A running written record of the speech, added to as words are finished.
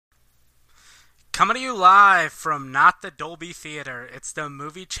Coming to you live from Not the Dolby Theater. It's the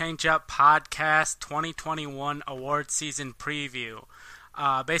Movie Change Up Podcast 2021 award season preview.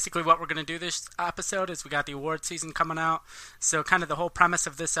 Basically what we're going to do this episode is we got the award season coming out. So kind of the whole premise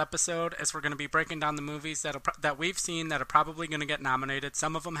of this episode is we're going to be breaking down the movies that we've seen that are probably going to get nominated.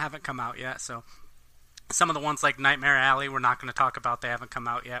 Some of them haven't come out yet, so some of the ones like Nightmare Alley we're not going to talk about. They haven't come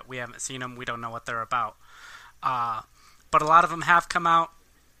out yet. We haven't seen them. We don't know what they're about. But a lot of them have come out.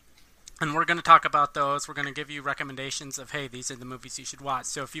 And we're going to talk about those. We're going to give you recommendations of, hey, these are the movies you should watch.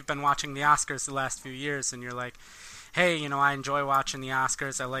 So if you've been watching the Oscars the last few years and you're like, hey, I enjoy watching the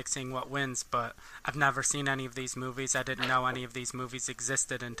Oscars. I like seeing what wins, but I've never seen any of these movies. I didn't know any of these movies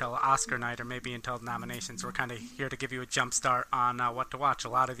existed until Oscar night or maybe until nominations. We're kind of here to give you a jump start on what to watch. A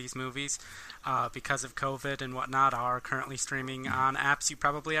lot of these movies, because of COVID and whatnot, are currently streaming on apps you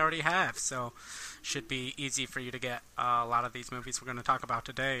probably already have. So should be easy for you to get a lot of these movies we're going to talk about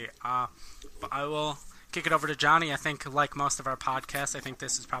today. But I will kick it over to Johnny. I think, like most of our podcasts, I think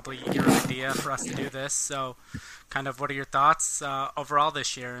this is probably your idea for us to do this. So kind of what are your thoughts overall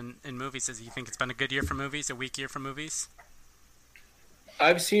this year in movies? Do you think it's been a good year for movies, a weak year for movies?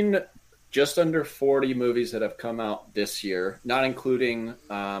 I've seen just under 40 movies that have come out this year, not including,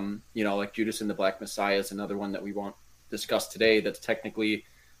 like Judas and the Black Messiah is another one that we won't discuss today that's technically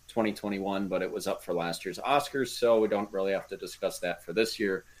 2021, but it was up for last year's Oscars, so we don't really have to discuss that for this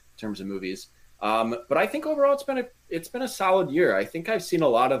year in terms of movies. But I think overall it's been a solid year. I think I've seen a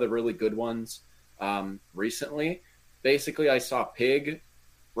lot of the really good ones recently. Basically, I saw Pig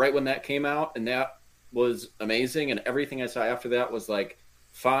right when that came out, and that was amazing. And everything I saw after that was like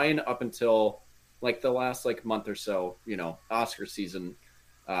fine up until like the last month or so. Oscar season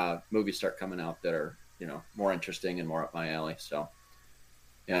movies start coming out that are more interesting and more up my alley. So.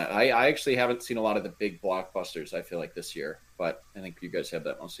 Yeah, I actually haven't seen a lot of the big blockbusters, I feel like, this year, but I think you guys have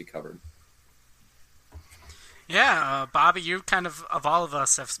that mostly covered. Yeah, Bobby, you kind of all of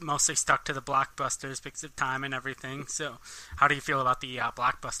us have mostly stuck to the blockbusters because of time and everything. So how do you feel about the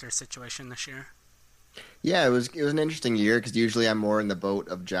blockbuster situation this year? Yeah, it was an interesting year because usually I'm more in the boat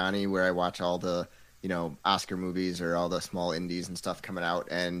of Johnny where I watch all the, Oscar movies or all the small indies and stuff coming out.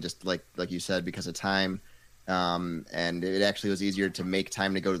 And just like you said, because of time, and it actually was easier to make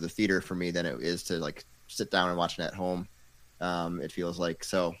time to go to the theater for me than it is to sit down and watch it at home. It feels like.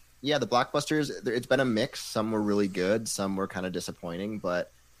 So yeah, the blockbusters, it's been a mix. Some were really good, some were kind of disappointing,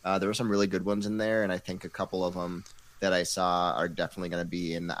 but there were some really good ones in there. And I think a couple of them that I saw are definitely going to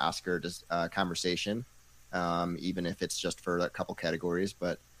be in the Oscar conversation, even if it's just for a couple categories.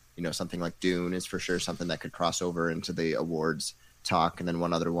 But something like Dune is for sure something that could cross over into the awards talk, and then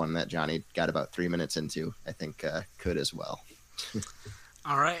one other one that Johnny got about 3 minutes into, I think could as well.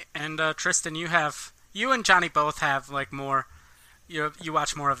 All right, and Tristan, you and Johnny both have more. You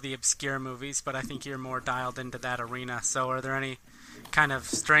watch more of the obscure movies, but I think you're more dialed into that arena. So, are there any kind of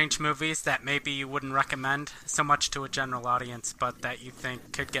strange movies that maybe you wouldn't recommend so much to a general audience, but that you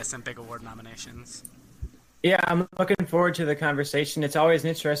think could get some big award nominations? Yeah, I'm looking forward to the conversation. It's always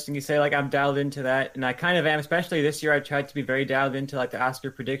interesting. You say, I'm dialed into that, and I kind of am, especially this year. I tried to be very dialed into, the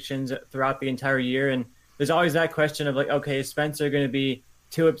Oscar predictions throughout the entire year, and there's always that question of, okay, is Spencer going to be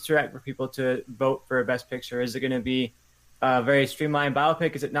too abstract for people to vote for a Best Picture? Is it going to be a very streamlined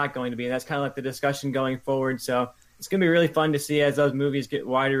biopic? Is it not going to be? And that's kind of the discussion going forward, so it's going to be really fun to see as those movies get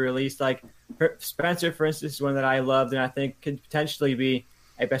wider released. Spencer, for instance, is one that I loved, and I think could potentially be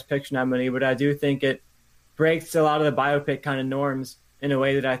a Best Picture nominee, but I do think it breaks a lot of the biopic kind of norms in a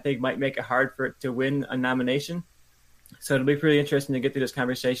way that I think might make it hard for it to win a nomination. So it'll be pretty interesting to get through this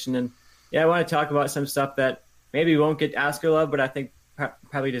conversation. And yeah, I want to talk about some stuff that maybe won't get Oscar love, but I think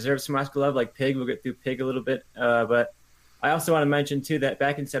probably deserves some Oscar love, like Pig. We'll get through Pig a little bit. But I also want to mention too that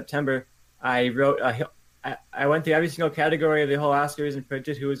back in September, I went through every single category of the whole Oscars and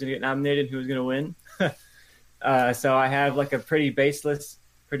predicted who was going to get nominated, who was going to win. So I have a pretty baseless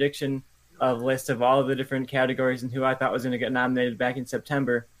prediction of list of all of the different categories and who I thought was going to get nominated back in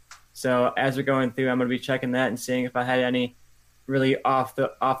September. So as we're going through, I'm going to be checking that and seeing if I had any really off the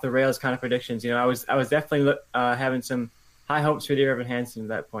rails kind of predictions. I was definitely having some high hopes for Dear Evan Hansen at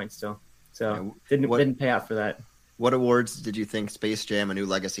that point still. So didn't pay out for that. What awards did you think Space Jam: A New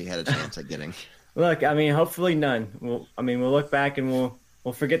Legacy had a chance at getting? Look, hopefully none. We'll look back and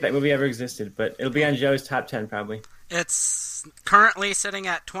we'll forget that movie ever existed, but it'll be on Joe's top 10 probably. It's currently sitting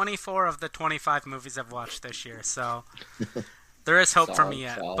at 24 of the 25 movies I've watched this year, so there is hope for me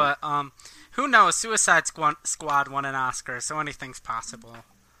yet. Solid. But who knows? Suicide Squad won an Oscar, so anything's possible.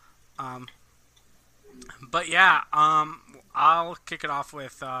 But yeah, I'll kick it off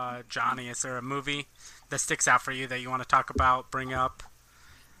with Johnny. Is there a movie that sticks out for you that you want to talk about, bring up?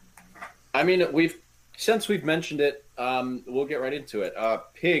 I mean, we've mentioned it. We'll get right into it.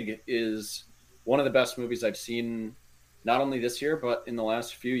 Pig is one of the best movies I've seen, not only this year but in the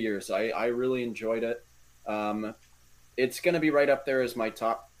last few years. I really enjoyed it. Um, it's going to be right up there as my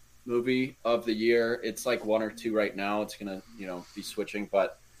top movie of the year. It's like one or two right now. It's going to be switching,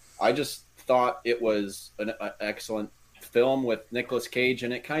 but I just thought it was an excellent film with Nicolas Cage,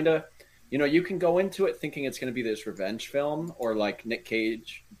 and it kind of you can go into it thinking it's going to be this revenge film or like Nick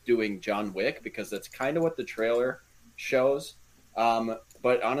Cage doing John Wick, because that's kind of what the trailer shows.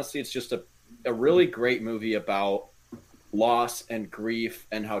 But honestly, it's just a really great movie about loss and grief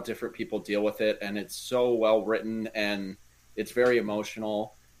and how different people deal with it. And it's so well written and it's very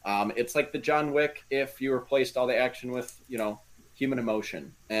emotional. It's like the John Wick if you replaced all the action with, human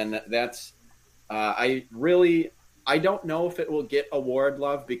emotion. And that's, I don't know if it will get award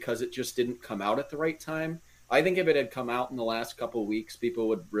love because it just didn't come out at the right time. I think if it had come out in the last couple of weeks, people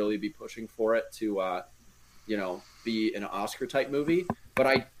would really be pushing for it to, be an Oscar type movie. But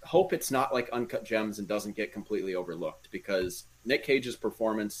I hope it's not like Uncut Gems and doesn't get completely overlooked, because Nick Cage's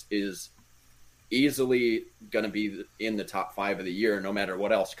performance is easily going to be in the top 5 of the year, no matter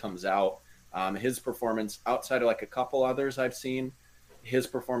what else comes out. His performance, outside of like a couple others I've seen, his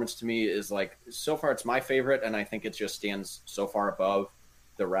performance to me is like, so far it's my favorite, and I think it just stands so far above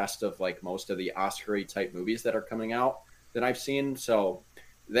the rest of like most of the Oscar-y type movies that are coming out that I've seen. So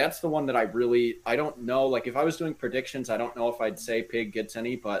that's the one that I don't know, like if I was doing predictions, I don't know if I'd say Pig gets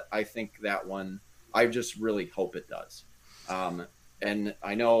any, but I think that one, I just really hope it does. And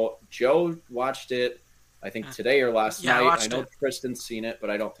I know Joe watched it, I think today or last night. I know Tristan's seen it,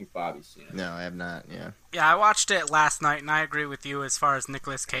 but I don't think Bobby's seen it. No, I have not. Yeah. Yeah, I watched it last night, and I agree with you as far as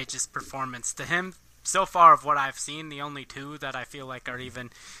Nicolas Cage's performance. To him, so far of what I've seen, the only two that I feel like are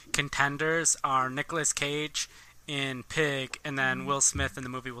even contenders are Nicolas Cage in Pig, and then Will Smith in the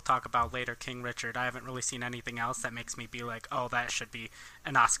movie we'll talk about later, King Richard. I haven't really seen anything else that makes me be like, oh, that should be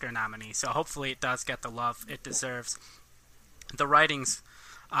an Oscar nominee. So hopefully it does get the love it deserves. The writing's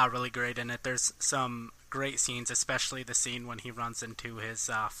really great in it. There's some great scenes, especially the scene when he runs into his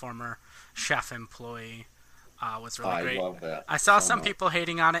former chef employee. Was really great. I love that. I saw some people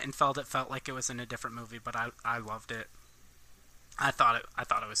hating on it and felt like it was in a different movie, but I loved it. I thought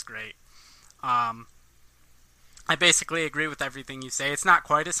it was great. I basically agree with everything you say. It's not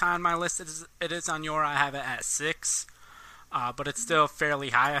quite as high on my list as it is on your. I have it at 6. But it's still fairly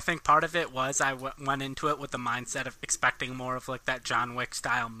high. I think part of it was I went into it with the mindset of expecting more of like that John Wick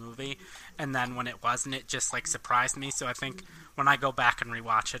style movie, and then when it wasn't, it just like surprised me. So I think when I go back and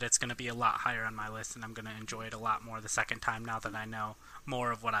rewatch it, it's going to be a lot higher on my list, and I'm going to enjoy it a lot more the second time now that I know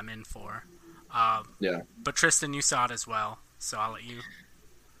more of what I'm in for. Yeah. But Tristan, you saw it as well, so I'll let you.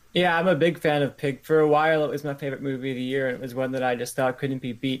 Yeah, I'm a big fan of Pig. For a while, it was my favorite movie of the year, and it was one that I just thought couldn't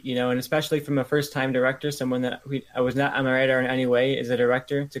be beat, and especially from a first-time director, someone that I was not on my radar in any way as a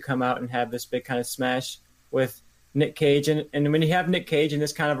director, to come out and have this big kind of smash with Nick Cage. And when you have Nick Cage in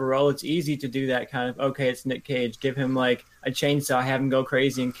this kind of a role, it's easy to do that kind of, okay, it's Nick Cage, give him like a chainsaw, have him go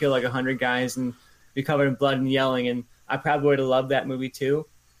crazy and kill like 100 guys and be covered in blood and yelling. And I probably would have loved that movie too,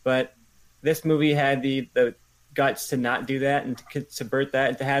 but this movie had the guts to not do that and to subvert that,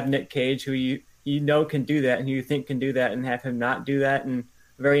 and to have Nick Cage, who you can do that and who you think can do that, and have him not do that in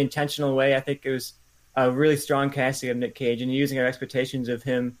a very intentional way. I think it was a really strong casting of Nick Cage and using our expectations of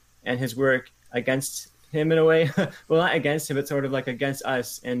him and his work against him in a way. Well, not against him, but sort of like against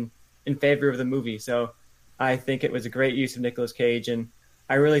us and in favor of the movie. So I think it was a great use of Nicolas Cage. And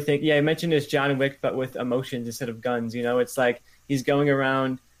I really think, I mentioned this John Wick, but with emotions instead of guns. It's like he's going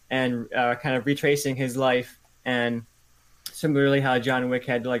around and kind of retracing his life, and similarly how John Wick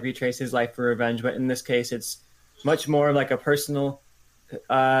had to like retrace his life for revenge, but in this case it's much more like a personal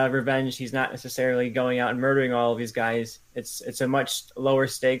revenge. He's not necessarily going out and murdering all of these guys. It's a much lower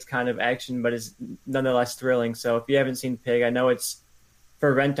stakes kind of action, but it's nonetheless thrilling. So if you haven't seen Pig, I know it's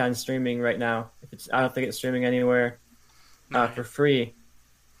for rent on streaming right now. I don't think it's streaming anywhere for free.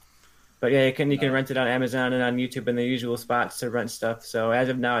 But yeah, you can rent it on Amazon and on YouTube and the usual spots to rent stuff. So as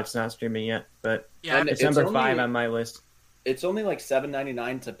of now, it's not streaming yet, but it's number 5 on my list. It's only like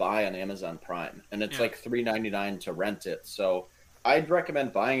 $7.99 to buy on Amazon Prime, and it's like $3.99 to rent it. So I'd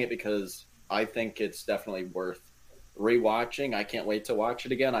recommend buying it because I think it's definitely worth rewatching. I can't wait to watch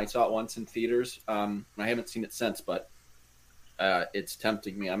it again. I saw it once in theaters. I haven't seen it since, but it's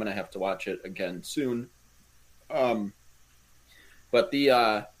tempting me. I'm gonna have to watch it again soon. But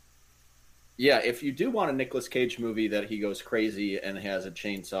if you do want a Nicolas Cage movie that he goes crazy and has a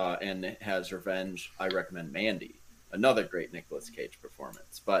chainsaw and has revenge, I recommend Mandy, another great Nicolas Cage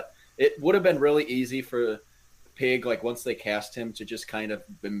performance. But it would have been really easy for Pig, like once they cast him to just kind of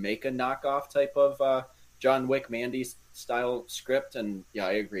make a knockoff type of John Wick Mandy style script. And yeah,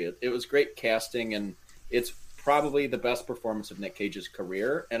 I agree. It was great casting, and it's probably the best performance of Nick Cage's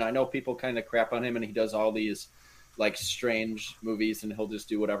career. And I know people kind of crap on him, and he does all these like strange movies, and he'll just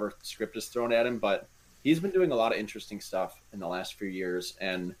do whatever script is thrown at him. But he's been doing a lot of interesting stuff in the last few years,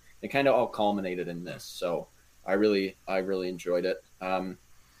 and it kind of all culminated in this. So I really enjoyed it. And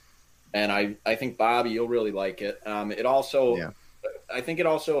I think, Bobby, you'll really like it. It also, I think it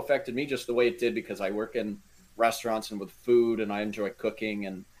also affected me just the way it did, because I work in restaurants and with food, and I enjoy cooking.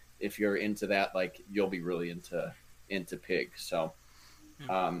 And if you're into that, like, you'll be really into Pig. So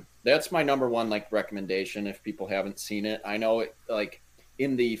that's my number one like recommendation if people haven't seen it. I know it, like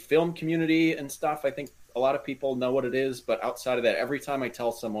in the film community and stuff, I think a lot of people know what it is, but outside of that, every time I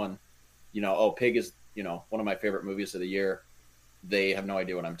tell someone, oh, Pig is, one of my favorite movies of the year, they have no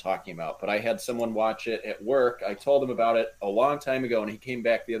idea what I'm talking about. But I had someone watch it at work. I told him about it a long time ago, and he came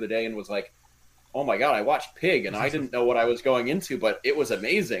back the other day and was like, oh my God, I watched Pig, and I didn't know what I was going into, but it was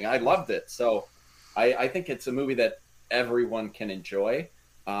amazing. I loved it. So I think it's a movie that everyone can enjoy,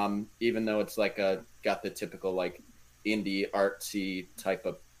 even though it's like got the typical like indie artsy type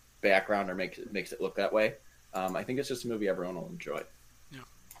of background, or makes it look that way. I think it's just a movie everyone will enjoy.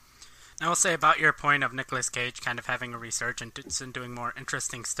 I will say about your point of Nicolas Cage kind of having a resurgence and doing more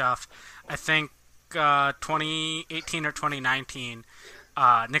interesting stuff. I think 2018 or 2019,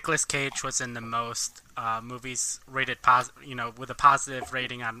 Nicolas Cage was in the most movies rated with a positive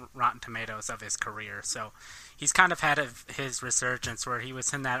rating on Rotten Tomatoes of his career. So he's kind of had his resurgence, where he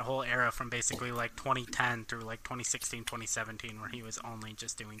was in that whole era from basically like 2010 through like 2016, 2017, where he was only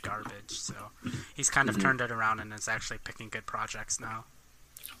just doing garbage. So he's kind of turned it around and is actually picking good projects now.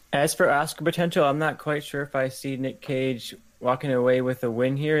 As for Oscar potential, I'm not quite sure if I see Nick Cage walking away with a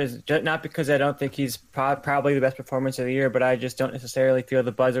win here. Is not because I don't think he's probably the best performance of the year, but I just don't necessarily feel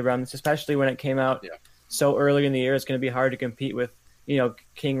the buzz around this, especially when it came out so early in the year. It's going to be hard to compete with,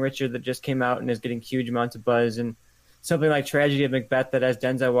 King Richard that just came out and is getting huge amounts of buzz, and something like Tragedy of Macbeth that has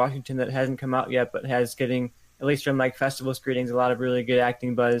Denzel Washington that hasn't come out yet, but has getting, at least from like festival screenings, a lot of really good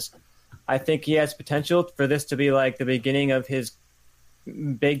acting buzz. I think he has potential for this to be like the beginning of his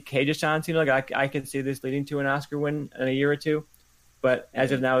big Cage-a-thon. Like I could see this leading to an Oscar win in a year or two, but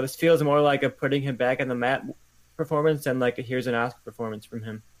as of now, this feels more like a putting him back on the map performance than like a here's an Oscar performance from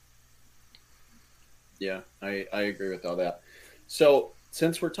him. Yeah, I agree with all that. So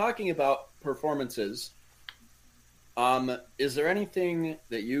since we're talking about performances, is there anything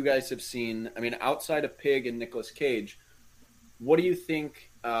that you guys have seen? I mean, outside of Pig and Nicolas Cage, what do you think?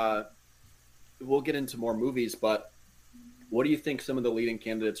 We'll get into more movies, but what do you think some of the leading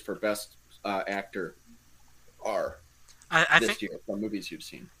candidates for Best Actor are this year from movies you've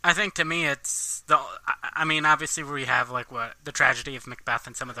seen? I think to me it's obviously we have like the Tragedy of Macbeth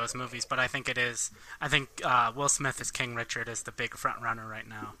and some of those movies, but I think Will Smith as King Richard is the big front runner right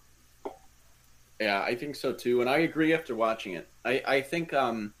now. Yeah, I think so too, and I agree after watching it. I think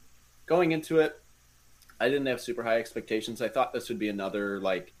going into it, I didn't have super high expectations. I thought this would be another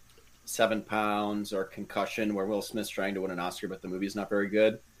like 7 Pounds or Concussion, where Will Smith's trying to win an Oscar, but the movie's not very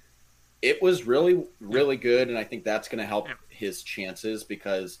good. It was really, really good, and I think that's going to help his chances,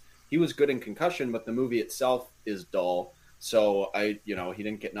 because he was good in Concussion, but the movie itself is dull. So he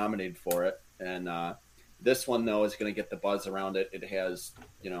didn't get nominated for it. And this one, though, is going to get the buzz around it. It has,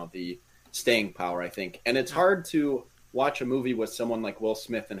 the staying power, I think. And it's hard to watch a movie with someone like Will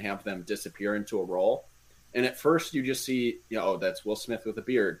Smith and have them disappear into a role. And at first you just see, that's Will Smith with a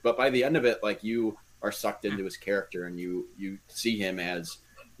beard. But by the end of it, like, you are sucked into his character, and you see him as,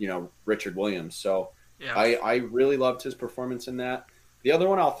 Richard Williams. So I really loved his performance in that. The other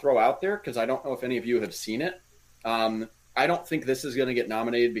one I'll throw out there, because I don't know if any of you have seen it. I don't think this is going to get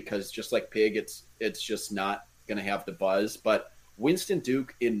nominated, because just like Pig, it's just not going to have the buzz. But Winston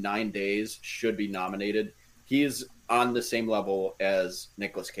Duke in 9 Days should be nominated. He's on the same level as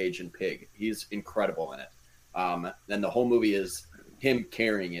Nicolas Cage in Pig. He's incredible in it. And the whole movie is him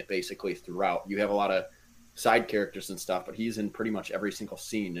carrying it basically throughout. You have a lot of side characters and stuff, but he's in pretty much every single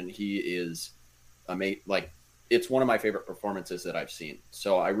scene, and he is amazing. Like, it's one of my favorite performances that I've seen.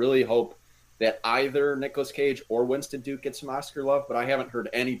 So I really hope that either Nicolas Cage or Winston Duke get some Oscar love, but I haven't heard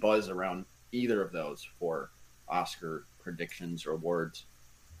any buzz around either of those for Oscar predictions or awards.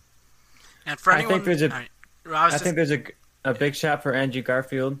 And for anyone, I think there's a big shot for Andrew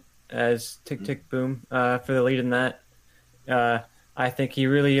Garfield as Tick Tick Boom for the lead in that. I think he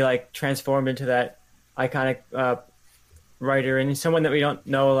really like transformed into that iconic writer, and he's someone that we don't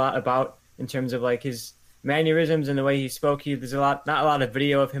know a lot about in terms of like his mannerisms and the way he spoke. There's not a lot of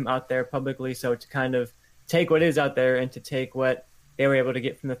video of him out there publicly, so to kind of take what is out there and to take what they were able to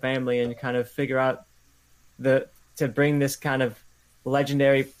get from the family and kind of figure out to bring this kind of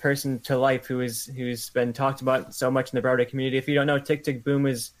legendary person to life who's been talked about so much in the Broadway community. If you don't know, Tick, Tick, Boom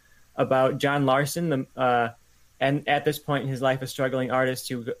is about John Larson, and at this point in his life, a struggling artist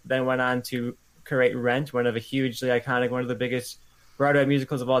who then went on to create Rent, one of the hugely iconic, one of the biggest Broadway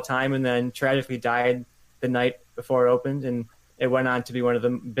musicals of all time, and then tragically died the night before it opened. And it went on to be one of the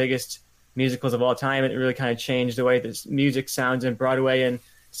biggest musicals of all time. And it really kind of changed the way this music sounds in Broadway, and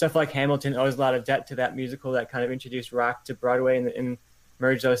stuff like Hamilton owes a lot of debt to that musical that kind of introduced rock to Broadway and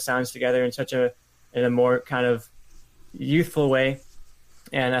merged those sounds together in a more kind of youthful way.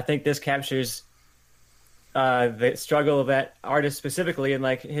 And I think this captures the struggle of that artist specifically, and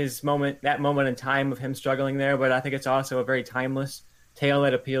like that moment in time of him struggling there. But I think it's also a very timeless tale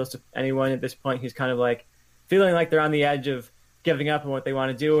that appeals to anyone at this point who's kind of like feeling like they're on the edge of giving up on what they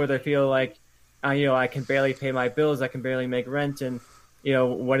want to do, or they feel like, I can barely pay my bills, I can barely make rent, and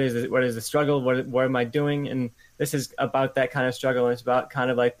what is the struggle? What am I doing? And this is about that kind of struggle. And it's about kind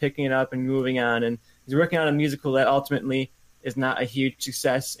of like picking it up and moving on. And he's working on a musical that ultimately is not a huge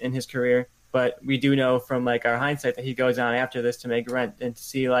success in his career, but we do know from like our hindsight that he goes on after this to make Rent, and to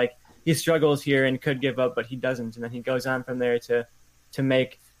see like he struggles here and could give up, but he doesn't. And then he goes on from there to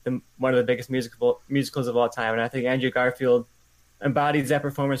make one of the biggest musicals of all time. And I think Andrew Garfield embodies that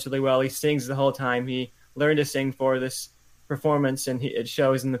performance really well. He sings the whole time. He learned to sing for this performance, and it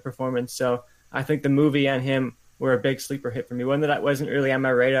shows in the performance. So I think the movie and him were a big sleeper hit for me. One that wasn't really on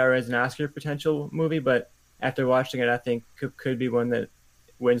my radar as an Oscar potential movie, but after watching it, I think could be one that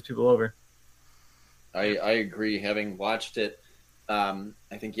wins people over. I agree. Having watched it, I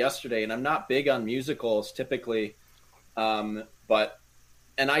think yesterday, and I'm not big on musicals typically, and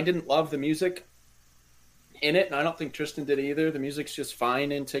I didn't love the music in it, and I don't think Tristan did either. The music's just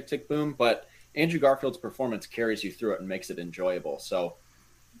fine in Tick, Tick, Boom, but Andrew Garfield's performance carries you through it and makes it enjoyable. So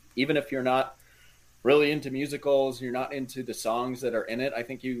even if you're not really into musicals, you're not into the songs that are in it, I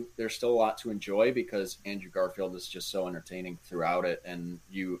think there's still a lot to enjoy, because Andrew Garfield is just so entertaining throughout it. And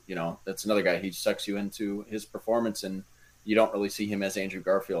that's another guy, he sucks you into his performance, and you don't really see him as Andrew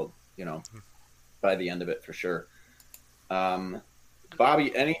Garfield, by the end of it for sure.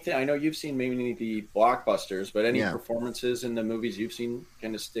 Bobby, anything? I know you've seen maybe the blockbusters, but any performances in the movies you've seen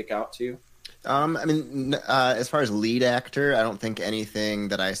kind of stick out to you? As far as lead actor, I don't think anything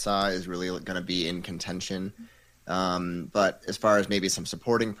that I saw is really going to be in contention. But as far as maybe some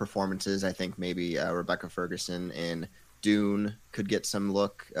supporting performances, I think maybe Rebecca Ferguson in Dune could get some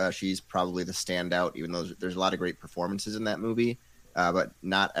look. She's probably the standout, even though there's a lot of great performances in that movie. But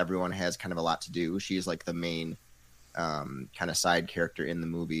not everyone has kind of a lot to do. She's like the main kind of side character in the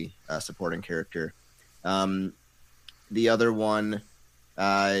movie, supporting character. The other one,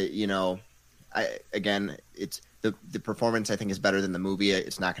 it's the performance I think is better than the movie.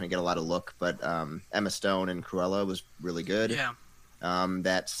 It's not going to get a lot of look, but Emma Stone in Cruella was really good. Yeah.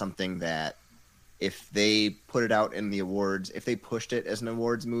 That's something that if they put it out in the awards, if they pushed it as an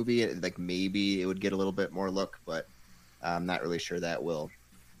awards movie, maybe it would get a little bit more look, but I'm not really sure that will.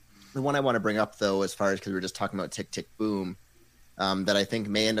 The one I want to bring up though, as far as, because we were just talking about Tick, Tick, Boom, that I think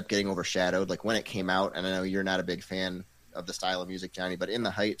may end up getting overshadowed. Like when it came out, and I know you're not a big fan of the style of music, Johnny, but In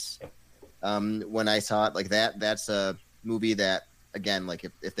the Heights, when I saw it, that's a movie that, again,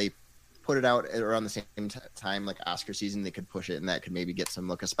 if they put it out around the same time, like Oscar season, they could push it, and that could maybe get some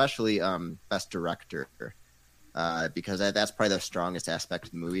look, especially Best Director, because that's probably the strongest aspect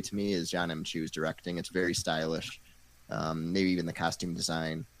of the movie to me is John M. Chu's directing. It's very stylish, maybe even the costume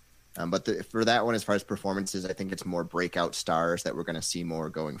design. But for that one, as far as performances, I think it's more breakout stars that we're going to see more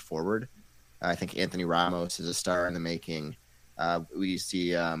going forward. I think Anthony Ramos is a star in the making. We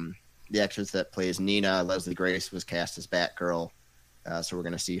see the actress that plays Nina, Leslie Grace, was cast as Batgirl, so we're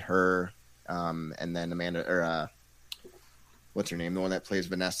going to see her. And then Amanda, what's her name? The one that plays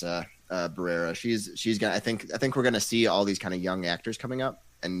Vanessa Barrera. She's gonna. I think we're going to see all these kind of young actors coming up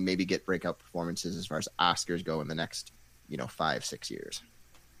and maybe get breakout performances as far as Oscars go in the next 5-6 years.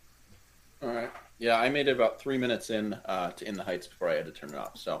 All right. Yeah, I made it about 3 minutes in to In the Heights before I had to turn it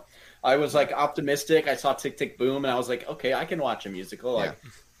off. So I was optimistic. I saw Tick, Tick, Boom, and I was like, okay, I can watch a musical. Yeah.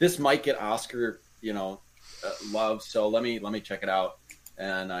 This might get Oscar, love. So let me check it out.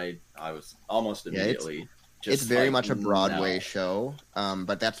 And I was almost immediately. It's very much a Broadway show,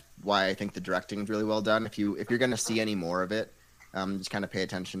 but that's why I think the directing is really well done. If you're going to see any more of it, just kind of pay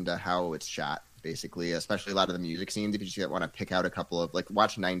attention to how it's shot. Basically, especially a lot of the music scenes. If you just want to pick out a couple of,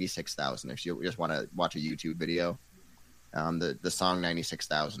 watch 96,000. If you just want to watch a YouTube video, the song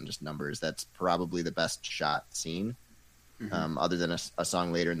 96,000, just numbers. That's probably the best shot scene. Other than a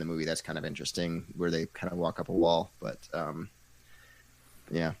song later in the movie that's kind of interesting, where they kind of walk up a wall. But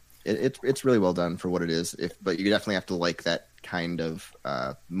yeah, it's really well done for what it is. But you definitely have to like that kind of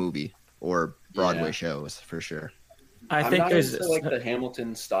movie or Broadway shows for sure. I think there's like the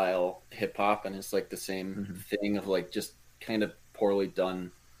Hamilton style hip hop, and it's like the same thing of like just kind of poorly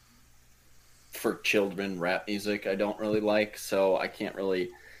done for children rap music. I don't really like, so I can't really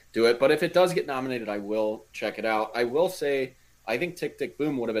do it. But if it does get nominated, I will check it out. I will say I think Tick Tick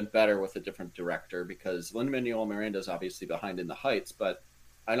Boom would have been better with a different director, because Lin-Manuel Miranda is obviously behind In the Heights, but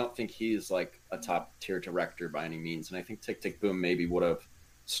I don't think he's like a top tier director by any means. And I think Tick Tick Boom maybe would have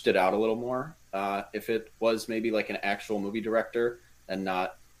stood out a little more if it was maybe like an actual movie director and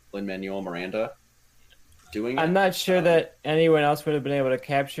not Lin-Manuel Miranda doing it. I'm not sure that anyone else would have been able to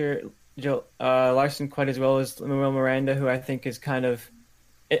capture Joe Larson quite as well as Lin-Manuel Miranda, who I think is kind of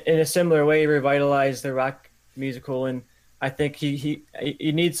in a similar way revitalized the rock musical. And I think he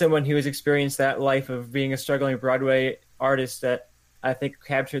needs someone who has experienced that life of being a struggling Broadway artist that I think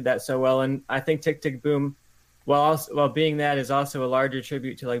captured that so well. And I think Tick Tick Boom, while being that, is also a larger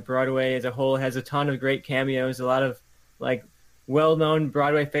tribute to like Broadway as a whole. It has a ton of great cameos, a lot of like well-known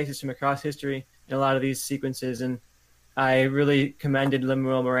Broadway faces from across history in a lot of these sequences. And I really commended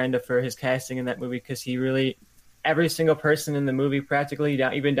Lin-Manuel Miranda for his casting in that movie, because he really, every single person in the movie practically,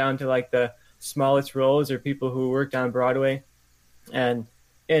 even down to like the smallest roles, or people who worked on Broadway. And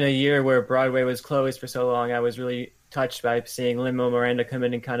in a year where Broadway was closed for so long, I was really touched by seeing Lin-Manuel Miranda come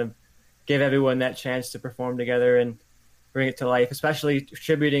in and kind of give everyone that chance to perform together and bring it to life, especially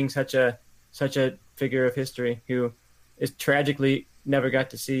tributing such a figure of history who is tragically never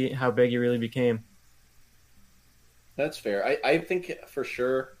got to see how big he really became. That's fair. I think for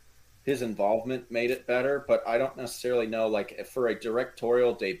sure his involvement made it better, but I don't necessarily know, like, for a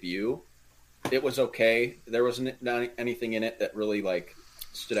directorial debut, it was okay. There wasn't anything in it that really like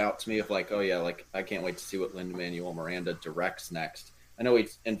stood out to me of like, oh yeah, like I can't wait to see what Lin-Manuel Miranda directs next. I know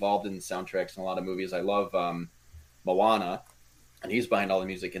he's involved in soundtracks in a lot of movies. I love Moana, and he's behind all the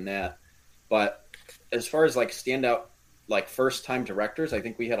music in that. But as far as like standout, like first time directors, I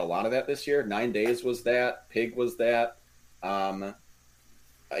think we had a lot of that this year. 9 Days was that. Pig was that.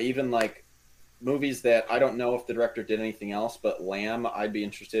 Even like movies that I don't know if the director did anything else, but Lamb, I'd be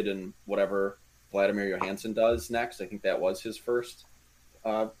interested in whatever Vladimir Johansson does next. I think that was his first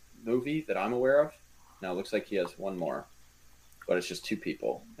movie that I'm aware of. Now it looks like he has one more, but it's just two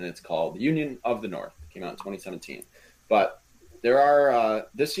people, and it's called Union of the North. It came out in 2017. But there are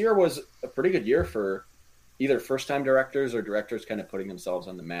this year was a pretty good year for either first-time directors or directors kind of putting themselves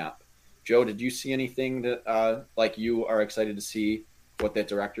on the map. Joe, did you see anything that like you are excited to see what that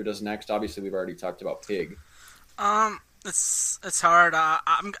director does next? Obviously, we've already talked about Pig. It's hard.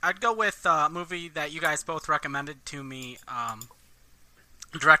 I'd go with a movie that you guys both recommended to me.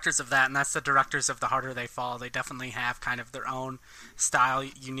 Directors of that, and that's the directors of The Harder They Fall. They definitely have kind of their own style,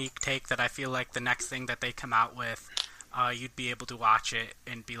 unique take that I feel like the next thing that they come out with, you'd be able to watch it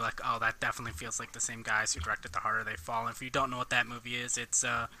and be like, oh, that definitely feels like the same guys who directed The Harder They Fall. And if you don't know what that movie is, it's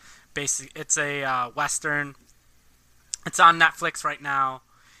a Western. It's on Netflix right now,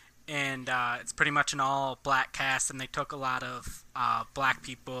 and it's pretty much an all-black cast, and they took a lot of black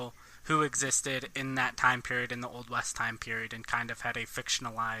people who existed in that time period, in the Old West time period, and kind of had a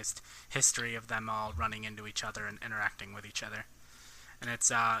fictionalized history of them all running into each other and interacting with each other. And it's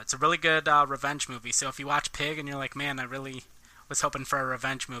a really good revenge movie. So if you watch Pig and you're like, man, I really was hoping for a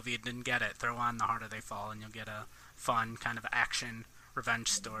revenge movie and didn't get it, throw on The Harder They Fall, and you'll get a fun kind of action revenge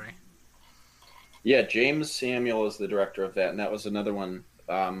story. Yeah, James Samuel is the director of that, and that was another one,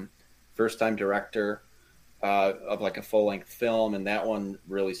 first-time director of like a full-length film, and that one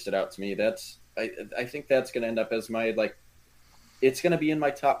really stood out to me. I think that's going to end up as my, like, it's going to be in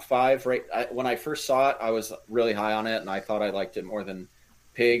my top 5. Right, when I first saw it, I was really high on it, and I thought I liked it more than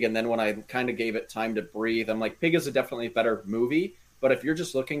Pig. And then when I kind of gave it time to breathe, I'm like, Pig is a definitely better movie. But if you're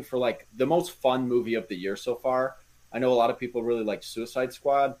just looking for like the most fun movie of the year so far, I know a lot of people really like Suicide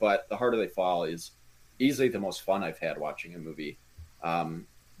Squad, but The Harder They Fall is easily the most fun I've had watching a movie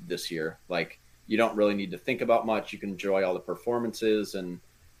this year. Like, you don't really need to think about much. You can enjoy all the performances, and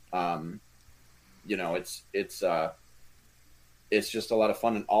you know, it's just a lot of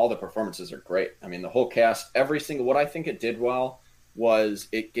fun, and all the performances are great. I mean, the whole cast, what I think it did well was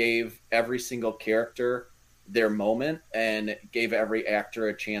it gave every single character their moment and gave every actor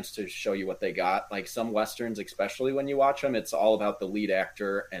a chance to show you what they got. Like some Westerns, especially when you watch them, it's all about the lead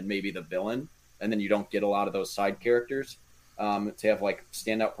actor and maybe the villain, and then you don't get a lot of those side characters to have like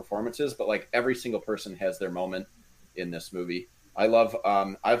standout performances. But like every single person has their moment in this movie. I've loved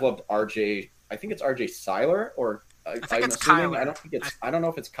RJ. I think it's RJ Cyler or think I'm it's assuming. Kyler. I don't know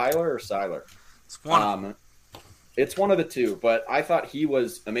if it's Kyler or Siler. It's one. It's one of the two. But I thought he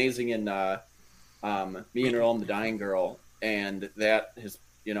was amazing in Me and Earl and the Dying Girl, and that his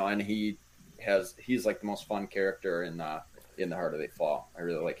and he's like the most fun character in The Harder They Fall. I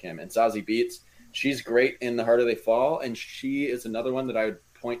really like him. And Zazie Beetz, she's great in The Harder They Fall, and she is another one that I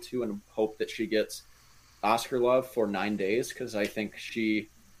would point to and hope that she gets Oscar love for 9 Days, because I think she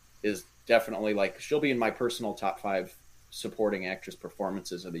is definitely she'll be in my personal top 5 supporting actress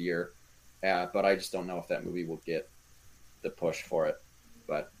performances of the year. But I just don't know if that movie will get the push for it.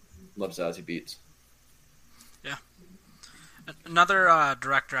 But love Zazie Beetz. Yeah. Another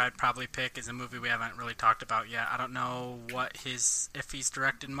director I'd probably pick is a movie we haven't really talked about yet. I don't know if he's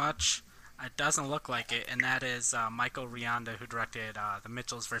directed much. It doesn't look like it, and that is Michael Rianda, who directed The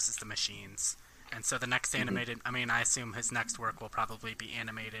Mitchells versus the Machines. And so the next animated, I assume his next work will probably be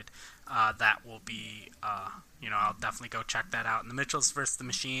animated. That will be, I'll definitely go check that out. And The Mitchells versus the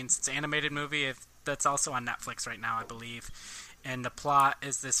Machines, it's an animated movie that's also on Netflix right now, I believe. And the plot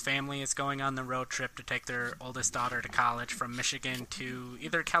is this family is going on the road trip to take their oldest daughter to college from Michigan to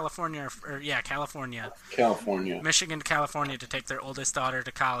either California California. Michigan to California to take their oldest daughter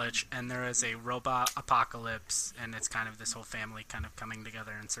to college, and there is a robot apocalypse, and it's kind of this whole family kind of coming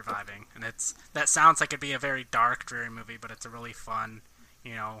together and surviving. And that sounds like it'd be a very dark, dreary movie, but it's a really fun,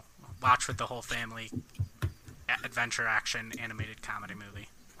 watch with the whole family adventure action animated comedy movie.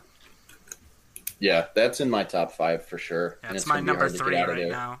 Yeah, that's in my top 5 for sure. Yeah, it's my number 3 right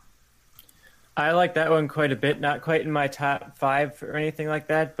now. I like that one quite a bit. Not quite in my top 5 or anything like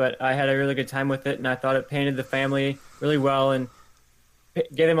that, but I had a really good time with it, and I thought it painted the family really well and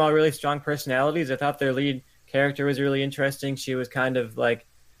gave them all really strong personalities. I thought their lead character was really interesting. She was kind of like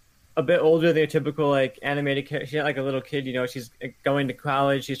a bit older than a typical animated character. She's not like a little kid, She's going to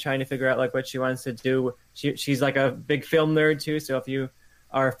college. She's trying to figure out what she wants to do. She's like a big film nerd too. So if you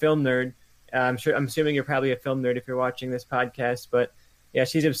are a film nerd, I'm assuming you're probably a film nerd if you're watching this podcast, but yeah,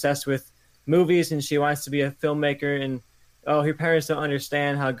 she's obsessed with movies and she wants to be a filmmaker. And her parents don't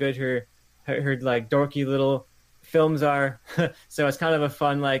understand how good her dorky little films are. So it's kind of a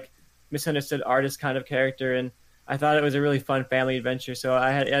fun misunderstood artist kind of character. And I thought it was a really fun family adventure. So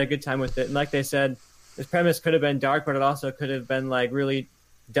I had a good time with it. And like they said, this premise could have been dark, but it also could have been really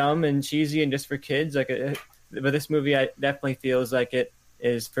dumb and cheesy and just for kids. But this movie, I definitely feels like it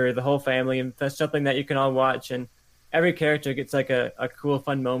is for the whole family, and that's something that you can all watch, and every character gets a cool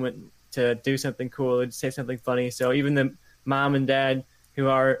fun moment to do something cool and say something funny. So even the mom and dad who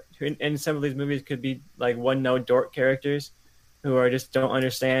in some of these movies could be one note dork characters who are just don't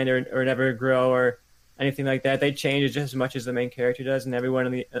understand or never grow or anything like that, they change just as much as the main character does, and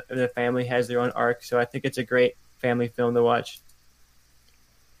everyone in the family has their own arc. So I think it's a great family film to watch.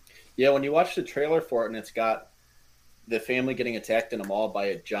 Yeah, when you watch the trailer for it and it's got the family getting attacked in a mall by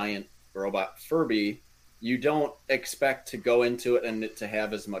a giant robot Furby, you don't expect to go into it and it to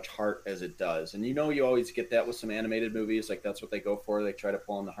have as much heart as it does. And you always get that with some animated movies. That's what they go for. They try to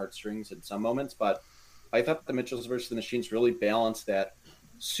pull on the heartstrings in some moments. But I thought The Mitchells vs. the Machines really balanced that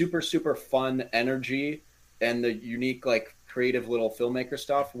super, super fun energy and the unique, creative little filmmaker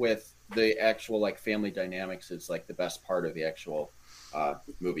stuff with the actual, family dynamics is, the best part of the actual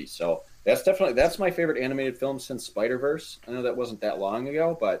movie. So that's my favorite animated film since Spider-Verse. I know that wasn't that long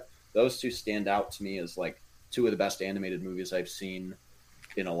ago, but those two stand out to me as two of the best animated movies I've seen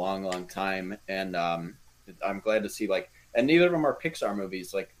in a long, long time. And I'm glad to see and neither of them are Pixar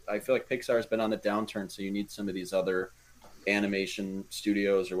movies. I feel like Pixar has been on the downturn, so you need some of these other animation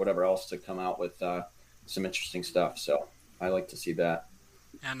studios or whatever else to come out with some interesting stuff. So I like to see that.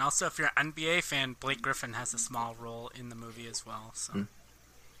 And also, if you're an NBA fan, Blake Griffin has a small role in the movie as well. So.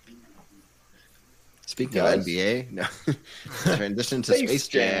 Speaking of NBA, no. Transition to Space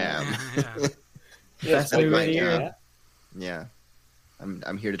Jam. That's new right here. Yeah,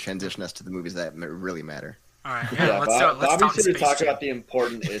 I'm here to transition us to the movies that really matter. All right, let's Bobby's here to talk about the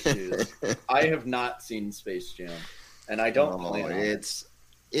important issues. I have not seen Space Jam, and I don't plan on it.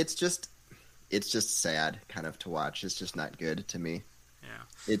 It's just sad, kind of to watch. It's just not good to me.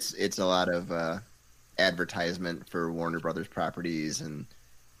 Yeah, it's a lot of advertisement for Warner Brothers properties, and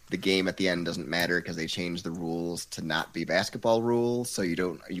the game at the end doesn't matter because they changed the rules to not be basketball rules, so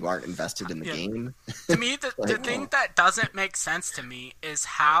you aren't invested in the game. To me, the thing that doesn't make sense to me is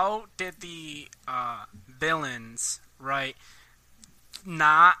how did the villains, right,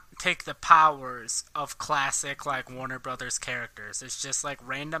 not take the powers of classic Warner Brothers characters? It's just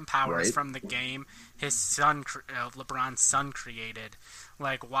random powers from the game his son, LeBron's son, created.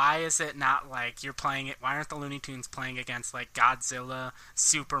 Why is it not you're playing it? Why aren't the Looney Tunes playing against Godzilla,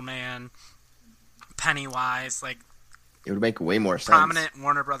 Superman, Pennywise? It would make way more sense. Prominent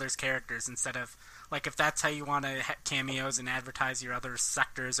Warner Brothers characters instead of, like, if that's how you want to cameos and advertise your other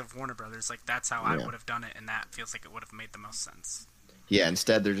sectors of Warner Brothers, like, that's how I would have done it, and that feels like it would have made the most sense. Yeah,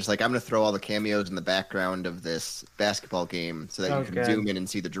 instead they're just like, I'm going to throw all the cameos in the background of this basketball game so that you can zoom in and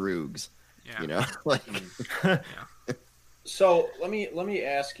see the Droogs. Yeah. You know? Like, So let me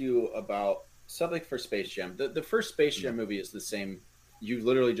ask you about something for Space Jam. The first Space Jam movie is the same. You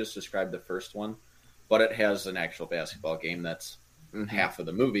literally just described the first one, but it has an actual basketball game that's half of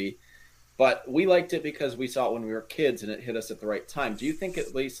the movie. But we liked it because we saw it when we were kids and it hit us at the right time. Do you think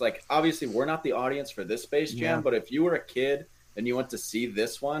at least, like, obviously we're not the audience for this Space Jam, but if you were a kid and you went to see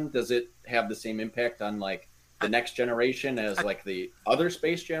this one, does it have the same impact on, like, the next generation as, like, the other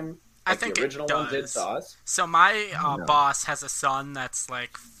Space Jam? Like, I think the original it does. one did to us? So my boss has a son that's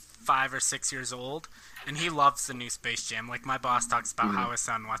like 5 or 6 years old, and he loves the new Space Jam. Like, my boss talks about how his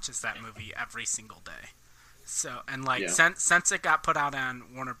son watches that movie every single day. So, and like since it got put out on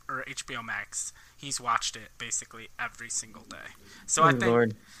Warner or HBO Max, he's watched it basically every single day. So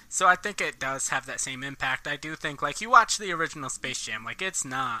I think it does have that same impact. I do think, like, you watch the original Space Jam, like, it's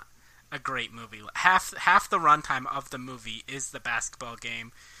not a great movie. Half the runtime of the movie is the basketball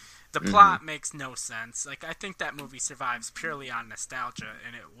game. The plot makes no sense. Like, I think that movie survives purely on nostalgia,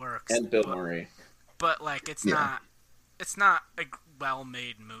 and it works. And Bill Murray. But, like, it's not a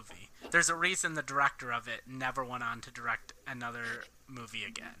well-made movie. There's a reason the director of it never went on to direct another movie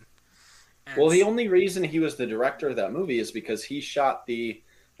again. And well, the only reason he was the director of that movie is because he shot the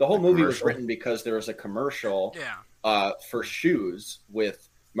whole movie was written because there was a commercial for shoes with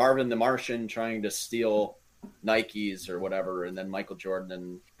Marvin the Martian trying to steal Nikes or whatever, and then Michael Jordan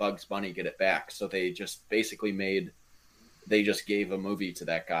and Bugs Bunny get it back. So they just basically gave a movie to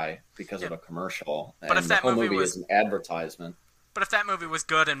that guy because of a commercial. But and if that the whole movie movie is an advertisement. But if that movie was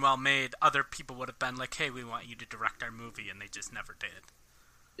good and well made, other people would have been like, "Hey, we want you to direct our movie," and they just never did.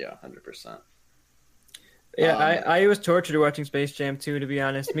 Yeah, 100%. Yeah, I was tortured watching Space Jam 2, to be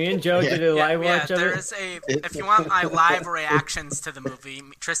honest. Me and Joe did a live watch of it. If you want my live reactions to the movie,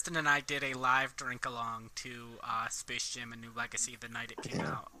 Tristan and I did a live drink-along to Space Jam: A New Legacy the night it came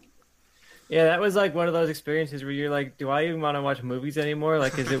out. Yeah, that was like one of those experiences where you're like, do I even want to watch movies anymore?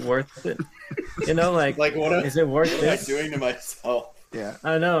 Like, is it worth it? You know, like what is it worth what this? am I doing to myself? yeah.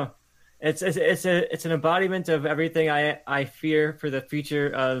 I know. It's an embodiment of everything I fear for the future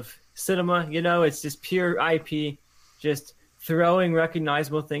of cinema. You know, it's just pure IP, just throwing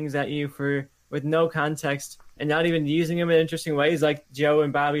recognizable things at you with no context and not even using them in interesting ways. Like Joe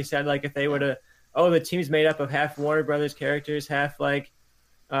and Bobby said, like, if they would have, the team's made up of half Warner Brothers characters, half like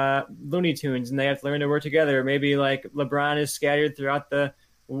Looney Tunes, and they have to learn to work together. Or maybe like LeBron is scattered throughout the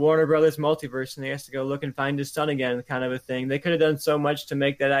Warner Brothers multiverse and he has to go look and find his son again, kind of a thing. They could have done so much to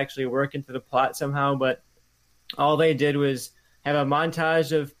make that actually work into the plot somehow, but all they did was have a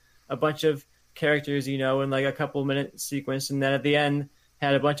montage of a bunch of characters, you know, in like a couple minute sequence, and then at the end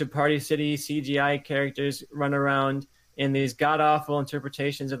had a bunch of Party City CGI characters run around in these god awful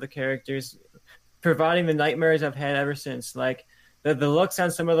interpretations of the characters, providing the nightmares I've had ever since. Like the looks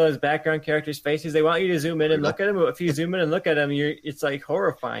on some of those background characters' faces, they want you to zoom in and look at them, but if you zoom in and look at them, it's like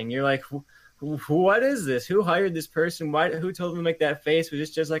horrifying. You're like, what is this? Who hired this person? Who told them to make that face? Was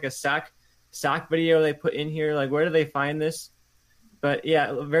this just like a stock video they put in here? Like, where do they find this? But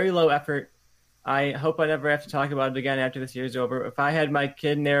yeah, very low effort. I hope I never have to talk about it again after this year's over. If I had my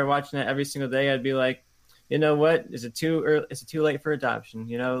kid in there watching it every single day, I'd be like, you know what? Is it too early? Is it too late for adoption?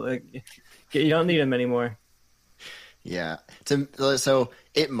 You know, like, you don't need them anymore. Yeah. So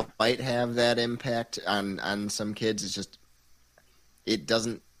it might have that impact on some kids. It's just, it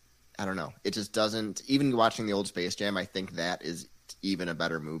doesn't, I don't know. It just doesn't, even watching the old Space Jam, I think that is even a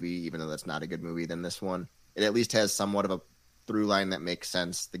better movie, even though that's not a good movie than this one. It at least has somewhat of a through line that makes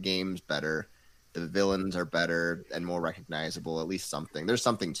sense. The game's better. The villains are better and more recognizable. At least something. There's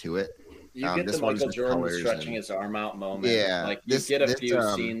something to it. You get the Michael Jordan stretching his arm out moment. Yeah. Like, you get a few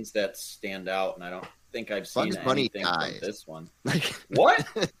scenes that stand out, and I don't think I've seen anything from this one. Like, what?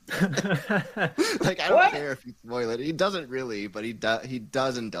 Like, I don't care if you spoil it. He doesn't really, but he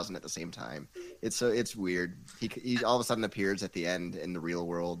does and doesn't at the same time. It's weird. He all of a sudden appears at the end in the real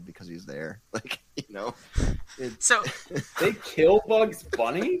world because he's there. Like, you know. So they kill Bugs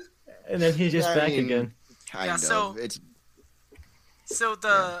Bunny, and then he's just back again. Kind of.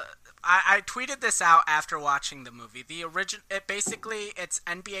 I tweeted this out after watching the movie. It's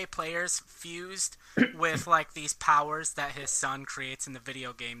NBA players fused with like these powers that his son creates in the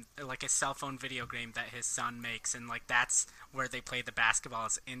video game, like a cell phone video game that his son makes, and like that's where they play the basketball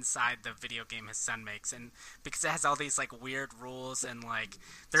is inside the video game his son makes, and because it has all these like weird rules and like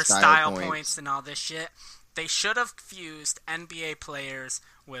their style points and all this shit. they should have fused NBA players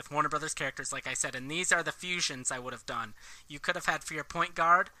with Warner Brothers characters, like I said, and these are the fusions I would have done. You could have had for your point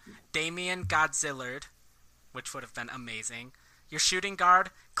guard, Damian Godzillard, which would have been amazing. Your shooting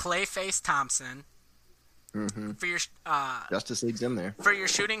guard, Clayface Thompson. Mm-hmm. For your Justice League's in there. For your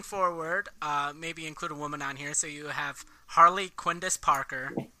shooting forward, maybe include a woman on here, so you have Harley Quindis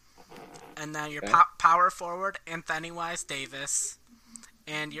Parker, and then your power forward, Anthony Wise Davis,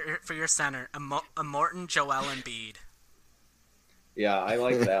 and for your center, Morton Joel Embiid. Yeah, I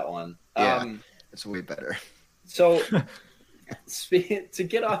like that one. Yeah, it's way better. So, to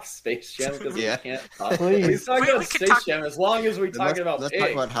get off Space Jam, because we can't talk. Please. Talk about Space Jam as long as we're talking about Let's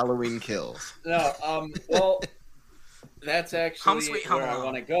talk about Halloween Kills. No, well, that's actually where I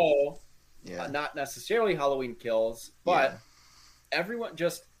want to go. Yeah. Not necessarily Halloween Kills, but everyone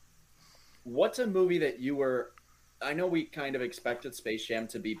just... What's a movie that you were... I know we kind of expected Space Jam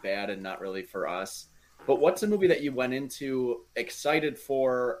to be bad and not really for us, but what's a movie that you went into excited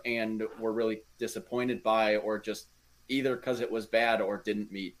for and were really disappointed by, or just either because it was bad or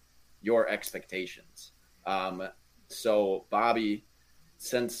didn't meet your expectations? So, Bobby,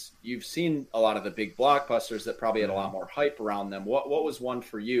 since you've seen a lot of the big blockbusters that probably had a lot more hype around them, what was one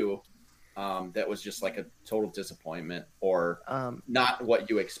for you that was just like a total disappointment or not what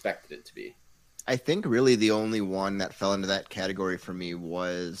you expected it to be? I think really the only one that fell into that category for me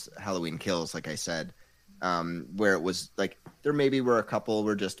was Halloween Kills, like I said, where it was like there maybe were a couple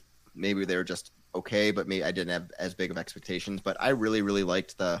were just maybe they were just okay, but maybe I didn't have as big of expectations. But I really, really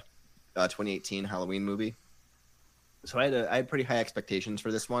liked the 2018 Halloween movie, so I had pretty high expectations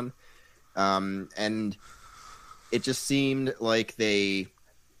for this one, and it just seemed like it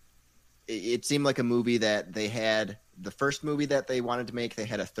seemed like a movie that they had. The first movie that they wanted to make, they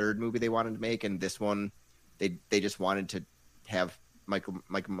had a third movie they wanted to make, and this one, they just wanted to have Michael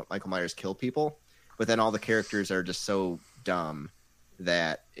Myers kill people, but then all the characters are just so dumb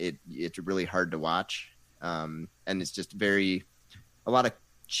that it's really hard to watch, and it's just a lot of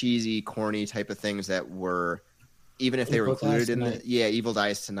cheesy, corny type of things that were, even if they were included in Evil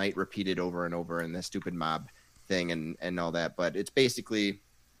Dies Tonight repeated over and over, and the stupid mob thing and all that, but it's basically.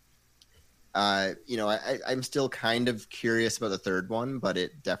 I'm still kind of curious about the third one, but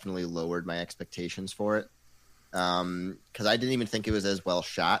it definitely lowered my expectations for it. Because I didn't even think it was as well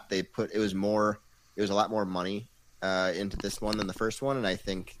shot. It was a lot more money into this one than the first one, and I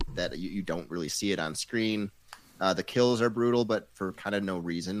think that you don't really see it on screen. The kills are brutal, but for kind of no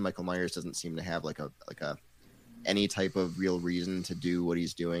reason. Michael Myers doesn't seem to have like a any type of real reason to do what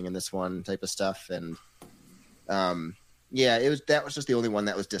he's doing in this one type of stuff, and that was just the only one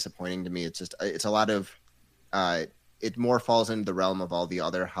that was disappointing to me. It's a lot of it more falls into the realm of all the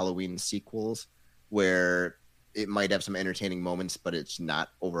other Halloween sequels where it might have some entertaining moments, but it's not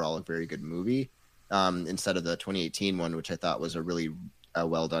overall a very good movie. Instead of the 2018 one, which I thought was a really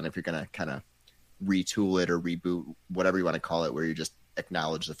well done. If you're gonna kind of retool it or reboot, whatever you want to call it, where you just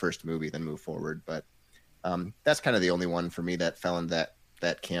acknowledge the first movie then move forward. But that's kind of the only one for me that fell in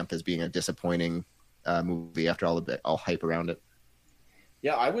that camp as being a disappointing movie after all hype around it.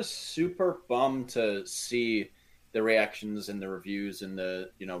 Yeah, I was super bummed to see the reactions and the reviews and the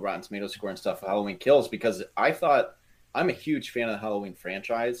Rotten Tomatoes score and stuff of Halloween Kills, because I thought I'm a huge fan of the Halloween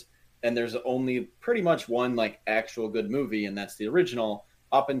franchise, and there's only pretty much one like actual good movie, and that's the original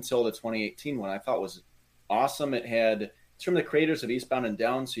up until the 2018 one. I thought was awesome. It's from the creators of Eastbound and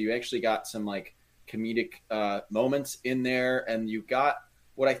Down, so you actually got some like comedic moments in there, and you got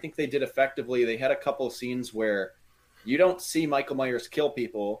what I think they did effectively. They had a couple of scenes where you don't see Michael Myers kill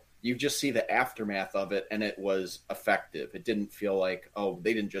people. You just see the aftermath of it, and it was effective. It didn't feel like,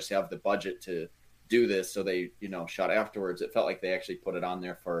 they didn't just have the budget to do this, so they, shot afterwards. It felt like they actually put it on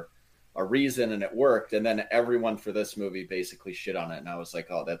there for a reason, and it worked. And then everyone for this movie basically shit on it, and I was like,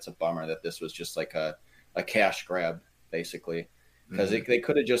 that's a bummer that this was just like a cash grab, basically. Because they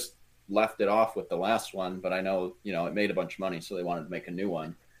could have just left it off with the last one, but I know, it made a bunch of money, so they wanted to make a new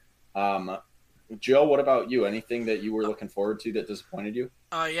one. Joe, what about you? Anything that you were looking forward to that disappointed you?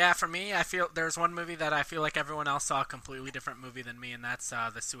 Yeah, for me, I feel there's one movie that I feel like everyone else saw a completely different movie than me, and that's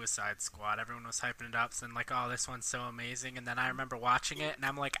The Suicide Squad. Everyone was hyping it up, saying like, this one's so amazing, and then I remember watching it, and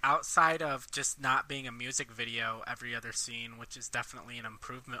I'm like, outside of just not being a music video every other scene, which is definitely an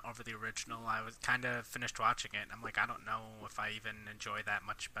improvement over the original, I was kind of finished watching it, and I'm like, I don't know if I even enjoy that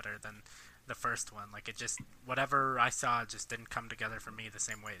much better than the first one. Like, it just, whatever I saw just didn't come together for me the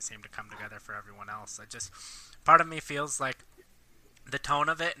same way it seemed to come together for everyone else. Part of me feels like the tone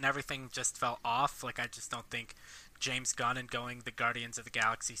of it and everything just fell off. Like, I just don't think James Gunn and going the Guardians of the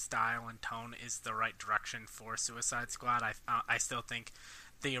Galaxy style and tone is the right direction for Suicide Squad. I still think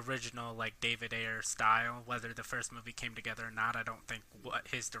the original like David Ayer style. Whether the first movie came together or not, I don't think what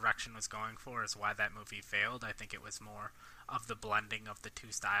his direction was going for is why that movie failed. I think it was more of the blending of the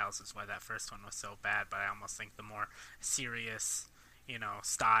two styles is why that first one was so bad. But I almost think the more serious,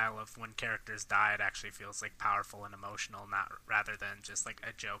 style of when characters die, it actually feels like powerful and emotional, not rather than just like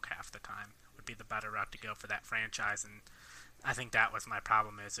a joke half the time. Would be the better route to go for that franchise, and I think that was my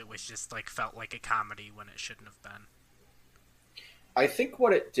problem. Is it was just like felt like a comedy when it shouldn't have been. I think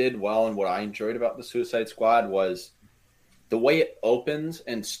what it did well and what I enjoyed about the Suicide Squad was the way it opens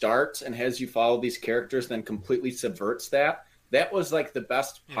and starts and has you follow these characters, then completely subverts that. That was like the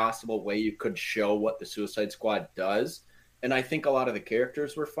best possible way you could show what the Suicide Squad does. And I think a lot of the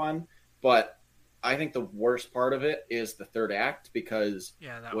characters were fun, but I think the worst part of it is the third act, because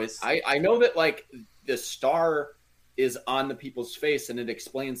I know that like the star is on the people's face and it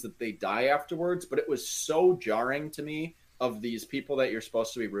explains that they die afterwards, but it was so jarring to me of these people that you're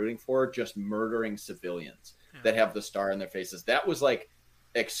supposed to be rooting for just murdering civilians that have the star in their faces. That was like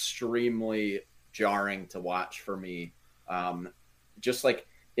extremely jarring to watch for me. Just like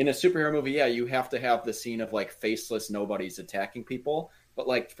in a superhero movie, you have to have the scene of like faceless nobodies attacking people, but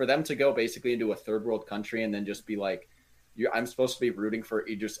like for them to go basically into a third world country and then just be like, I'm supposed to be rooting for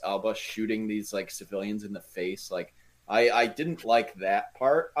Idris Elba shooting these like civilians in the face. Like I didn't like that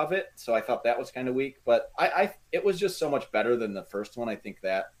part of it, so I thought that was kind of weak. But it was just so much better than the first one. I think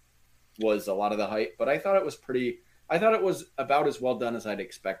that was a lot of the hype, but I thought it was I thought it was about as well done as I'd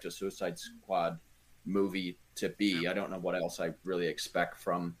expect a Suicide Squad movie to be. I don't know what else I really expect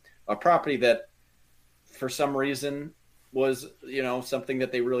from a property that, for some reason, was something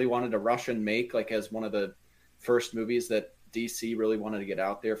that they really wanted to rush and make, like as one of the first movies that DC really wanted to get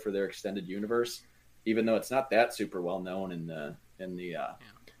out there for their extended universe. Even though it's not that super well known in the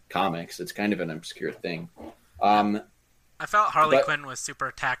comics, it's kind of an obscure thing. I felt Harley Quinn was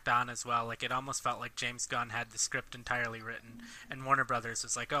super tacked on as well. Like it almost felt like James Gunn had the script entirely written, and Warner Brothers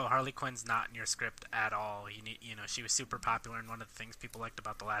was like, "Oh, Harley Quinn's not in your script at all. She was super popular, and one of the things people liked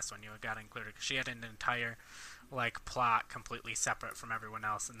about the last one, got included because she had an entire like plot completely separate from everyone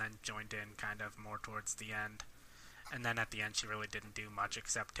else, and then joined in kind of more towards the end." And then at the end, she really didn't do much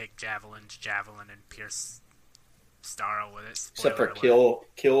except take javelin, and pierce Starro with it. Except for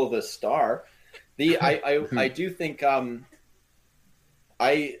kill the star. I do think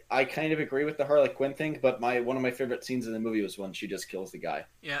I kind of agree with the Harley Quinn thing, but one of my favorite scenes in the movie was when she just kills the guy.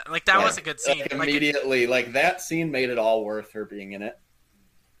 Yeah, like that was a good scene. Like immediately, that scene made it all worth her being in it.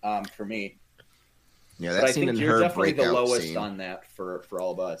 For me. Yeah, that scene in her breakout scene. You're definitely the lowest on that for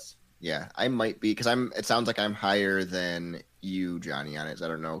all of us. Yeah, I might be, because it sounds like I'm higher than you, Johnny, on it. I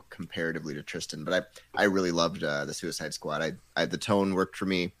don't know comparatively to Tristan, but I really loved the Suicide Squad. The tone worked for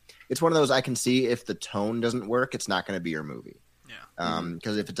me. It's one of those I can see if the tone doesn't work, it's not going to be your movie. Yeah.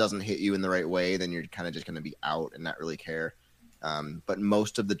 Because if it doesn't hit you in the right way, then you're kind of just going to be out and not really care. But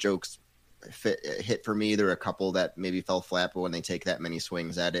most of the jokes hit for me. There were a couple that maybe fell flat, but when they take that many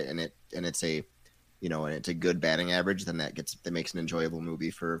swings at it, and it's a and it's a good batting average, then that makes an enjoyable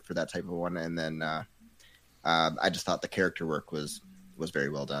movie for that type of one. And then I just thought the character work was very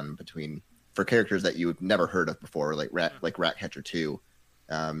well done for characters that you've never heard of before, like Ratcatcher 2,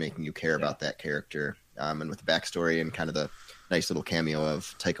 making you care about that character, and with the backstory and kind of the nice little cameo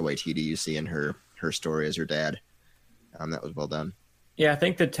of Taika Waititi you see in her story as her dad. That was well done. Yeah, I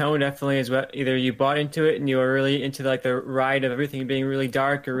think the tone definitely is what either you bought into it and you were really into like the ride of everything being really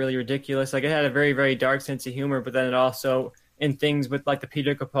dark or really ridiculous. Like it had a very, very dark sense of humor, but then it also in things with like the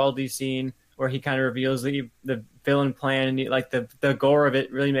Peter Capaldi scene where he kind of reveals the villain plan, and like the gore of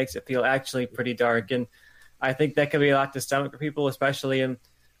it really makes it feel actually pretty dark. And I think that could be a lot to stomach for people, especially in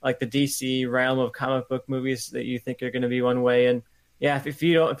like the DC realm of comic book movies that you think are going to be one way. And yeah, if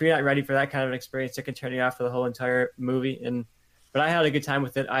you're not ready for that kind of an experience, it can turn you off for the whole entire movie. But I had a good time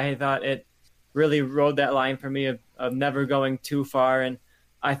with it. I thought it really rode that line for me of never going too far. And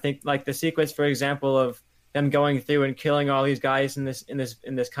I think like the sequence, for example, of them going through and killing all these guys in this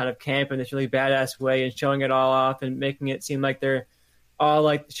kind of camp in this really badass way and showing it all off and making it seem like they're all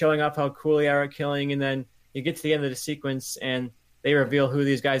like showing off how cool they are at killing. And then you get to the end of the sequence and they reveal who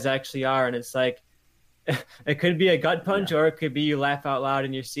these guys actually are. And it's like, it could be a gut punch or it could be you laugh out loud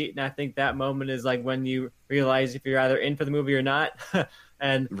in your seat. And I think that moment is like when you realize if you're either in for the movie or not.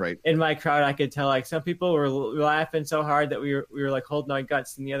 And in my crowd, I could tell like some people were laughing so hard that we were like holding our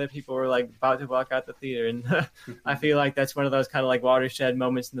guts, and the other people were like about to walk out the theater. And I feel like that's one of those kind of like watershed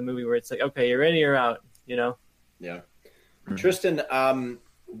moments in the movie where it's like, okay, you're in or you're out, Yeah. Mm-hmm. Tristan,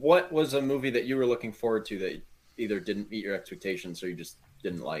 what was a movie that you were looking forward to that either didn't meet your expectations or you just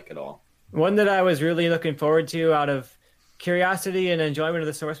didn't like at all? One that I was really looking forward to out of curiosity and enjoyment of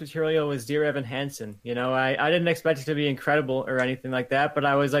the source material was Dear Evan Hansen. You know, I didn't expect it to be incredible or anything like that, but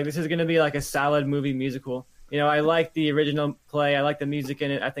I was like, this is going to be like a solid movie musical. You know, I like the original play. I like the music in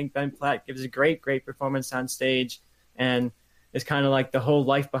it. I think Ben Platt gives a great great on stage, and it's kind of like the whole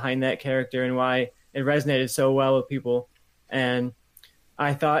life behind that character and why it resonated so well with people. And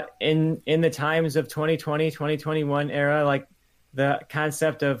I thought in the times of 2020, 2021 era, like the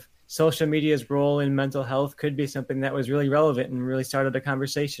concept of social media's role in mental health could be something that was really relevant and really started a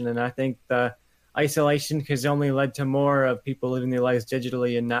conversation. And I think the isolation has only led to more of people living their lives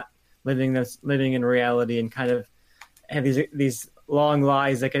digitally and not living in reality, and kind of have these long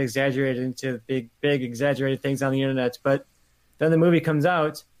lies that get exaggerated into big exaggerated things on the internet. But then the movie comes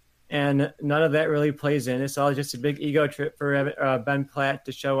out and none of that really plays in. It's all just a big ego trip for Ben Platt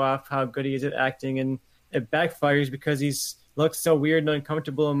to show off how good he is at acting, and it backfires because he's looks so weird and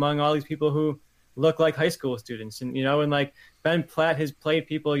uncomfortable among all these people who look like high school students. And, you know, and like Ben Platt has played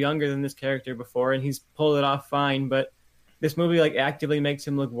people younger than this character before, and he's pulled it off fine. But this movie like actively makes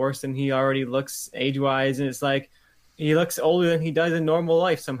him look worse than he already looks age-wise. And it's like he looks older than he does in normal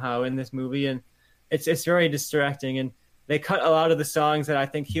life somehow in this movie. And it's very distracting. And they cut a lot of the songs that I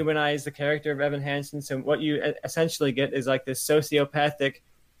think humanize the character of Evan Hansen. So what you essentially get is like this sociopathic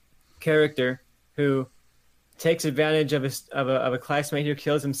character who takes advantage of a classmate who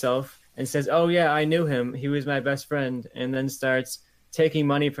kills himself and says, "Oh yeah, I knew him. He was my best friend," and then starts taking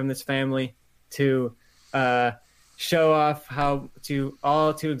money from this family to show off how to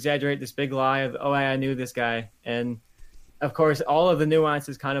exaggerate this big lie of, "Oh, I knew this guy." And of course, all of the nuance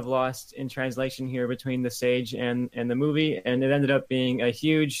is kind of lost in translation here between the stage and the movie, and it ended up being a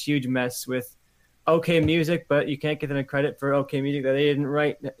huge mess with okay music, but you can't give them credit for okay music that they didn't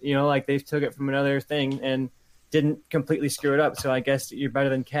write. You know, like they took it from another thing and didn't completely screw it up. So I guess you're better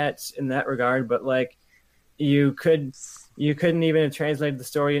than Cats in that regard, but like you couldn't even have translated the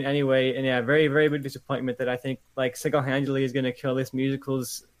story in any way. And yeah, very, very big disappointment that I think like single-handedly is going to kill this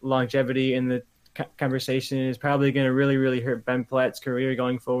musical's longevity in the conversation, and is probably going to really, really hurt Ben Platt's career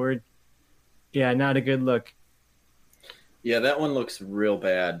going forward. Yeah, not a good look. Yeah, that one looks real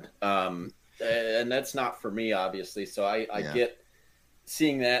bad. And that's not for me, obviously. So I get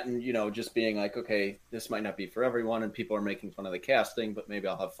seeing that and, you know, just being like, okay, this might not be for everyone, and people are making fun of the casting, but maybe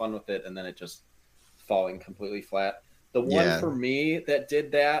I'll have fun with it, and then it just falling completely flat. The one for me that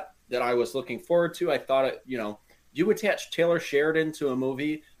did that I was looking forward to, I thought it, you know, you attach Taylor Sheridan to a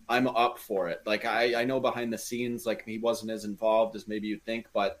movie, I'm up for it. Like I know behind the scenes, like he wasn't as involved as maybe you'd think,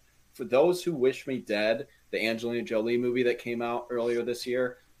 but for those who wish me dead, the Angelina Jolie movie that came out earlier this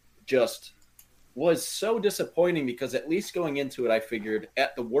year just was so disappointing, because at least going into it, I figured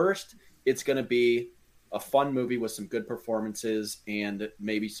at the worst, it's going to be a fun movie with some good performances and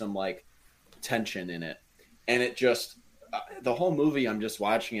maybe some like tension in it. And it just, the whole movie, I'm just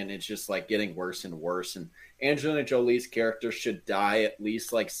watching it and it's just like getting worse and worse. And Angelina Jolie's character should die at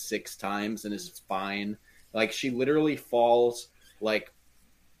least like 6 times and is fine. Like she literally falls like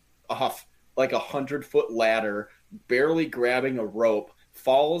off like 100-foot ladder, barely grabbing a rope,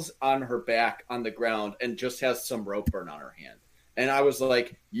 falls on her back on the ground and just has some rope burn on her hand. And I was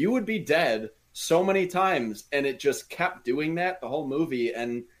like, you would be dead so many times. And it just kept doing that the whole movie.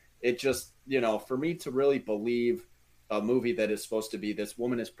 And it just, you know, for me to really believe a movie that is supposed to be this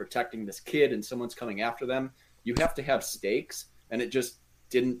woman is protecting this kid and someone's coming after them, you have to have stakes. And it just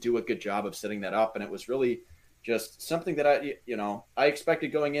didn't do a good job of setting that up. And it was really just something that I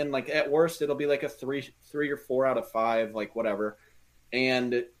expected going in, like at worst, it'll be like a 3 or 4 out of 5, like whatever.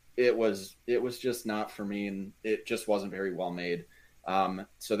 And it was just not for me, and it just wasn't very well made.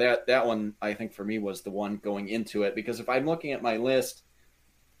 So that one, I think for me, was the one going into it, because if I'm looking at my list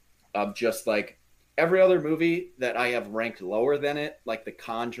of just like every other movie that I have ranked lower than it, like the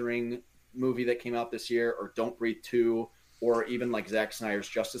Conjuring movie that came out this year, or Don't Breathe 2, or even like Zack Snyder's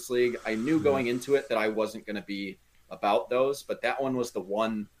Justice League, I knew going into it that I wasn't going to be about those, but that one was the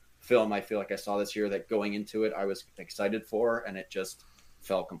one film I feel like I saw this year that going into it I was excited for, and it just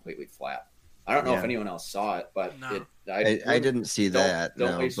fell completely flat. I don't know if anyone else saw it, but no. I didn't see that.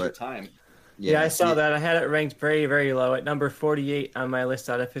 Don't waste your time. Yeah, I saw that. I had it ranked very, very low at number 48 on my list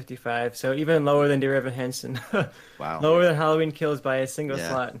out of 55. So even lower than Dear Evan Hansen. Wow. Lower than Halloween Kills by a single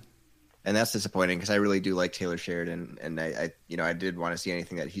slot. And that's disappointing, because I really do like Taylor Sheridan, and I did want to see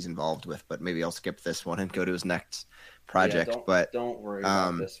anything that he's involved with, but maybe I'll skip this one and go to his next project. Don't worry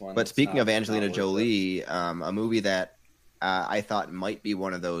about this one. But speaking of Angelina Jolie, a movie that I thought might be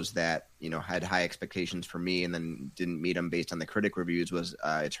one of those that, you know, had high expectations for me and then didn't meet them based on the critic reviews was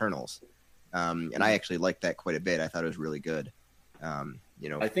Eternals. And I actually liked that quite a bit. I thought it was really good.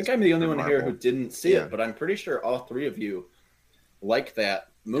 I think I'm the only one here who didn't see Yeah. it, but I'm pretty sure all three of you like that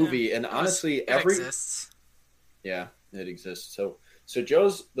movie. Yeah, and honestly, it exists. Yeah, it exists. So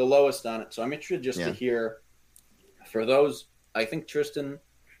Joe's the lowest on it. So I'm interested just to hear for those. I think Tristan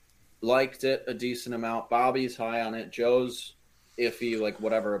liked it a decent amount. Bobby's high on it. Joe's iffy, like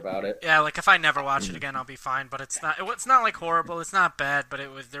whatever about it. Yeah, like if I never watch it again, I'll be fine. But it's not like horrible. It's not bad, but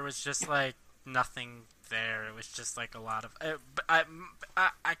there was just like nothing there. It was just like a lot of. I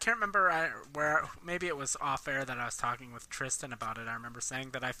can't remember where. Maybe it was off air that I was talking with Tristan about it. I remember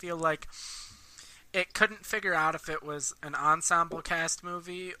saying that I feel like it couldn't figure out if it was an ensemble cast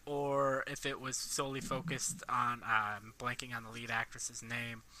movie or if it was solely focused on. Blanking on the lead actress's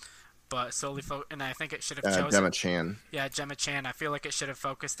name. But solely and I think it should have chosen Gemma Chan. Yeah, Gemma Chan. I feel like it should have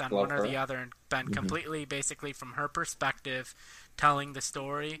focused on Love one or her. the other and been completely, basically, from her perspective, telling the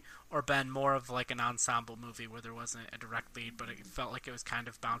story, or been more of like an ensemble movie where there wasn't a direct lead, but it felt like it was kind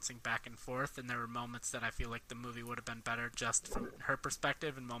of bouncing back and forth. And there were moments that I feel like the movie would have been better just from her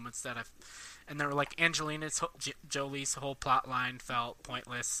perspective, and moments that and there were like Jolie's whole plot line felt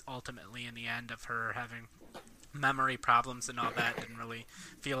pointless ultimately in the end of her having memory problems and all that. Didn't really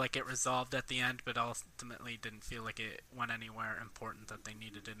feel like it resolved at the end, but ultimately didn't feel like it went anywhere important that they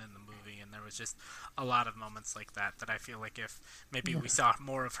needed it in the movie. And there was just a lot of moments like that I feel like if maybe we saw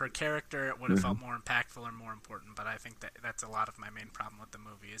more of her character, it would have felt more impactful or more important. But I think that's a lot of my main problem with the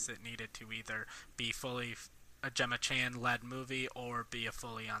movie, is it needed to either be fully a Gemma Chan led movie or be a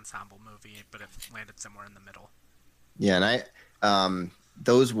fully ensemble movie, but it landed somewhere in the middle. Yeah, and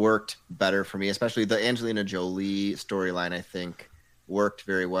those worked better for me, especially the Angelina Jolie storyline. I think worked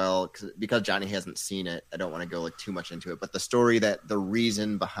very well because Johnny hasn't seen it. I don't want to go like too much into it, but the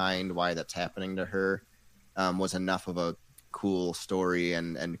reason behind why that's happening to her was enough of a cool story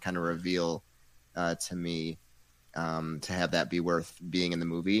and kind of reveal to me to have that be worth being in the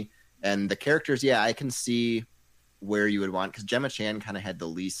movie. And the characters, I can see where you would want, because Gemma Chan kind of had the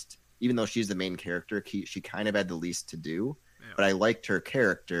least, even though she's the main character, she kind of had the least to do. But I liked her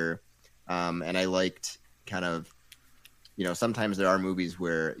character, and I liked kind of, sometimes there are movies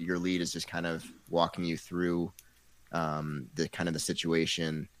where your lead is just kind of walking you through the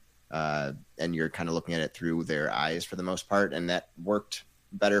situation, and you're kind of looking at it through their eyes for the most part, and that worked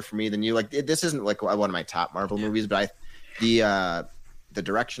better for me than you. Like this isn't like one of my top Marvel movies, but the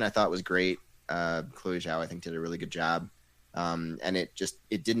direction I thought was great. Chloe Zhao I think did a really good job, and it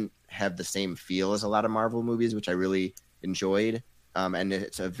didn't have the same feel as a lot of Marvel movies, which I really enjoyed, and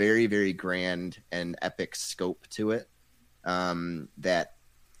it's a very, very grand and epic scope to it, that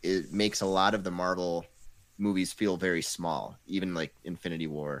it makes a lot of the Marvel movies feel very small, even like Infinity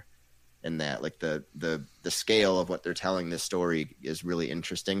War, and that like the scale of what they're telling this story is really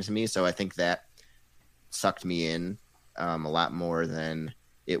interesting to me. So I think that sucked me in a lot more than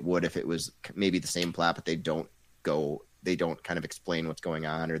it would if it was maybe the same plot, but they don't kind of explain what's going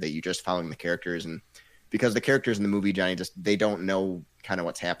on, or that you're just following the characters. And because the characters in the movie, Johnny, they don't know kind of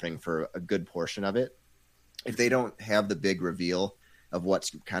what's happening for a good portion of it. If they don't have the big reveal of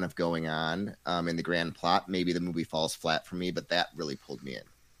what's kind of going on in the grand plot, maybe the movie falls flat for me, but that really pulled me in.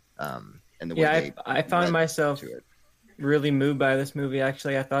 And the way I found myself really moved by this movie,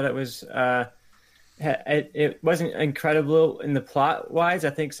 actually. I thought it was it wasn't incredible in the plot wise. I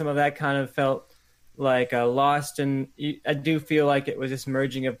think some of that kind of felt like lost, and I do feel like it was this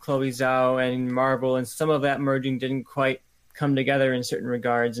merging of Chloe Zhao and Marvel, and some of that merging didn't quite come together in certain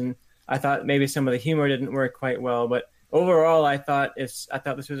regards, and I thought maybe some of the humor didn't work quite well. But overall, I thought this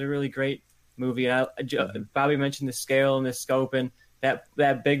was a really great movie. And Bobby mentioned the scale and the scope, and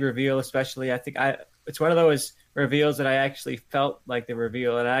that big reveal especially. I think it's one of those reveals that I actually felt like the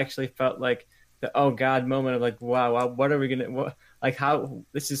reveal, and I actually felt like the oh god moment of like, wow, what are we gonna like, how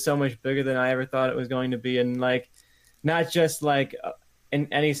this is so much bigger than I ever thought it was going to be. And like, not just like in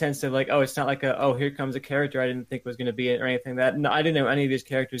any sense of like, oh, it's not like here comes a character I didn't think was going to be it or anything that. No, I didn't know any of these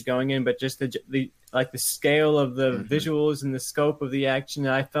characters going in, but just the like the scale of the visuals and the scope of the action.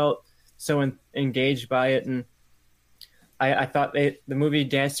 I felt so engaged by it, and I thought the movie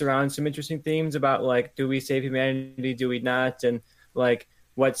danced around some interesting themes about like, do we save humanity, do we not, and like,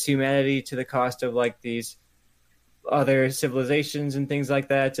 what's humanity to the cost of like these other civilizations and things like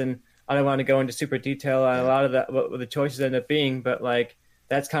that. And I don't want to go into super detail on a lot of that, what the choices end up being, but like,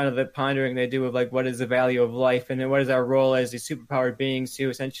 that's kind of the pondering they do of like, what is the value of life, and then what is our role as these superpowered beings who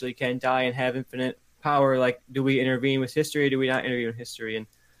essentially can die and have infinite power? Like, do we intervene with history, or do we not intervene with history? And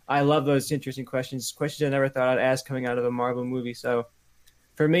I love those interesting questions I never thought I'd ask coming out of a Marvel movie. So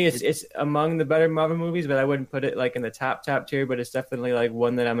for me, it's among the better Marvel movies, but I wouldn't put it like in the top tier, but it's definitely like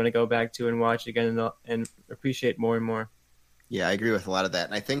one that I'm going to go back to and watch again and appreciate more and more. Yeah, I agree with a lot of that.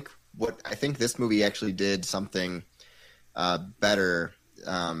 And I think this movie actually did something better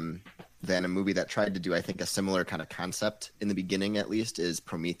than a movie that tried to do, I think, a similar kind of concept in the beginning, at least, is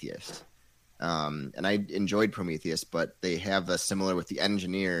Prometheus. And I enjoyed Prometheus, but they have a similar with the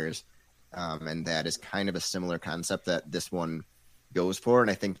engineers, and that is kind of a similar concept that this one goes for. And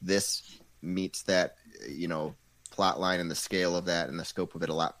I think this meets that, plot line and the scale of that and the scope of it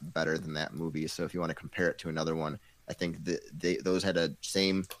a lot better than that movie. So if you want to compare it to another one, I think those had a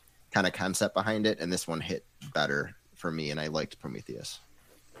same kind of concept behind it, and this one hit better for me, and I liked Prometheus.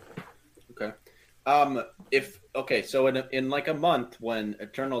 Okay. So in like a month when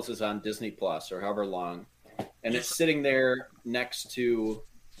Eternals is on Disney Plus or however long, and it's sitting there next to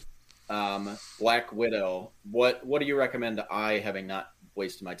Black Widow, what do you recommend I, having not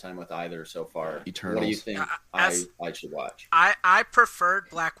wasted my time with either so far? Eternals. What do you think I should watch? I preferred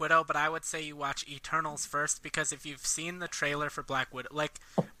Black Widow, but I would say you watch Eternals first, because if you've seen the trailer for Black Widow, like,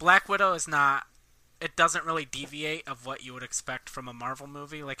 Black Widow is not, it doesn't really deviate of what you would expect from a Marvel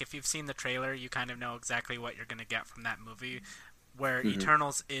movie. Like, if you've seen the trailer, you kind of know exactly what you're going to get from that movie, where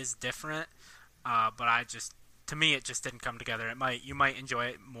Eternals is different, but to me, it just didn't come together. You might enjoy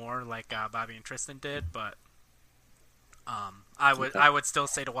it more like Bobby and Tristan did, but I would still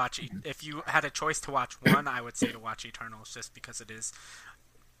say to watch, if you had a choice to watch one, I would say to watch Eternals, just because it is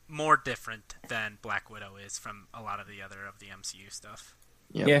more different than Black Widow is from a lot of the MCU stuff.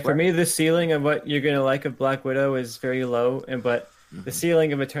 Yeah, for me, the ceiling of what you're going to like of Black Widow is very low, but the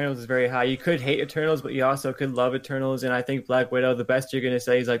ceiling of Eternals is very high. You could hate Eternals, but you also could love Eternals, and I think Black Widow, the best you're going to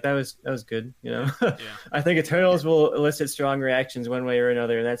say is like, that was good, Yeah. I think Eternals will elicit strong reactions one way or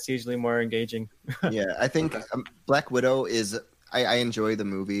another, and that's usually more engaging. Yeah, I think Black Widow is, I enjoy the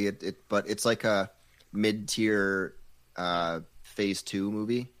movie, but it's like a mid-tier Phase 2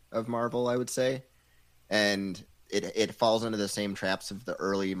 movie of Marvel, I would say, and it falls into the same traps of the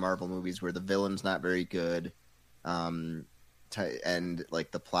early Marvel movies where the villain's not very good, and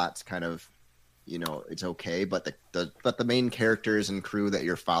like the plot's kind of, it's okay, but the main characters and crew that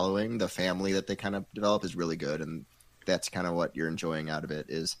you're following, the family that they kind of develop, is really good, and that's kind of what you're enjoying out of it,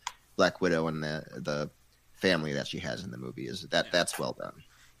 is Black Widow and the family that she has in the movie. That's well done.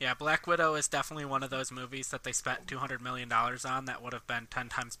 Yeah, Black Widow is definitely one of those movies that they spent $200 million on that would have been 10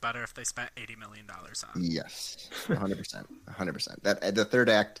 times better if they spent $80 million on. Yes, 100%. 100%. That the third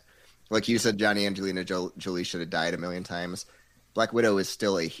act, like you said, Angelina Jolie should have died a million times. Black Widow is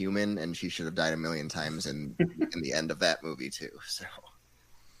still a human, and she should have died a million times in the end of that movie too. So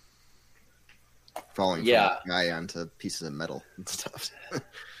falling from a guy onto pieces of metal and stuff.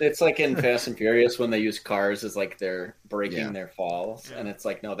 It's like in Fast and Furious when they use cars as like they're breaking their falls, and it's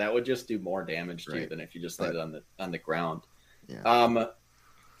like, no, that would just do more damage to you than if you just landed on the ground. Yeah.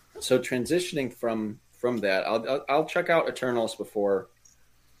 So transitioning from that, I'll check out Eternals before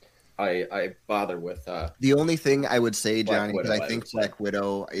I bother with. The only thing I would say, Johnny, because I think Black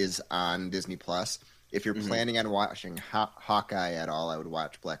Widow is on Disney Plus. If you're planning on watching Hawkeye at all, I would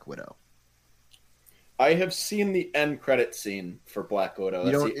watch Black Widow. I have seen the end credit scene for Black Widow.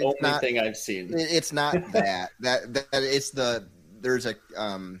 That's the only thing I've seen. It's not that. that it's there's a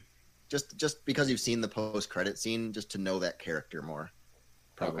just because you've seen the post credit scene, just to know that character more,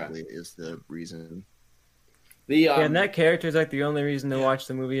 probably is the reason. And that character is like the only reason to watch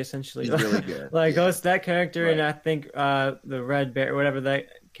the movie, essentially. He's really good. Like that character, and I think the Red Bear, whatever that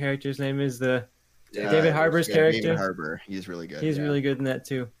character's name is, the David Harbour's character. David Harbour, he's really good. He's really good in that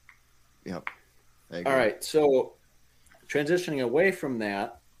too. Yep. All right, so transitioning away from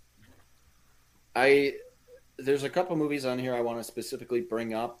that, there's a couple movies on here I want to specifically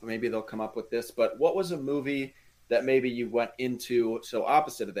bring up. Maybe they'll come up with this, but what was a movie that maybe you went into, so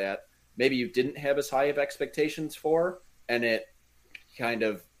opposite of that, maybe you didn't have as high of expectations for, and it kind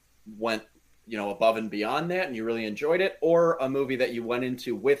of went, above and beyond that, and you really enjoyed it, or a movie that you went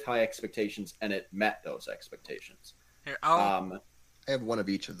into with high expectations and it met those expectations? Here, I have one of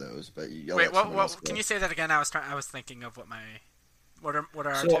each of those, but wait. What? Can you say that again? I was thinking of what are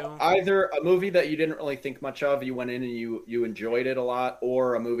our two? So either a movie that you didn't really think much of, you went in and you enjoyed it a lot,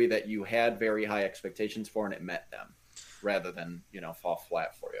 or a movie that you had very high expectations for and it met them, rather than fall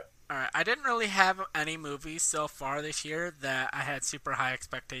flat for you. All right, I didn't really have any movies so far this year that I had super high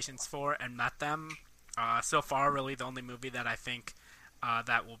expectations for and met them. So far, really, the only movie that I think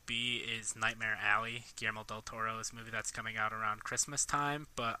that will be is Nightmare Alley, Guillermo del Toro's movie that's coming out around Christmas time.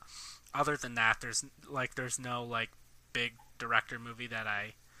 But other than that, there's no big director movie that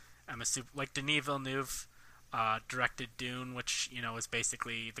I am a super, like Denis Villeneuve directed Dune, which is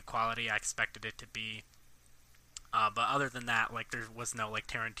basically the quality I expected it to be. But other than that, like there was no like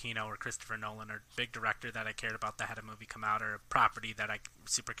Tarantino or Christopher Nolan or big director that I cared about that had a movie come out, or a property that I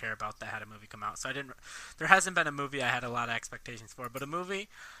super care about that had a movie come out. So there hasn't been a movie I had a lot of expectations for, but a movie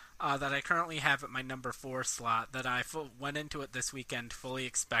that I currently have at my number 4 slot that I went into it this weekend fully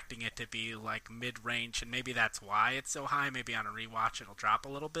expecting it to be like mid-range, and maybe that's why it's so high. Maybe on a rewatch it'll drop a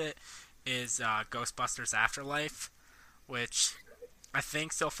little bit. Is Ghostbusters Afterlife, which I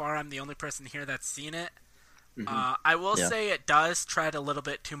think so far I'm the only person here that's seen it. I will say it does tread a little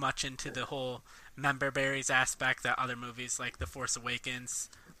bit too much into the whole member berries aspect that other movies like The Force Awakens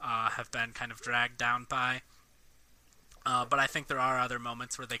have been kind of dragged down by. But I think there are other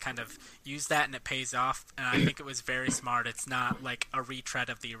moments where they kind of use that and it pays off, and I think it was very smart. It's not like a retread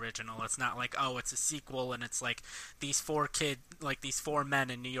of the original. It's not like, oh, it's a sequel and it's like these four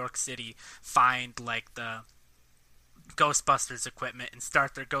men in New York City find like the Ghostbusters equipment and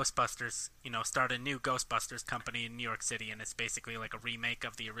start their Ghostbusters, start a new Ghostbusters company in New York City, and it's basically like a remake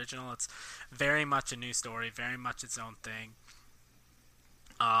of the original. It's very much a new story, very much its own thing.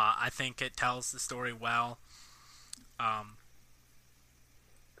 I think it tells the story well. And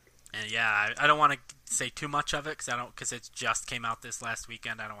yeah, I don't want to say too much of it because it just came out this last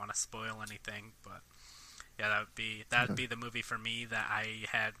weekend. I don't want to spoil anything, but yeah, that would be the movie for me that I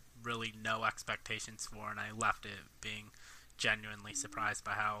had really no expectations for, and I left it being genuinely surprised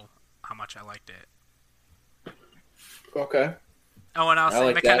by how much I liked it. Okay. Oh, and I'll say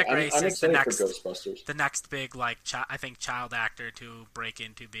like McKenna that. Grace I'm is the excited for Ghostbusters. the next big I think child actor to break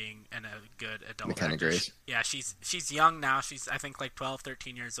into being a good adult McKenna actor. Grace. Yeah, she's young now. She's I think like 12,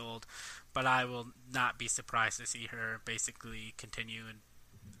 13 years old, but I will not be surprised to see her basically continue and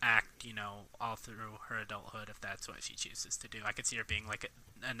act, all through her adulthood if that's what she chooses to do. I could see her being like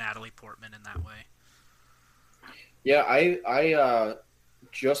a Natalie Portman in that way. Yeah, I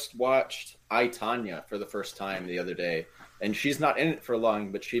just watched I, Tonya for the first time the other day, and she's not in it for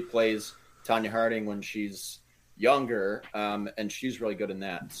long, but she plays Tonya Harding when she's younger, and she's really good in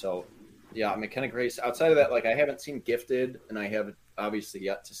that. So, yeah, McKenna Grace. Outside of that, like I haven't seen Gifted, and I haven't obviously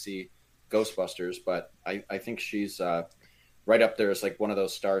yet to see Ghostbusters, but I think she's right up there as like one of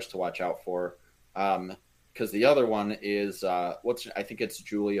those stars to watch out for. Because the other one is I think it's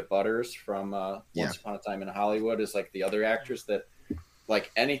Julia Butters from Once Upon a Time in Hollywood is like the other actress that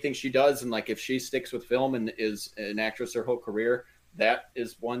like anything she does, and like if she sticks with film and is an actress her whole career, that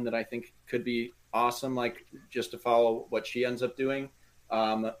is one that I think could be awesome. Like just to follow what she ends up doing,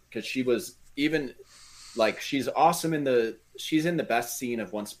 because she was even like she's awesome she's in the best scene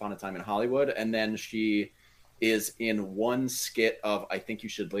of Once Upon a Time in Hollywood, and then she is in one skit of I Think You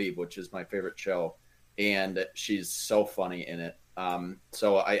Should Leave, which is my favorite show, and she's so funny in it.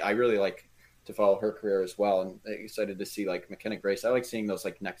 So I really like to follow her career as well, and excited to see like McKenna Grace. I like seeing those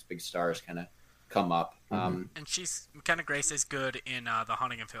like next big stars kind of come up. And McKenna Grace is good in The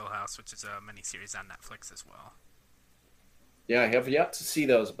Haunting of Hill House, which is a miniseries on Netflix as well. Yeah, I have yet to see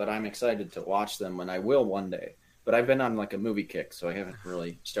those, but I'm excited to watch them when I will one day. But I've been on like a movie kick, so I haven't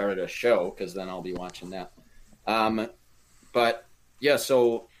really started a show because then I'll be watching that. But yeah,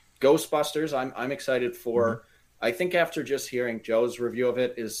 so Ghostbusters, I'm excited for. I think after just hearing Joe's review of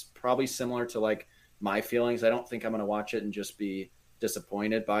it is probably similar to like my feelings. I don't think I'm going to watch it and just be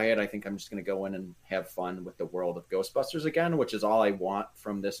disappointed by it. I think I'm just going to go in and have fun with the world of Ghostbusters again, which is all I want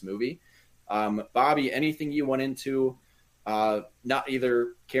from this movie. Bobby, anything you went into not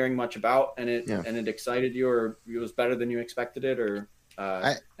either caring much about and it excited you, or it was better than you expected it, or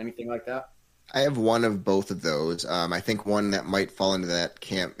anything like that? I have one of both of those. I think one that might fall into that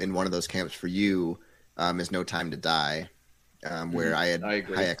camp, in one of those camps for you, is No Time to Die, where I had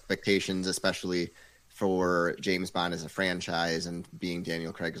high expectations, especially for James Bond as a franchise and being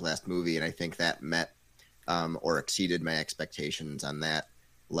Daniel Craig's last movie, and I think that met or exceeded my expectations on that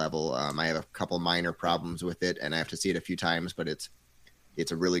level. I have a couple minor problems with it, and I have to see it a few times, but it's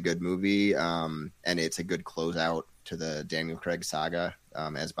a really good movie, and it's a good closeout to the Daniel Craig saga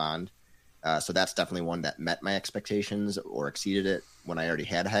as Bond. So that's definitely one that met my expectations or exceeded it when I already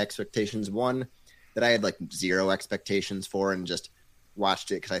had high expectations. One that I had like zero expectations for and just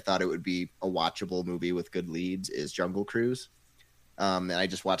watched it because I thought it would be a watchable movie with good leads is Jungle Cruise. And I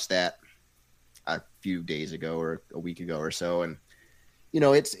just watched that a few days ago or a week ago or so. And,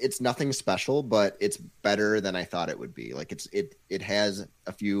 it's nothing special, but it's better than I thought it would be. Like it has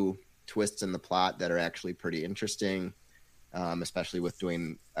a few twists in the plot that are actually pretty interesting. Especially with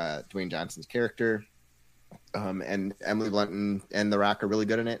Dwayne Johnson's character, and Emily Blunt and The Rock are really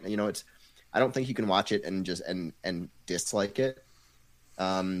good in it. I don't think you can watch it and just and dislike it.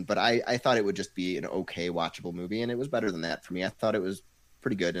 But I thought it would just be an okay watchable movie, and it was better than that for me. I thought it was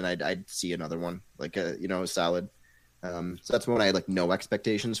pretty good, and I'd see another one, like a solid So that's one I had like no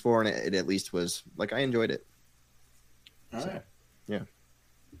expectations for, and it at least was like I enjoyed it. All right. Yeah.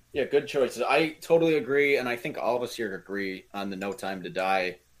 Yeah, good choices. I totally agree, and I think all of us here agree on the No Time to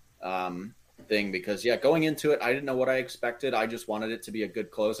Die thing because, going into it, I didn't know what I expected. I just wanted it to be a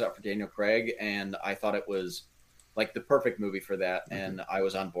good closeout for Daniel Craig, and I thought it was like the perfect movie for that, and I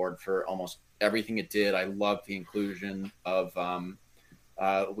was on board for almost everything it did. I loved the inclusion of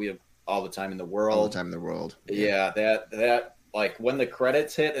We Have All the Time in the World. All the Time in the World. Yeah, that like when the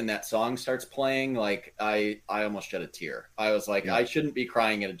credits hit and that song starts playing, like I almost shed a tear. I was like, I shouldn't be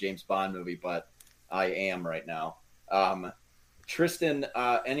crying at a James Bond movie, but I am right now. Tristan,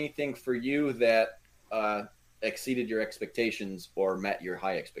 anything for you that exceeded your expectations or met your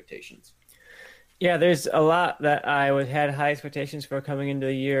high expectations? Yeah, there's a lot that I had high expectations for coming into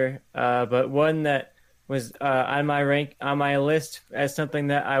the year, but one that was on my list as something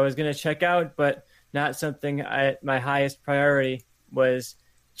that I was going to check out, but not something my highest priority was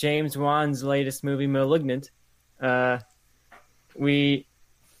James Wan's latest movie, Malignant. James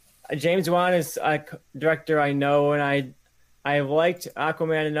Wan is a director I know, and I liked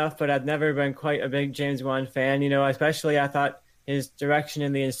Aquaman enough, but I've never been quite a big James Wan fan. Especially I thought his direction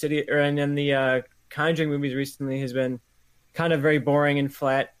in the Insidious or in the Conjuring movies recently has been kind of very boring and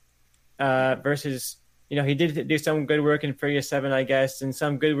flat. Versus, he did do some good work in Furious 7, I guess, and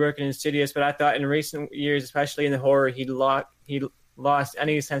some good work in Insidious. But I thought in recent years, especially in the horror, he lost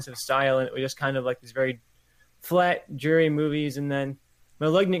any sense of style, and it was just kind of like these very flat, dreary movies. And then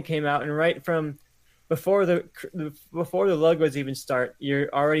Malignant came out, and right from before the logos even start, you're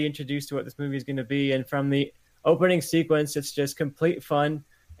already introduced to what this movie is going to be. And from the opening sequence, it's just complete fun.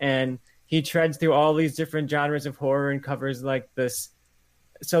 And he treads through all these different genres of horror and covers like this.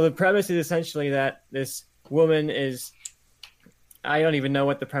 So the premise is essentially that this woman is, I don't even know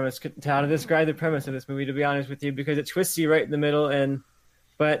what the premise, how to describe the premise of this movie, to be honest with you, because it twists you right in the middle.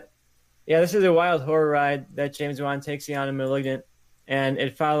 But this is a wild horror ride that James Wan takes you on in Malignant. And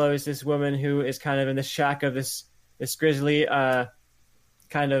it follows this woman who is kind of in the shock of this grisly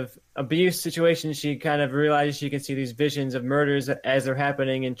kind of abuse situation. She kind of realizes she can see these visions of murders as they're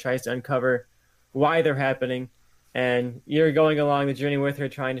happening and tries to uncover why they're happening. And you're going along the journey with her,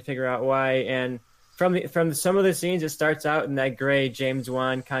 trying to figure out why. And from some of the scenes, it starts out in that gray James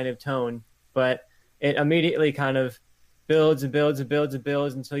Wan kind of tone, but it immediately kind of builds and builds and builds and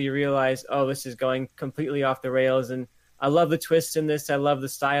builds until you realize, oh, this is going completely off the rails. And I love the twists in this. I love the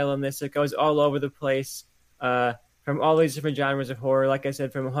style in this. It goes all over the place, from all these different genres of horror. Like I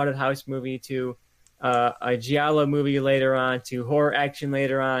said, from a haunted house movie to a giallo movie later on to horror action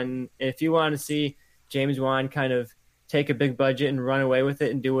later on. And if you want to see James Wan kind of take a big budget and run away with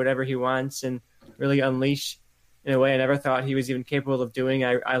it and do whatever he wants and really unleash in a way I never thought he was even capable of doing,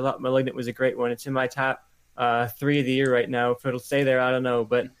 I thought Malignant was a great one. It's in my top 3 of the year right now. If it'll stay there, I don't know.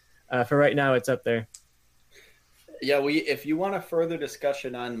 But for right now, it's up there. Yeah, if you want a further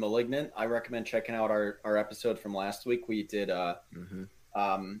discussion on Malignant, I recommend checking out our episode from last week. We did from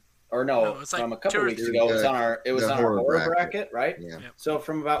a couple weeks ago. It was on our horror bracket, right? Yeah. So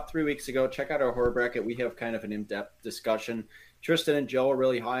from about 3 weeks ago, check out our horror bracket. We have kind of an in-depth discussion. Tristan and Joe are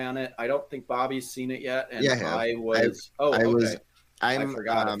really high on it. I don't think Bobby's seen it yet, and I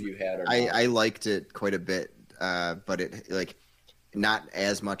forgot if you had or not. I liked it quite a bit, but it not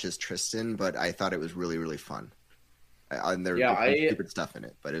as much as Tristan, but I thought it was really, really fun. And there's stupid stuff in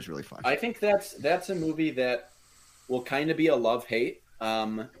it, but it was really fun. I think that's a movie that will kind of be a love-hate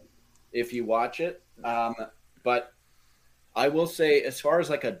if you watch it. But I will say, as far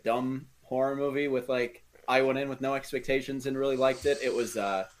as like a dumb horror movie with I went in with no expectations and really liked it. It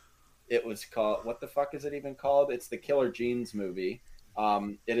was called, what the fuck is it even called? It's the Killer Jeans movie.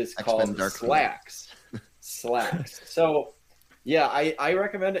 It is called Slacks. Slacks. So yeah, I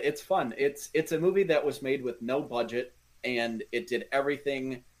recommend it. It's fun. It's a movie that was made with no budget, and it did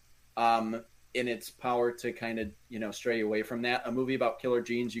everything in its power to kind of, stray away from that. A movie about killer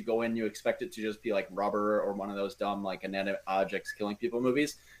genes, you go in, you expect it to just be like Rubber or one of those dumb, inanimate objects killing people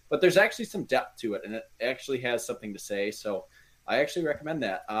movies. But there's actually some depth to it, and it actually has something to say. So I actually recommend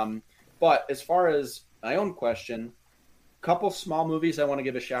that. But as far as my own question, a couple small movies I want to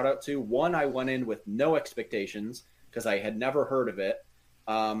give a shout out to. One I went in with no expectations because I had never heard of it,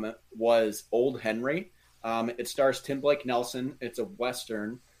 was Old Henry. It stars Tim Blake Nelson. It's a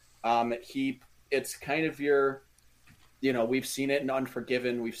Western. It's kind of your, we've seen it in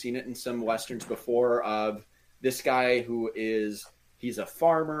Unforgiven. We've seen it in some Westerns before of this guy he's a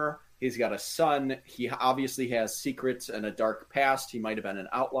farmer. He's got a son. He obviously has secrets and a dark past. He might have been an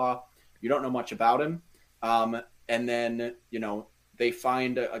outlaw. You don't know much about him. And then, they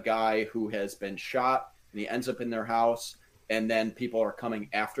find a guy who has been shot and he ends up in their house, and then people are coming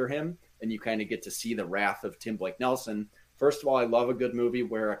after him, and you kind of get to see the wrath of Tim Blake Nelson. First of all, I love a good movie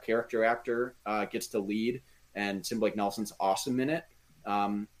where a character actor gets to lead, and Tim Blake Nelson's awesome in it.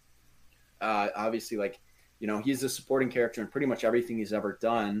 Obviously, like, you know, he's a supporting character in pretty much everything he's ever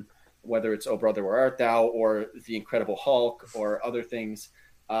done, whether it's Oh Brother, Where Art Thou, or The Incredible Hulk, or other things.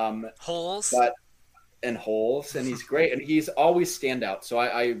 Holes. And he's great, and he's always standout. So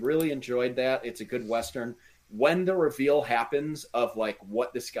I really enjoyed that. It's a good Western. When the reveal happens of like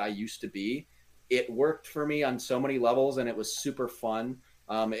what this guy used to be, it worked for me on so many levels, and it was super fun.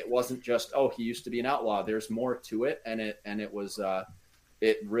 It wasn't just, oh, he used to be an outlaw. There's more to it, and it was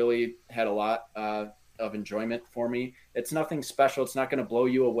it really had a lot of enjoyment for me. It's nothing special. It's not going to blow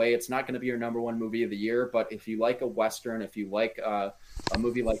you away. It's not going to be your number one movie of the year. But if you like a Western, if you like a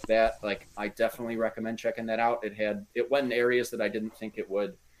movie like that, like, I definitely recommend checking that out. It went in areas that I didn't think it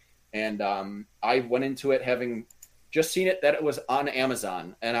would. And I went into it having just seen it that it was on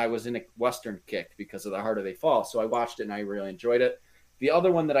Amazon, and I was in a Western kick because of The Harder They Fall. So I watched it and I really enjoyed it. The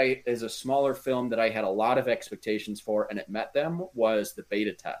other one that is a smaller film that I had a lot of expectations for, and it met them, was The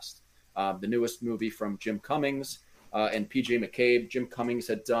Beta Test, the newest movie from Jim Cummings and PJ McCabe. Jim Cummings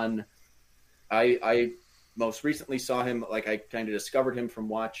had done, I most recently saw him, like, I kind of discovered him from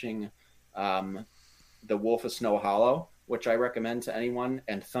watching The Wolf of Snow Hollow, which I recommend to anyone,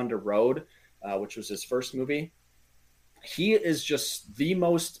 and Thunder Road, which was his first movie. He is just the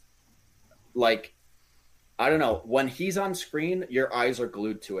most, like, I don't know, when he's on screen, your eyes are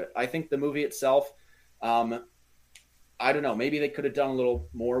glued to it. I think the movie itself, I don't know, maybe they could have done a little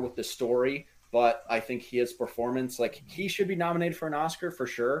more with the story, but I think his performance, like, he should be nominated for an Oscar for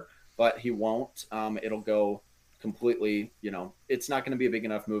sure, but he won't. It'll go completely, you know, it's not going to be a big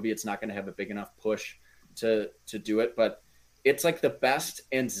enough movie. It's not going to have a big enough push to do it, but it's like the best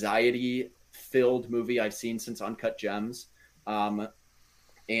anxiety filled movie I've seen since Uncut Gems. And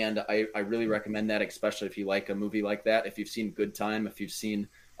I really recommend that, especially if you like a movie like that. If you've seen Good Time, if you've seen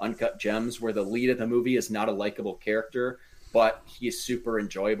Uncut Gems, where the lead of the movie is not a likable character, but he's super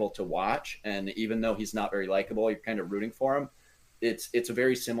enjoyable to watch. And even though he's not very likable, you're kind of rooting for him. It's a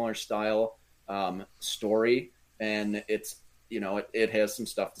very similar style story. And it's, you know, it has some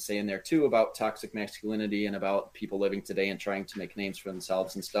stuff to say in there too about toxic masculinity and about people living today and trying to make names for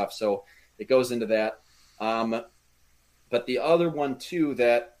themselves and stuff. So it goes into that. But the other one too,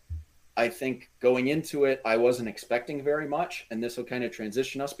 that I think going into it, I wasn't expecting very much, and this will kind of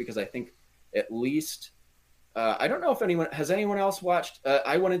transition us, because I think at least, I don't know if anyone else watched,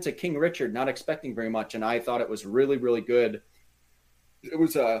 I went into King Richard not expecting very much, and I thought it was really, really good. It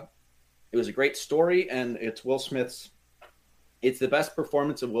was a great story, and it's the best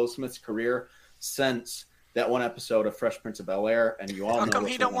performance of Will Smith's career since that one episode of Fresh Prince of Bel-Air, and you all know. How come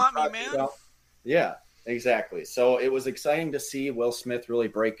he don't want me, man? About. Yeah, exactly. So it was exciting to see Will Smith really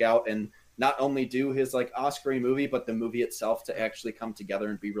break out and not only do his, like, Oscar-y movie, but the movie itself to actually come together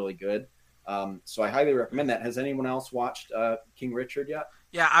and be really good. So I highly recommend that. Has anyone else watched King Richard yet?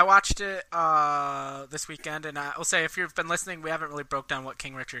 Yeah, I watched it this weekend, and I will say, if you've been listening, we haven't really broke down what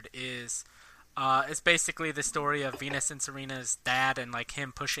King Richard is. It's basically the story of Venus and Serena's dad, and, like,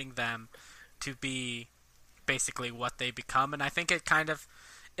 him pushing them to be basically what they become. And I think it kind of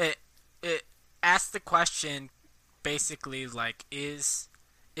it asks the question, basically, like, is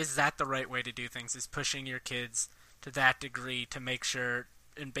that the right way to do things? Is pushing your kids to that degree to make sure?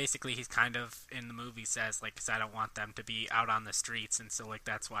 And basically, he's kind of, in the movie, says, like, 'cause I don't want them to be out on the streets, and so, like,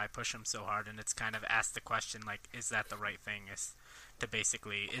 that's why I push them so hard. And it's kind of asked the question, like, is that the right thing? Is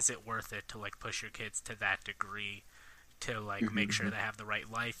it worth it to, like, push your kids to that degree to, like, make sure they have the right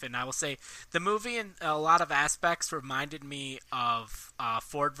life? And I will say, the movie in a lot of aspects reminded me of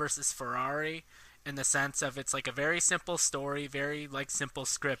Ford versus Ferrari, in the sense of it's, like, a very simple story, very, like, simple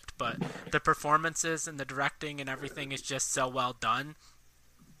script, but the performances and the directing and everything is just so well done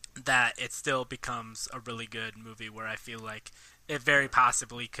that it still becomes a really good movie, where I feel like it very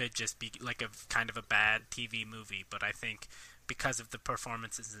possibly could just be, like, a kind of a bad TV movie, but I think because of the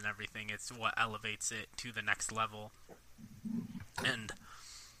performances and everything, it's what elevates it to the next level. And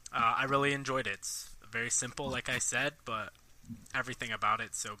I really enjoyed it. It's very simple, like I said, but everything about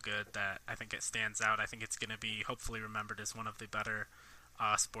it's so good that I think it stands out. I think it's going to be hopefully remembered as one of the better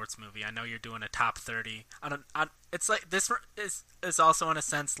sports movie. I know you're doing a top 30. It's like, this is also in a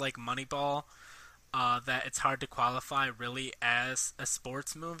sense like Moneyball, that it's hard to qualify really as a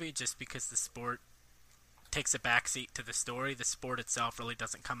sports movie, just because the sport takes a backseat to the story. The sport itself really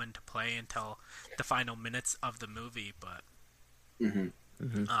doesn't come into play until the final minutes of the movie. But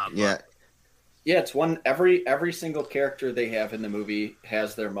yeah, it's one, every single character they have in the movie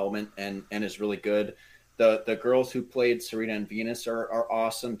has their moment and is really good. The girls who played Serena and Venus are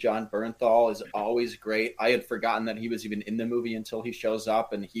awesome. John Bernthal is always great. I had forgotten that he was even in the movie until he shows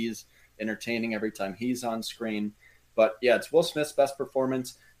up, and he's entertaining every time he's on screen. But yeah, it's Will Smith's best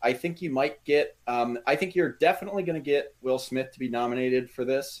performance. I think you might get I think you're definitely going to get Will Smith to be nominated for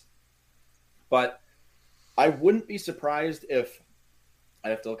this. But I wouldn't be surprised if, I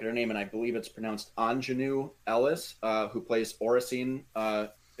have to look at her name, and I believe it's pronounced Anjanou Ellis, who plays Oracene,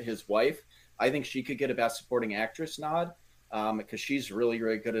 his wife. I think she could get a Best Supporting Actress nod because she's really,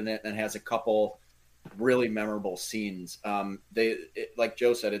 really good in it and has a couple really memorable scenes. Like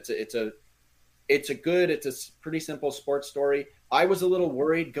Joe said, it's a pretty simple sports story. I was a little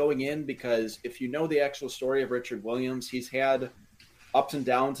worried going in because if you know the actual story of Richard Williams, he's had ups and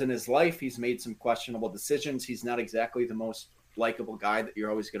downs in his life. He's made some questionable decisions. He's not exactly the most likable guy that you're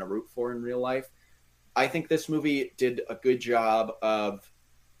always going to root for in real life. I think this movie did a good job of,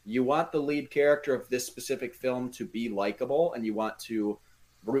 you want the lead character of this specific film to be likable and you want to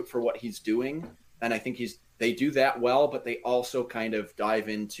root for what he's doing. And I think they do that well, but they also kind of dive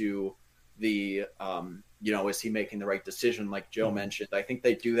into the, is he making the right decision? Like Joe mentioned, I think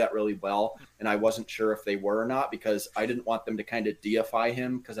they do that really well. And I wasn't sure if they were or not, because I didn't want them to kind of deify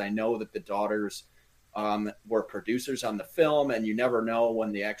him, because I know that the daughters were producers on the film, and you never know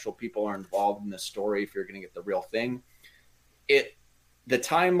when the actual people are involved in the story if you're going to get the real thing. The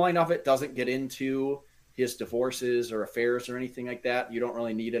timeline of it doesn't get into his divorces or affairs or anything like that. You don't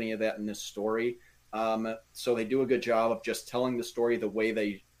really need any of that in this story. So they do a good job of just telling the story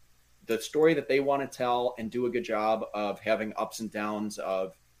the story that they want to tell, and do a good job of having ups and downs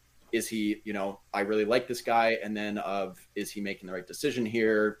of, is he, I really like this guy, and then of, is he making the right decision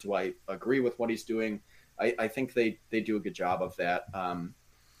here? Do I agree with what he's doing? I think they do a good job of that.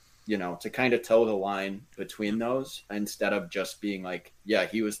 To kind of toe the line between those instead of just being like, yeah,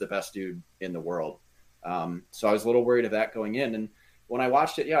 he was the best dude in the world. So I was a little worried of that going in. And when I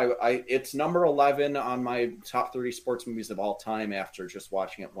watched it, it's number 11 on my top 30 sports movies of all time after just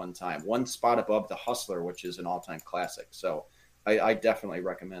watching it one time. One spot above The Hustler, which is an all-time classic. So I definitely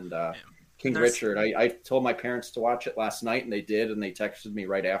recommend King Richard. I told my parents to watch it last night, and they did, and they texted me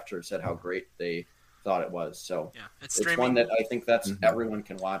right after and said how great they thought it was. So yeah, it's one that I think that's everyone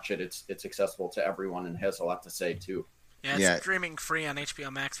can watch it. It's accessible to everyone and has a lot to say too. Yeah, it's streaming free on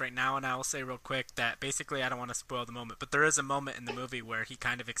HBO Max right now, and I will say real quick that basically, I don't want to spoil the moment, but there is a moment in the movie where he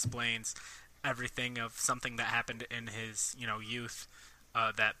kind of explains everything of something that happened in his, youth,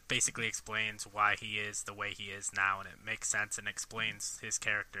 that basically explains why he is the way he is now, and it makes sense and explains his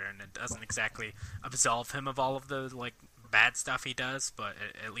character, and it doesn't exactly absolve him of all of the bad stuff he does, but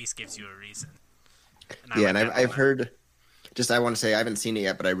it at least gives you a reason. And I've heard, I want to say I haven't seen it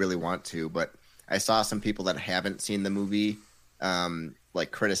yet, but I really want to. But I saw some people that haven't seen the movie,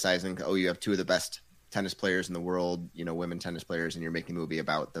 criticizing, you have two of the best tennis players in the world, women tennis players, and you're making a movie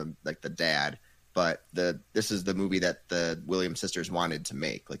about the dad. But this is the movie that the Williams sisters wanted to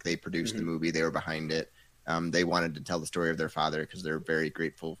make. Like, they produced the movie, they were behind it. They wanted to tell the story of their father because they're very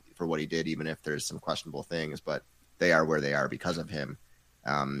grateful for what he did, even if there's some questionable things. But they are where they are because of him.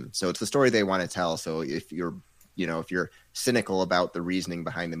 So it's the story they want to tell. So if you're cynical about the reasoning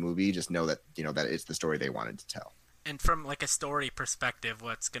behind the movie, just know that, that it's the story they wanted to tell. And from a story perspective,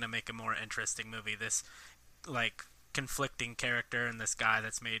 what's going to make a more interesting movie? This conflicting character and this guy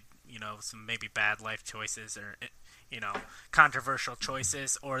that's made, some maybe bad life choices or, controversial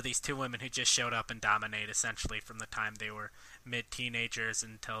choices, or these two women who just showed up and dominate essentially from the time they were mid-teenagers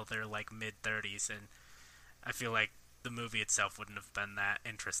until they're mid-30s. And I feel like the movie itself wouldn't have been that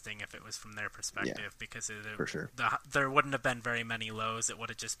interesting if it was from their perspective, because for sure. There wouldn't have been very many lows. It would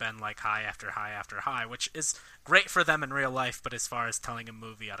have just been high after high after high, which is great for them in real life, but as far as telling a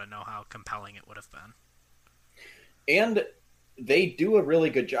movie, I don't know how compelling it would have been. And they do a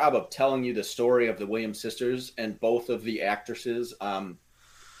really good job of telling you the story of the Williams sisters, and both of the actresses. I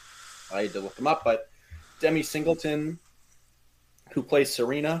had to look them up, but Demi Singleton, who plays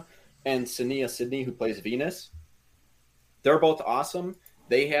Serena, and Sania Sidney, who plays Venus, they're both awesome.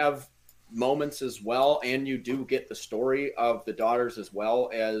 They have moments as well, and you do get the story of the daughters as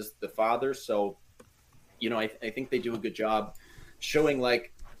well as the fathers. So, I think they do a good job showing,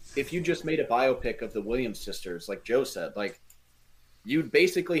 if you just made a biopic of the Williams sisters, like Joe said, you'd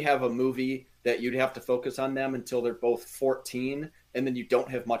basically have a movie that you'd have to focus on them until they're both 14, and then you don't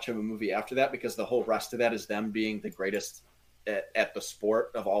have much of a movie after that, because the whole rest of that is them being the greatest at the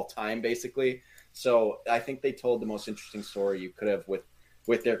sport of all time, basically. So I think they told the most interesting story you could have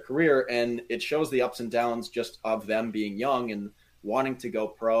with their career, and it shows the ups and downs just of them being young and wanting to go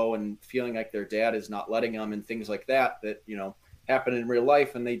pro and feeling like their dad is not letting them, and things like that, happen in real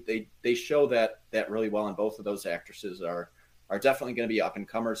life, and they show that really well. And both of those actresses are definitely going to be up and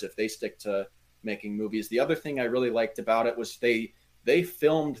comers if they stick to making movies. The other thing I really liked about it was they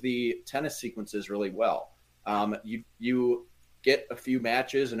filmed the tennis sequences really well. You get a few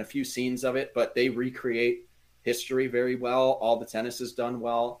matches and a few scenes of it, but they recreate history very well. All the tennis is done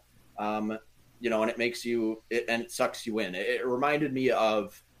well, and it makes and it sucks you in. It reminded me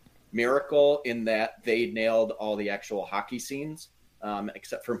of Miracle in that they nailed all the actual hockey scenes,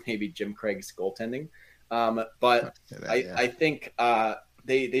 except for maybe Jim Craig's goaltending. But I think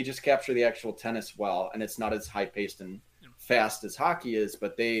they just capture the actual tennis well, and it's not as high paced and fast as hockey is,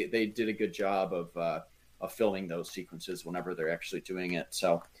 but they did a good job of filming those sequences whenever they're actually doing it.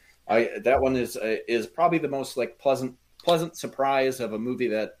 So that one is probably the most like pleasant surprise of a movie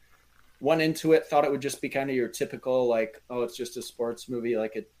that went into it, thought it would just be kind of your typical, like, oh, it's just a sports movie.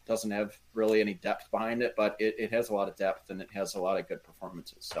 Like, it doesn't have really any depth behind it, but it has a lot of depth and it has a lot of good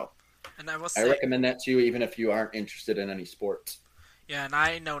performances. So and I will say, I recommend that to you, even if you aren't interested in any sports. Yeah, and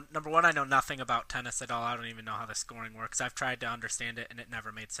I know, number one, I know nothing about tennis at all. I don't even know how the scoring works. I've tried to understand it, and it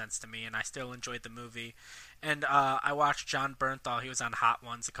never made sense to me, and I still enjoyed the movie. And I watched John Bernthal. He was on Hot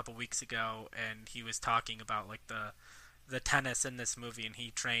Ones a couple weeks ago, and he was talking about, like, the tennis in this movie, and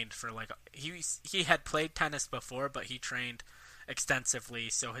he trained for, like, he had played tennis before, but he trained extensively,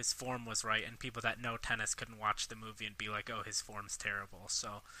 so his form was right, and people that know tennis couldn't watch the movie and be like, oh, his form's terrible.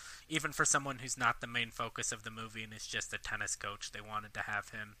 So even for someone who's not the main focus of the movie and is just a tennis coach, they wanted to have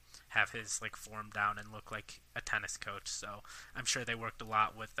him have his, like, form down and look like a tennis coach. So I'm sure they worked a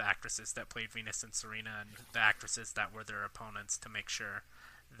lot with the actresses that played Venus and Serena and the actresses that were their opponents to make sure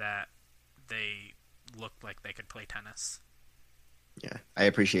that they looked like they could play tennis. Yeah, I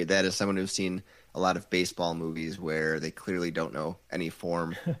appreciate that as someone who's seen a lot of baseball movies where they clearly don't know any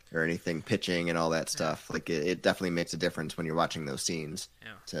form or anything, pitching and all that stuff. Like, it definitely makes a difference when you're watching those scenes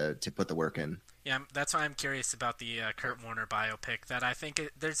to put the work in. Yeah, that's why I'm curious about the Kurt Warner biopic. That I think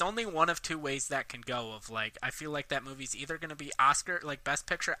there's only one of two ways that can go. Of, like, I feel like that movie's either going to be Oscar, like, Best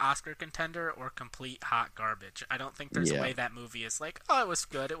Picture Oscar contender, or complete hot garbage. I don't think there's a way that movie is like, oh, it was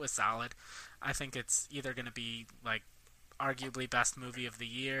good, it was solid. I think it's either going to be, like, arguably best movie of the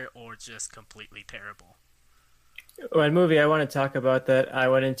year or just completely terrible. One movie I want to talk about that I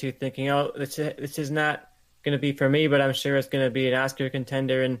went into thinking, oh, this is not going to be for me, but I'm sure it's going to be an Oscar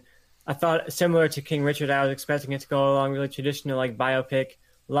contender. And I thought, similar to King Richard, I was expecting it to go along really traditional, like, biopic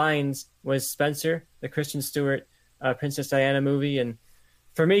lines, was Spencer, the Kristen Stewart Princess Diana movie. And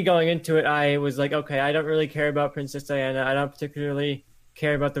for me, going into it, I was like, okay, I don't really care about Princess Diana. I don't particularly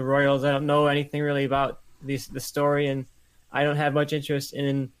care about the royals. I don't know anything really about the story, and I don't have much interest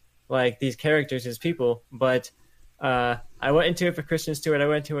in, like, these characters as people. But I went into it for Kristen Stewart. I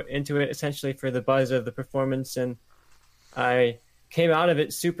went into it essentially for the buzz of the performance, and I came out of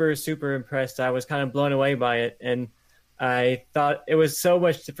it super, super impressed. I was kind of blown away by it, and I thought it was so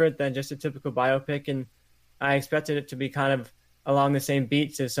much different than just a typical biopic, and I expected it to be kind of along the same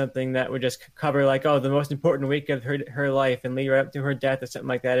beats as something that would just cover, like, oh, the most important week of her life and lead right up to her death or something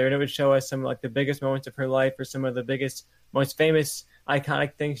like that. Or it would show us some, like, the biggest moments of her life or some of the biggest, most famous,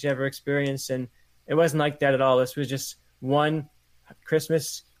 iconic things she ever experienced. And it wasn't like that at all. This was just one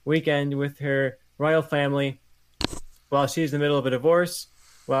Christmas weekend with her royal family while she's in the middle of a divorce,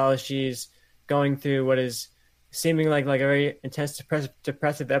 while she's going through what is seeming like a very intense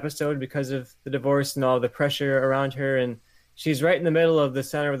depressive episode because of the divorce and all the pressure around her. And she's right in the middle of the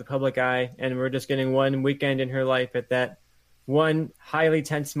center of the public eye, and we're just getting one weekend in her life at that one highly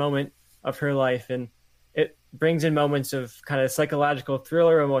tense moment of her life. And it brings in moments of kind of psychological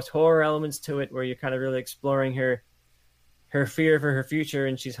thriller, almost horror elements to it, where you're kind of really exploring her fear for her future,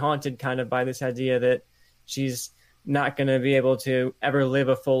 and she's haunted kind of by this idea that she's not going to be able to ever live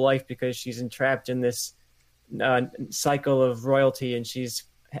a full life because she's entrapped in this cycle of royalty, and she's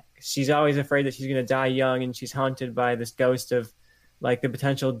always afraid that she's going to die young, and she's haunted by this ghost of, like, the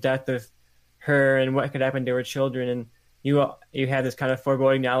potential death of her and what could happen to her children. And you have this kind of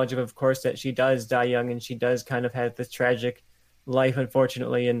foreboding knowledge of course, that she does die young, and she does kind of have this tragic life,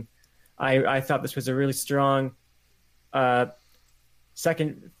 unfortunately. And I thought this was a really strong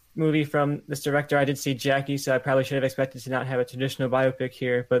second movie from this director. I did see Jackie, so I probably should have expected to not have a traditional biopic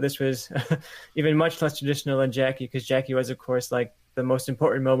here, but this was even much less traditional than Jackie, because Jackie was, of course, like, the most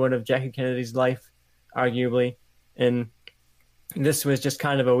important moment of Jackie Kennedy's life, arguably. And this was just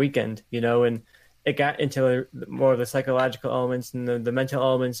kind of a weekend, and it got into more of the psychological elements and the mental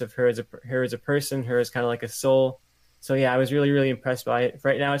elements of her as a person, her as kind of like a soul. So yeah, I was really, really impressed by it.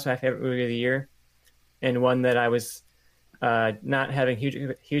 Right now, it's my favorite movie of the year, and one that I was not having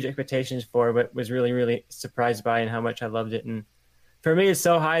huge expectations for, but was really, really surprised by, and how much I loved it. And for me, it's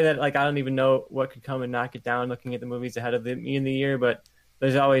so high that like I don't even know what could come and knock it down. Looking at the movies ahead of me in the year, but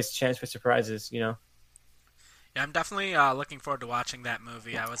there's always a chance for surprises. Yeah, I'm definitely looking forward to watching that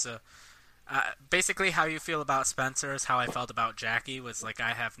movie. I was basically how you feel about Spencer is how I felt about Jackie. Was like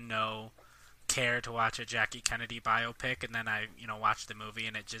I have no care to watch a Jackie Kennedy biopic, and then I watched the movie,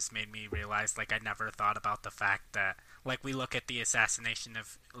 and it just made me realize like I never thought about the fact that like we look at the assassination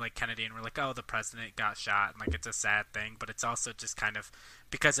of like Kennedy and we're like, oh, the president got shot, and like it's a sad thing, but it's also just kind of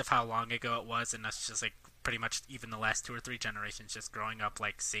because of how long ago it was, and that's just like pretty much even the last 2 or 3 generations just growing up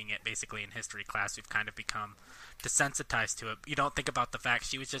like seeing it basically in history class, we've kind of become desensitized to it. You don't think about the fact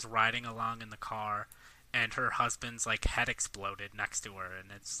she was just riding along in the car and her husband's like head exploded next to her, and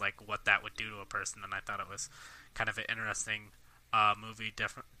it's like what that would do to a person. And I thought it was kind of an interesting movie,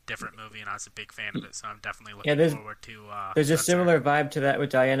 different movie, and I was a big fan of it, so I'm definitely looking forward to there's Spencer. a similar vibe to that with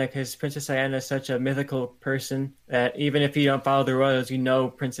Diana, because Princess Diana is such a mythical person that even if you don't follow the royals, you know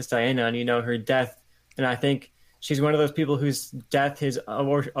Princess Diana and you know her death, and I think she's one of those people whose death has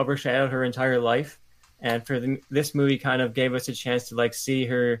overshadowed her entire life, and for this movie kind of gave us a chance to like see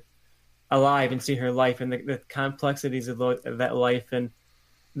her alive and see her life and the complexities of that life, and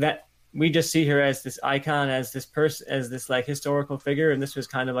that we just see her as this icon, as this person, as this like historical figure, and this was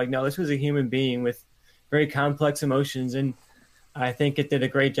kind of like, no, this was a human being with very complex emotions, and I think it did a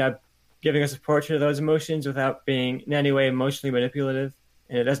great job giving us a portrait of those emotions without being in any way emotionally manipulative,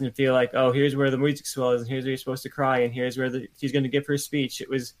 and it doesn't feel like, oh, here's where the music swells and here's where you're supposed to cry and here's where she's going to give her speech. It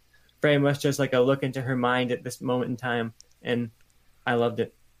was very much just like a look into her mind at this moment in time, and I loved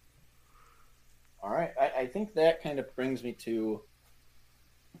it. All right. I think that kind of brings me to,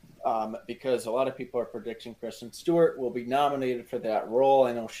 because a lot of people are predicting Kristen Stewart will be nominated for that role.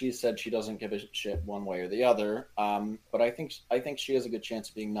 I know she said she doesn't give a shit one way or the other, but I think she has a good chance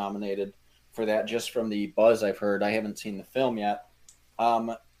of being nominated for that just from the buzz I've heard. I haven't seen the film yet.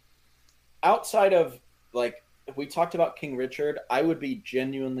 Outside of, like, if we talked about King Richard, I would be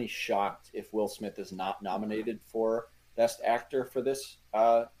genuinely shocked if Will Smith is not nominated for Best Actor for this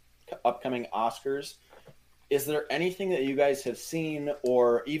upcoming Oscars. Is there anything that you guys have seen,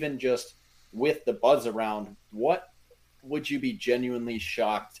 or even just with the buzz around, what would you be genuinely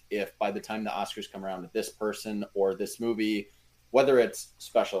shocked if by the time the Oscars come around that this person or this movie, whether it's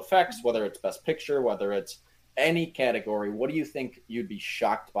special effects, whether it's Best Picture, whether it's any category, what do you think you'd be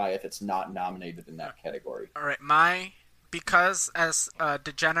shocked by if it's not nominated in that category? All right, because as a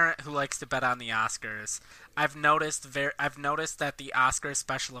degenerate who likes to bet on the Oscars, I've noticed that the Oscar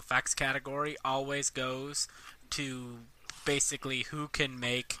special effects category always goes to basically who can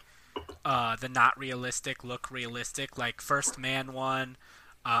make the not realistic look realistic. Like First Man won,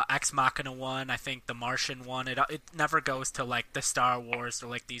 Ex Machina won, I think The Martian won. It never goes to like the Star Wars or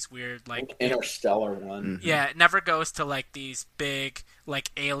like these weird like Interstellar one. Yeah, it never goes to like these big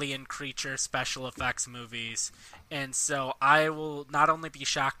like alien creature special effects movies. And so I will not only be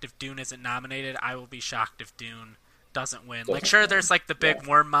shocked if Dune isn't nominated, I will be shocked if Dune doesn't win. Like sure there's like the big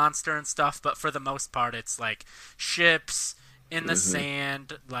worm monster and stuff, but for the most part it's like ships in the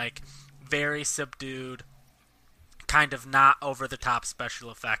sand, like very subdued, kind of not over the top special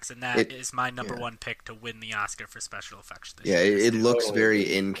effects, and that is my number one pick to win the Oscar for special effects this year. It looks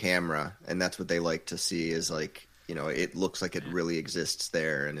very in camera, and that's what they like to see is like, it looks like it really exists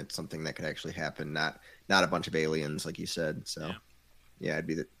there, and it's something that could actually happen, not a bunch of aliens like you said. So yeah, it'd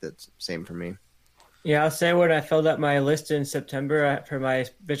be the same for me. Yeah, I'll say when I filled up my list in September for my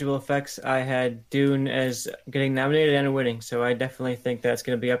visual effects, I had Dune as getting nominated and winning. So I definitely think that's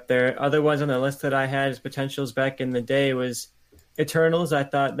going to be up there. Other ones on the list that I had as potentials back in the day was Eternals. I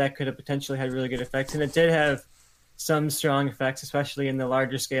thought that could have potentially had really good effects. And it did have some strong effects, especially in the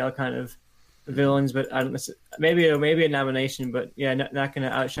larger scale kind of villains. But I don't know, maybe a nomination, but yeah, not going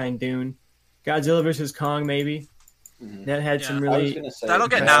to outshine Dune. Godzilla vs. Kong, maybe. Mm-hmm. That had some really... That'll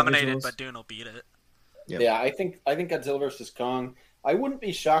get nominated, visuals. But Dune will beat it. Yep. Yeah, I think Godzilla vs. Kong, I wouldn't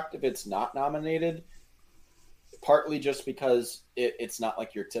be shocked if it's not nominated, partly just because it's not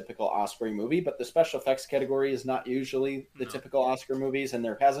like your typical Oscar movie, but the special effects category is not usually the typical Oscar movies, and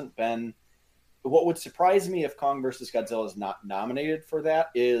there hasn't been... What would surprise me if Kong vs. Godzilla is not nominated for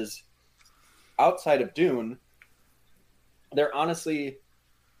that is, outside of Dune, there honestly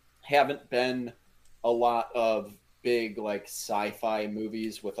haven't been a lot of big like sci-fi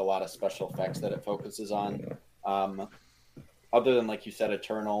movies with a lot of special effects that it focuses on, other than like you said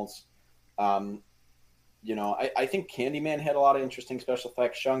Eternals. I think Candyman had a lot of interesting special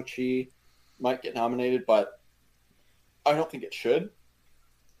effects. Shang-Chi might get nominated, but I don't think it should,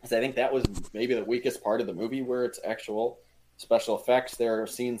 because I think that was maybe the weakest part of the movie where it's actual special effects. There are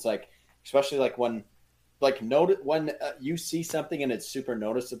scenes like, especially like when like when you see something and it's super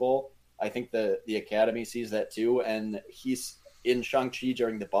noticeable. I think the Academy sees that too, and he's in Shang-Chi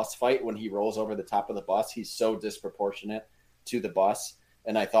during the bus fight when he rolls over the top of the bus. He's so disproportionate to the bus,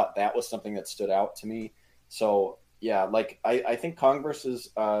 and I thought that was something that stood out to me. So yeah, like I think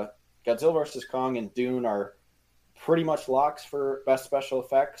Godzilla versus Kong and Dune are pretty much locks for best special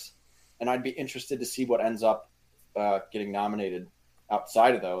effects, and I'd be interested to see what ends up getting nominated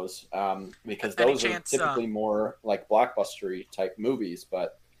outside of those, because those are typically more like blockbustery type movies.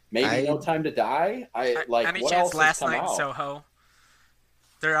 But maybe No Time to Die. Any what chance else Last has come Night in out? Soho?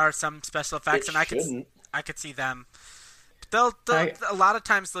 There are some special effects, and I could see them. A lot of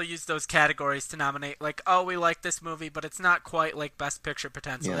times they'll use those categories to nominate, like, oh, we like this movie, but it's not quite like Best Picture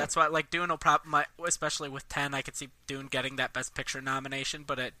potential. Yeah. That's why, like, Dune will probably, especially with 10, I could see Dune getting that Best Picture nomination,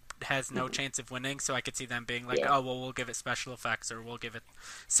 but it has no chance of winning, so I could see them being like, oh, well, we'll give it special effects, or we'll give it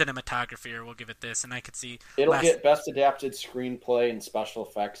cinematography, or we'll give it this, and I could see... It'll get Best Adapted Screenplay and Special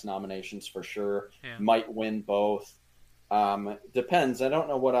Effects nominations for sure. Yeah. Might win both. Depends. I don't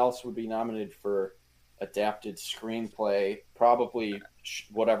know what else would be nominated for adapted screenplay. Probably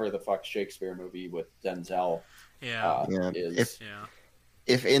whatever the fuck Shakespeare movie with Denzel is.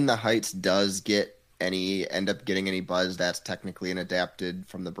 If In the Heights does end up getting any buzz, that's technically an adapted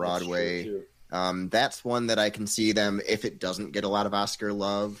from the Broadway. That's one that I can see them, if it doesn't get a lot of Oscar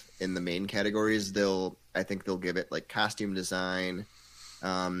love in the main categories, I think they'll give it like costume design,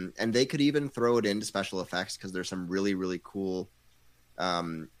 and they could even throw it into special effects, because there's some really, really cool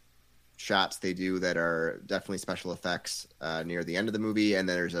shots they do that are definitely special effects near the end of the movie. And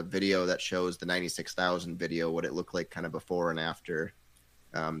then there's a video that shows the 96,000 video, what it looked like kind of before and after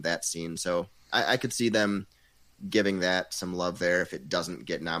that scene. So I could see them giving that some love there if it doesn't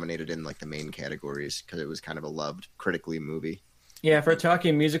get nominated in like the main categories, because it was kind of a loved critically movie. Yeah, for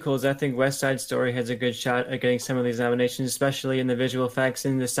talking musicals, I think West Side Story has a good shot at getting some of these nominations, especially in the visual effects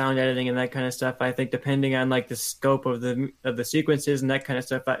and the sound editing and that kind of stuff. I think depending on like the scope of the sequences and that kind of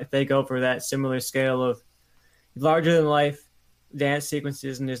stuff, if they go for that similar scale of larger than life dance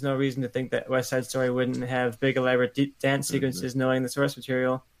sequences, and there's no reason to think that West Side Story wouldn't have big elaborate dance sequences, knowing the source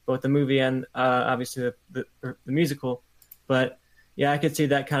material, both the movie and obviously the musical. But yeah, I could see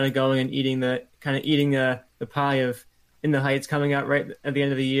that kind of going and eating the pie of In the Heights coming out right at the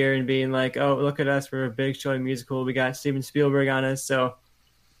end of the year and being like, oh, look at us, we're a big showing musical, we got Steven Spielberg on us. So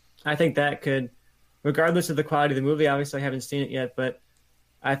I think that could, regardless of the quality of the movie, obviously I haven't seen it yet, but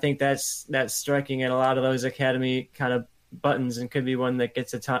I think that's striking at a lot of those Academy kind of buttons, and could be one that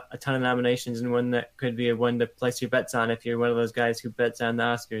gets a ton of nominations, and one that could be one to place your bets on if you're one of those guys who bets on the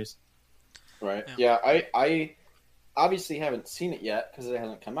Oscars. Right. Yeah, I obviously haven't seen it yet because it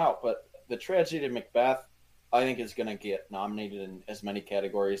hasn't come out, but The Tragedy of Macbeth, I think is going to get nominated in as many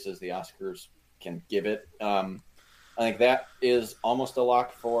categories as the Oscars can give it. I think that is almost a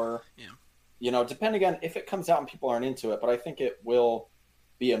lock for, depending on if it comes out and people aren't into it, but I think it will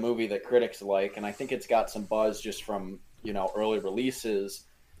be a movie that critics like, and I think it's got some buzz just from, early releases.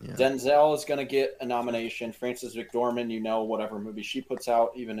 Yeah. Denzel is going to get a nomination. Frances McDormand, whatever movie she puts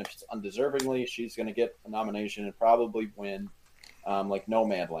out, even if it's undeservingly, she's going to get a nomination and probably win, like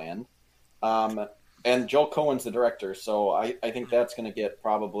Nomadland. And Joel Coen's the director, so I think that's going to get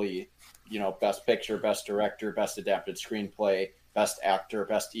probably, Best Picture, Best Director, Best Adapted Screenplay, Best Actor,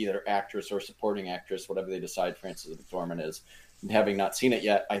 Best either Actress or Supporting Actress, whatever they decide Frances McDormand is. And having not seen it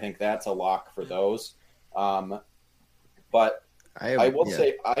yet, I think that's a lock for those. But I will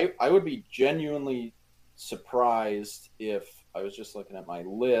say I would be genuinely surprised if I was just looking at my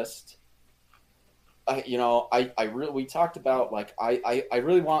list. We talked about, like, I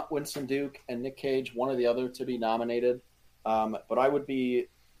really want Winston Duke and Nick Cage, one or the other, to be nominated. But I would be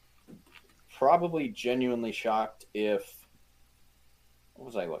probably genuinely shocked if, what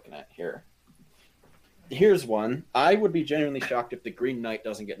was I looking at here? Here's one. I would be genuinely shocked if The Green Knight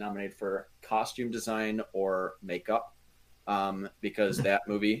doesn't get nominated for costume design or makeup, because that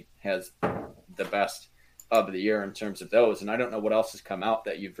movie has the best of the year in terms of those. And I don't know what else has come out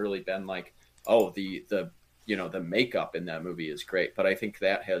that you've really been like, oh, the makeup in that movie is great, but I think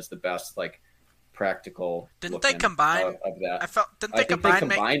that has the best, like, practical. Didn't they combine of that? They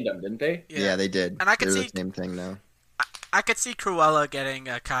combined them, didn't they? Yeah, they did. And I could see the same thing now. I could see Cruella getting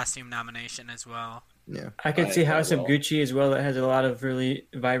a costume nomination as well. Yeah, I could see House of Gucci as well. That has a lot of really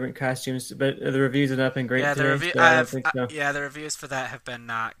vibrant costumes, but the reviews have not been great. Yeah, today, the reviews for that have been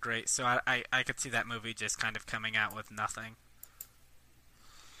not great. So I could see that movie just kind of coming out with nothing.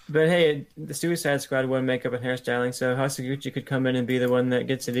 But hey, the Suicide Squad won makeup and hairstyling, so House of Gucci could come in and be the one that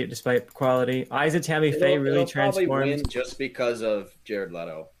gets it despite quality. Eyes of Tammy Faye really transformed. Probably win just because of Jared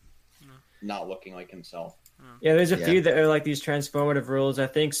Leto. not looking like himself. Yeah, there's a few that are like these transformative roles. I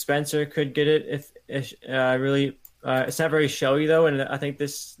think Spencer could get it if really. It's not very showy though, and I think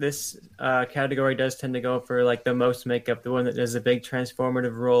this category does tend to go for like the most makeup, the one that does a big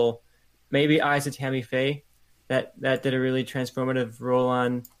transformative role. Maybe Eyes of Tammy Faye, that did a really transformative role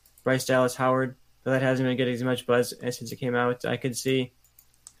on Bryce Dallas Howard, but that hasn't been getting as much buzz since it came out. I could see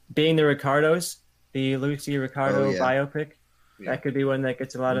Being the Ricardos, the Lucy Ricardo biopic. Yeah. That could be one that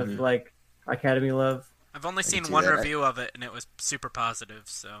gets a lot of like Academy love. I've only seen one review of it, and it was super positive.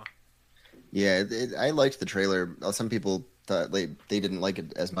 So, yeah, I liked the trailer. Some people thought they didn't like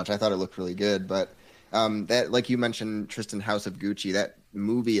it as much. I thought it looked really good, but that, like you mentioned, Tristan, House of Gucci, that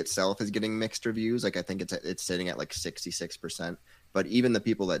movie itself is getting mixed reviews. Like I think it's sitting at like 66%. But even the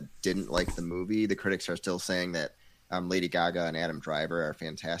people that didn't like the movie, the critics are still saying that Lady Gaga and Adam Driver are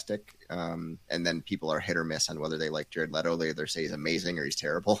fantastic. And then people are hit or miss on whether they like Jared Leto. They either say he's amazing or he's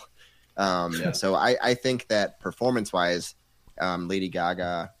terrible. So I think that performance-wise, Lady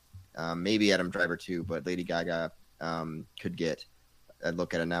Gaga, maybe Adam Driver too, but Lady Gaga could get a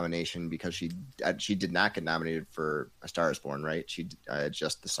look at a nomination because she did not get nominated for A Star Is Born, right? She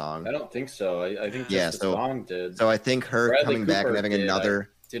just the song. I don't think so. I think just the song did. So I think her Bradley coming Cooper back and having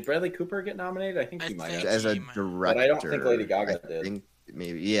another. Did Bradley Cooper get nominated? I think he might have. As a director. But I don't think Lady Gaga did. Think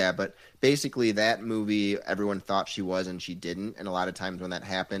maybe, yeah. But basically that movie, everyone thought she was and she didn't. And a lot of times when that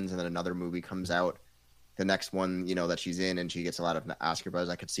happens and then another movie comes out, the next one, that she's in and she gets a lot of Oscar buzz,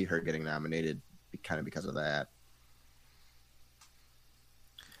 I could see her getting nominated kind of because of that.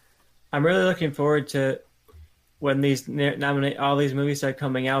 I'm really looking forward to when these all these movies start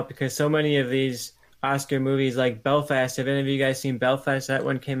coming out because so many of these Oscar movies like Belfast, have any of you guys seen Belfast? That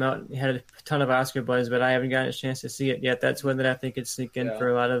one came out and had a ton of Oscar buzz, but I haven't gotten a chance to see it yet. That's one that I think could sneak in for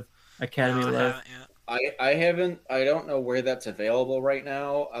a lot of Academy love. I haven't. I don't know where that's available right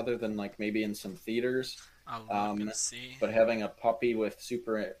now, other than like maybe in some theaters. I'm gonna see. But having a puppy with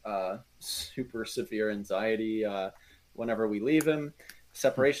super severe anxiety whenever we leave him,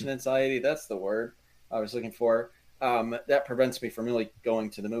 separation anxiety, that's the word I was looking for. That prevents me from really going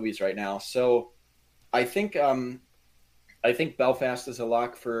to the movies right now. So I think Belfast is a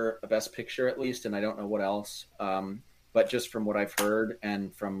lock for a Best Picture at least, and I don't know what else. But just from what I've heard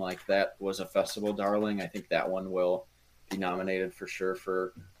and from like that was a festival darling, I think that one will be nominated for sure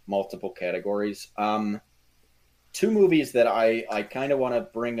for multiple categories. Two movies that I kind of want to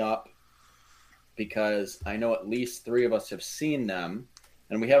bring up because I know at least three of us have seen them,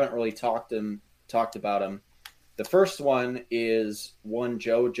 and we haven't really talked about them. The first one is one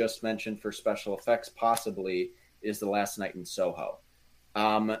Joe just mentioned for special effects, possibly, is The Last Night in Soho.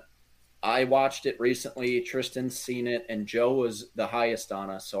 I watched it recently. Tristan's seen it, and Joe was the highest on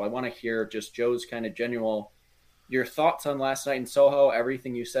us. So I want to hear just Joe's kind of your thoughts on Last Night in Soho.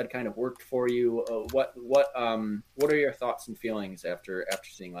 Everything you said kind of worked for you. What are your thoughts and feelings after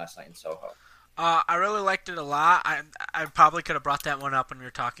seeing Last Night in Soho? I really liked it a lot. I probably could have brought that one up when we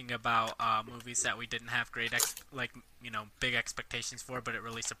were talking about movies that we didn't have great big expectations for, but it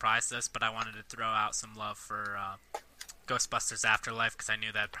really surprised us. But I wanted to throw out some love for Ghostbusters Afterlife because I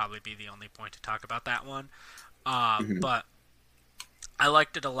knew that'd probably be the only point to talk about that one. But I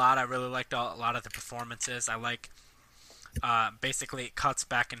liked it a lot. I really liked a lot of the performances. I like basically it cuts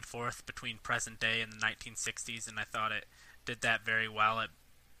back and forth between present day and the 1960s, and I thought it did that very well.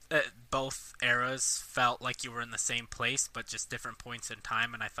 Both eras felt like you were in the same place, but just different points in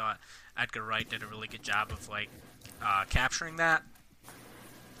time, and I thought Edgar Wright did a really good job of capturing that.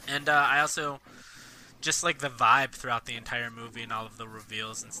 And I also just like the vibe throughout the entire movie and all of the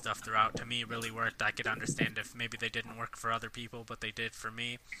reveals and stuff throughout, to me, really worked. I could understand if maybe they didn't work for other people, but they did for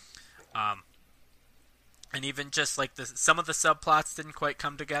me. And even just like some of the subplots didn't quite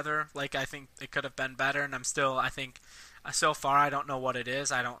come together. Like I think it could have been better, and I think so far I don't know what it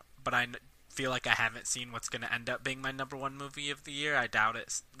is. But I feel like I haven't seen what's going to end up being my number one movie of the year. I doubt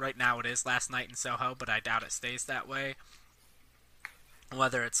it. Right now it is Last Night in Soho, but I doubt it stays that way.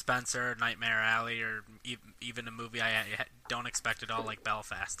 Whether it's Spencer, Nightmare Alley, or even a movie I don't expect at all like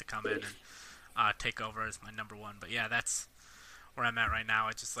Belfast to come in and take over as my number one. But yeah, that's where I'm at right now.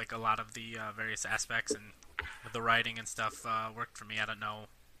 It's just like a lot of the various aspects and the writing and stuff worked for me. I don't know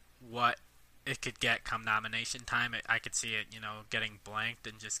what it could get come nomination time. I could see it, getting blanked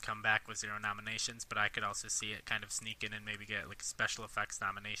and just come back with 0 nominations, but I could also see it kind of sneak in and maybe get like a special effects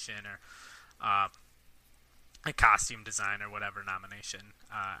nomination or a costume design or whatever nomination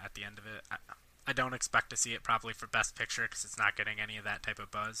at the end of it. I don't expect to see it probably for Best Picture because it's not getting any of that type of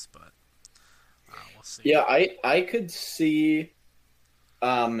buzz, but we'll see. Yeah, I could see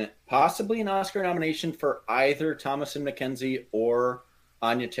possibly an Oscar nomination for either Thomasin McKenzie or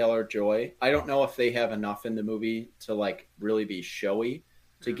Anya Taylor-Joy. I don't know if they have enough in the movie to like really be showy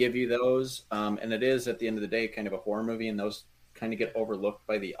to give you those. And it is at the end of the day kind of a horror movie, and those kind of get overlooked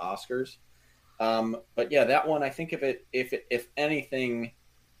by the Oscars. But yeah, that one, I think if anything,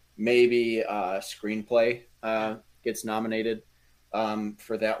 maybe screenplay gets nominated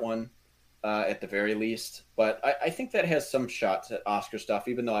for that one at the very least. But I think that has some shots at Oscar stuff,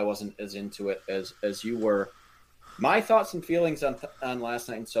 even though I wasn't as into it as you were. My thoughts and feelings on Last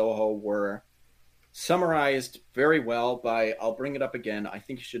Night in Soho were summarized very well by, I'll bring it up again, I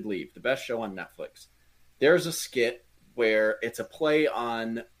Think You Should Leave, the best show on Netflix. There's a skit where it's a play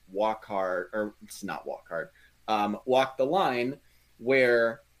on Walk Hard, or it's not Walk Hard, Walk the Line,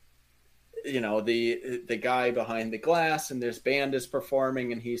 where, you know, the guy behind the glass and this band is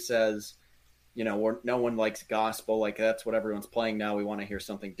performing, and he says, you know, no one likes gospel, like that's what everyone's playing now, we want to hear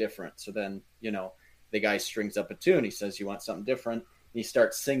something different. So then, you know, the guy strings up a tune, he says, you want something different? He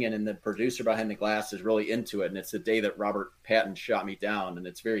starts singing, and the producer behind the glass is really into it, and it's The Day That Robert Patton Shot Me Down, and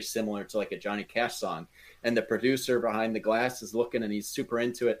it's very similar to like a Johnny Cash song. And the producer behind the glass is looking, and he's super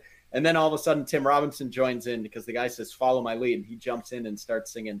into it. And then all of a sudden, Tim Robinson joins in because the guy says, follow my lead, and he jumps in and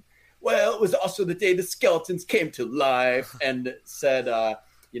starts singing, well, it was also the day the skeletons came to life, and said,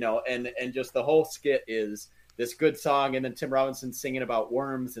 you know, and just the whole skit is this good song, and then Tim Robinson singing about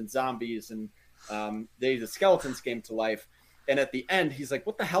worms and zombies, and the skeletons came to life. And at the end, he's like,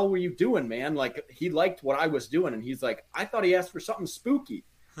 what the hell were you doing, man? Like, he liked what I was doing. And he's like, I thought he asked for something spooky.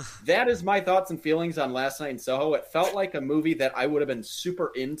 That is my thoughts and feelings on Last Night in Soho. It felt like a movie that I would have been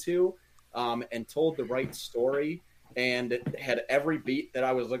super into, and told the right story, and it had every beat that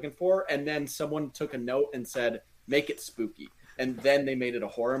I was looking for. And then someone took a note and said, make it spooky. And then they made it a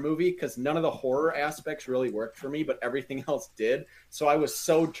horror movie, because none of the horror aspects really worked for me, but everything else did. So I was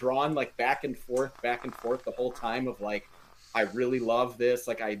so drawn, like, back and forth the whole time of like, I really love this.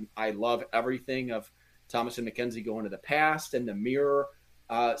 Like, I love everything of Thomas and Mackenzie going to the past, and the mirror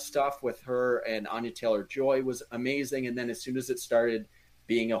stuff with her and Anya Taylor-Joy was amazing. And then as soon as it started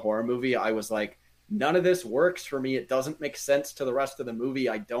being a horror movie, I was like, none of this works for me. It doesn't make sense to the rest of the movie.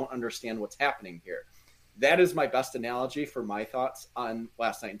 I don't understand what's happening here. That is my best analogy for my thoughts on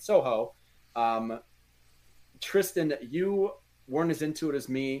Last Night in Soho. Tristan, you weren't as into it as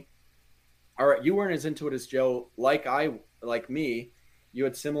me. Or you weren't as into it as Joe. Like me, you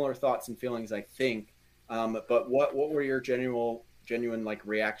had similar thoughts and feelings, I think. But what were your genuine like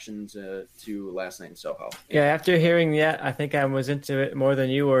reactions to Last Night in Soho? Yeah, after hearing that, I think I was into it more than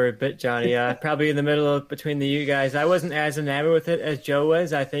you were a bit, Johnny. Probably in the middle between you guys. I wasn't as enamored with it as Joe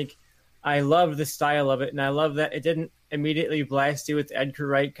was. I think I loved the style of it, and I love that it didn't immediately blast you with Edgar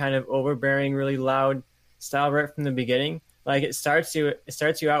Wright kind of overbearing, really loud style right from the beginning. Like, it starts you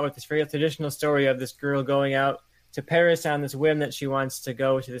out with this very traditional story of this girl going out to Paris on this whim that she wants to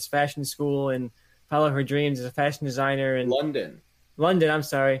go to this fashion school and follow her dreams as a fashion designer in London, I'm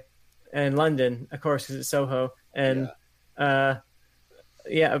sorry. And London, of course, because it's Soho. And but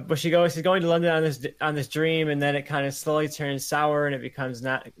she's going to London on this dream, and then it kind of slowly turns sour, and it becomes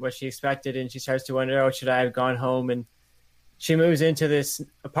not what she expected, and she starts to wonder, oh, should I have gone home? And she moves into this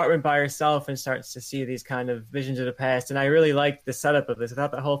apartment by herself and starts to see these kind of visions of the past. And I really liked the setup of this. I thought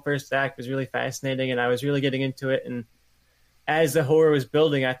the whole first act was really fascinating, and I was really getting into it. And as the horror was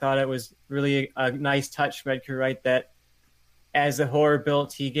building, I thought it was really a nice touch from Edgar Wright that as the horror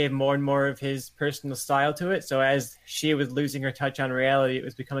built, he gave more and more of his personal style to it. So as she was losing her touch on reality, it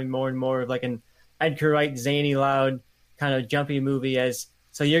was becoming more and more of like an Edgar Wright, zany, loud, kind of jumpy movie.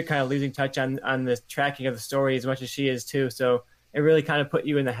 So you're kind of losing touch on the tracking of the story as much as she is too. So it really kind of put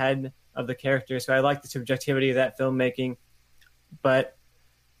you in the head of the character. So I like the subjectivity of that filmmaking. But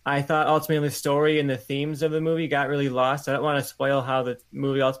I thought ultimately the story and the themes of the movie got really lost. I don't want to spoil how the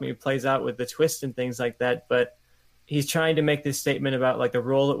movie ultimately plays out with the twist and things like that. But he's trying to make this statement about like the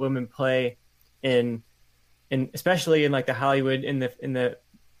role that women play in especially in like the Hollywood in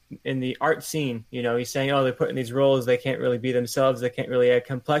the art scene. You know, he's saying, oh, they're put in these roles, they can't really be themselves, they can't really add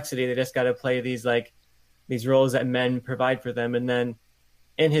complexity, they just got to play these roles that men provide for them. And then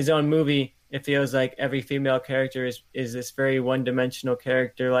in his own movie, it feels like every female character is this very one-dimensional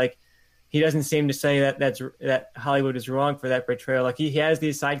character. Like, he doesn't seem to say that Hollywood is wrong for that portrayal. Like, he has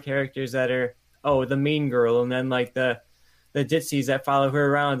these side characters that are, oh, the mean girl, and then like the ditzies that follow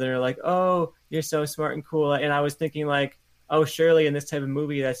her around and are like, oh, you're so smart and cool. And I was thinking like, oh, surely in this type of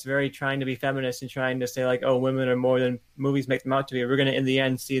movie that's very trying to be feminist and trying to say like, oh, women are more than movies make them out to be, we're going to in the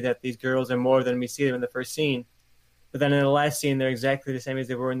end see that these girls are more than we see them in the first scene. But then in the last scene, they're exactly the same as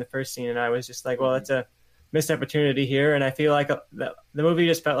they were in the first scene. And I was just like, well, that's a missed opportunity here. And I feel like the movie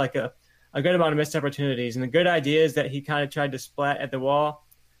just felt like a a good amount of missed opportunities and the good ideas that he kind of tried to splat at the wall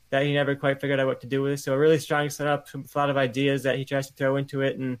that he never quite figured out what to do with. So a really strong setup, with a lot of ideas that he tries to throw into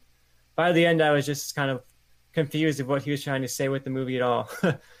it. And by the end, I was just kind of confused of what he was trying to say with the movie at all.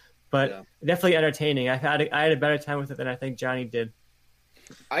 But definitely entertaining. I had a better time with it than I think Johnny did.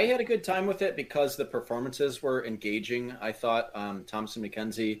 I had a good time with it because the performances were engaging. I thought Thomasin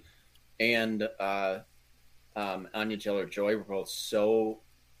McKenzie and Anya Taylor-Joy were both so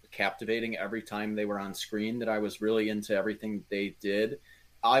captivating every time they were on screen that I was really into everything they did.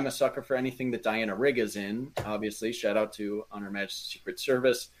 I'm a sucker for anything that Diana Rigg is in, obviously. Shout out to On Her Majesty's Secret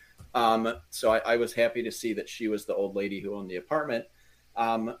Service. So I was happy to see that she was the old lady who owned the apartment.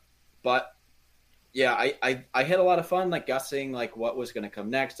 But yeah, I had a lot of fun, like guessing like what was going to come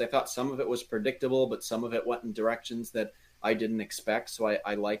next. I thought some of it was predictable, but some of it went in directions that I didn't expect. So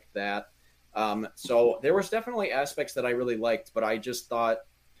I liked that. So there was definitely aspects that I really liked, but I just thought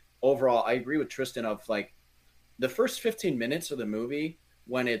overall, I agree with Tristan of like the first 15 minutes of the movie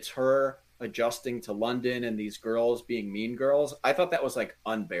when it's her adjusting to London and these girls being mean girls. I thought that was like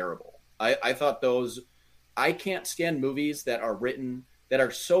unbearable. I thought I can't stand movies that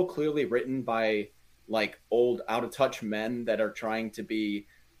are so clearly written by like old out of touch men that are trying to be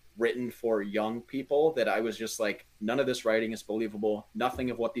written for young people, that I was just like, none of this writing is believable. Nothing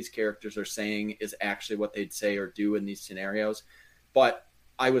of what these characters are saying is actually what they'd say or do in these scenarios. But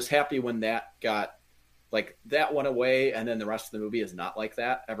I was happy when that went away, and then the rest of the movie is not like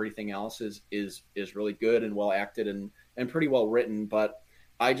that. Everything else is really good and well acted and pretty well written, but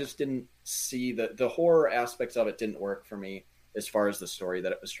I just didn't see the horror aspects of it didn't work for me as far as the story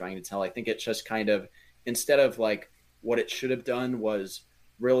that it was trying to tell. I think it just kind of, instead of like what it should have done was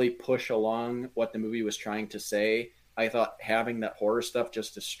really push along what the movie was trying to say, I thought having that horror stuff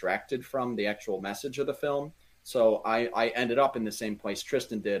just distracted from the actual message of the film. So I ended up in the same place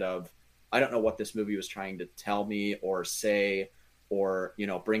Tristan did of, I don't know what this movie was trying to tell me or say or,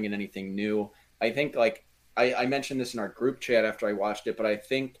 bring in anything new. I think like I mentioned this in our group chat after I watched it, but I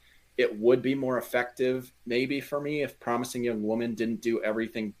think it would be more effective maybe for me if Promising Young Woman didn't do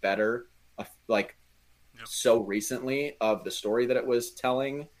everything better, so recently of the story that it was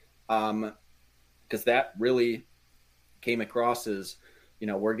telling. Because that really came across as,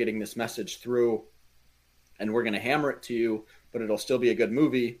 we're getting this message through and we're going to hammer it to you, but it'll still be a good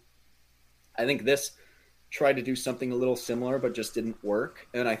movie. I think this tried to do something a little similar, but just didn't work.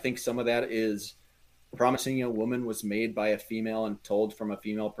 And I think some of that is Promising Young Woman was made by a female and told from a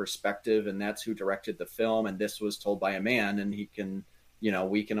female perspective, and that's who directed the film. And this was told by a man, and he can,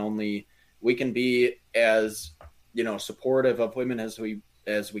 we can be as, supportive of women as we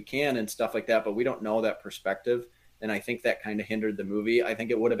can and stuff like that, but we don't know that perspective. And I think that kind of hindered the movie. I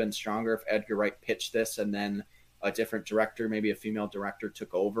think it would have been stronger if Edgar Wright pitched this and then a different director, maybe a female director,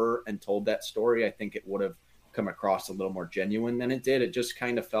 took over and told that story. I think it would have come across a little more genuine than it did. It just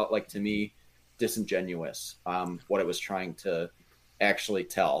kind of felt like, to me, disingenuous, what it was trying to actually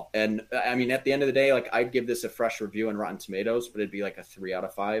tell. And I mean, at the end of the day, like, I'd give this a fresh review on Rotten Tomatoes, but it'd be like a 3 out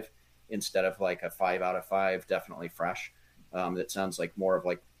of 5 instead of like a 5 out of 5, definitely fresh. That sounds like more of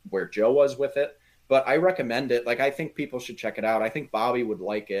like where Joe was with it. But I recommend it. Like, I think people should check it out. I think Bobby would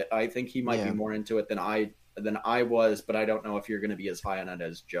like it. I think he might be more into it than I was, but I don't know if you're going to be as high on it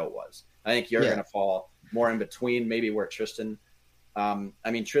as Joe was. I think you're going to fall more in between, maybe where Tristan.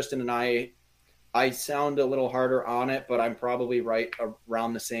 Tristan and I sound a little harder on it, but I'm probably right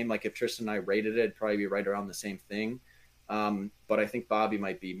around the same. Like, if Tristan and I rated it, it'd probably be right around the same thing. But I think Bobby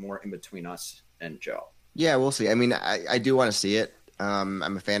might be more in between us and Joe. Yeah, we'll see. I mean, I do want to see it.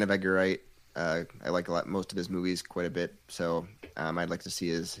 I'm a fan of Edgar Wright. I like most of his movies quite a bit, so I'd like to see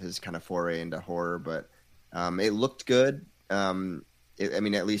his kind of foray into horror. But it looked good. At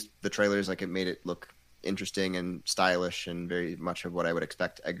least the trailers, like, it made it look interesting and stylish and very much of what I would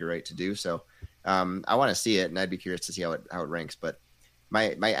expect Edgar Wright to do. So I want to see it, and I'd be curious to see how it ranks. But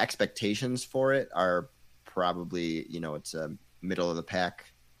my expectations for it are probably, it's a middle of the pack.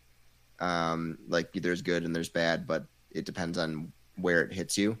 Like, there's good and there's bad, but it depends on where it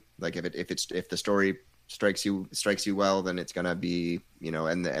hits you. Like, if the story strikes you well, then it's gonna be,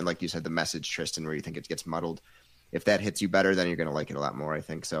 and like you said, the message, Tristan, where you think it gets muddled. If that hits you better, then you're gonna like it a lot more, I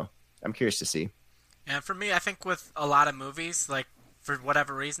think. So I'm curious to see. And for me, I think with a lot of movies, like, for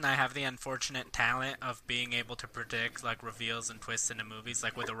whatever reason, I have the unfortunate talent of being able to predict, like, reveals and twists into movies.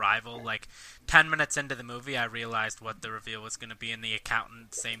 Like, with Arrival, like, 10 minutes into the movie, I realized what the reveal was going to be. In The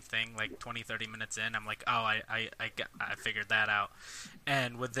Accountant, same thing. Like, 20, 30 minutes in, I'm like, oh, I figured that out.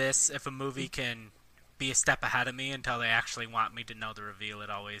 And with this, if a movie can be a step ahead of me until they actually want me to know the reveal, it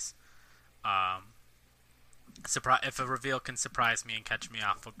always... if a reveal can surprise me and catch me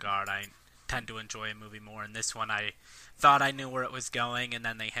off guard, tend to enjoy a movie more. And this one, I thought I knew where it was going, and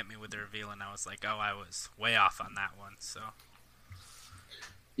then they hit me with the reveal, and I was like, oh, I was way off on that one. So,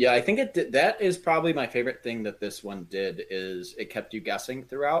 yeah, I think that is probably my favorite thing that this one did is it kept you guessing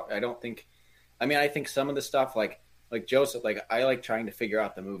throughout. I think some of the stuff like Joseph, like I like trying to figure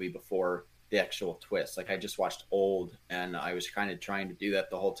out the movie before the actual twist. Like I just watched Old, and I was kind of trying to do that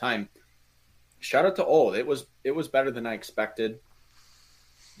the whole time. Shout out to Old. It was better than I expected.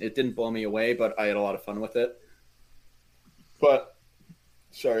 It didn't blow me away, but I had a lot of fun with it. But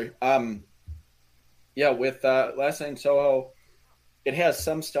sorry. With Last Night in Soho, it has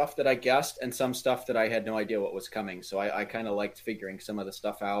some stuff that I guessed and some stuff that I had no idea what was coming. So I kind of liked figuring some of the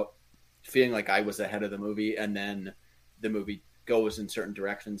stuff out, feeling like I was ahead of the movie, and then the movie goes in certain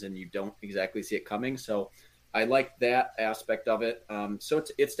directions and you don't exactly see it coming. So I like that aspect of it. So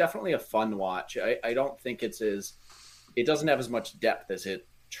it's definitely a fun watch. I don't think it doesn't have as much depth as it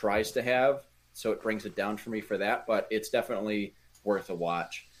tries to have, so it brings it down for me for that, but it's definitely worth a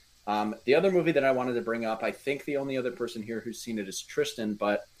watch. The other movie that I wanted to bring up, I think the only other person here who's seen it is Tristan,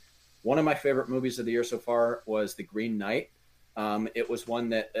 but one of my favorite movies of the year so far was The Green Knight. It was one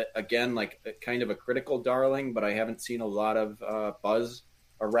that, again, like kind of a critical darling, but I haven't seen a lot of buzz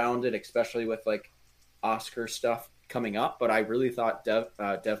around it, especially with like Oscar stuff coming up. But I really thought Dev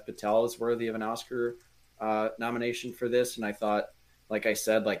Patel is worthy of an Oscar nomination for this, and I thought, like I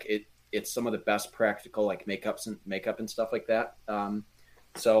said, like it's some of the best practical like makeup and stuff like that.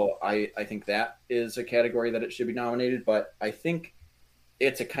 So I think that is a category that it should be nominated, but I think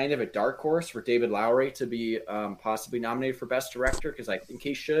it's a kind of a dark horse for David Lowery to be possibly nominated for Best Director, because I think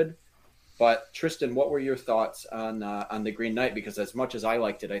he should. But Tristan, what were your thoughts on The Green Knight? Because as much as I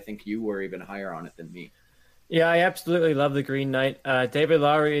liked it, I think you were even higher on it than me. Yeah, I absolutely love The Green Knight. David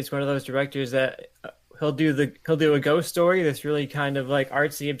Lowery is one of those directors that he'll do a ghost story, this really kind of like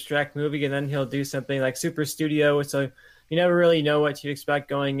artsy abstract movie, and then he'll do something like super studio, so you never really know what to expect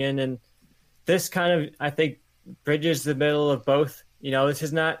going in. And this kind of, I think, bridges the middle of both. This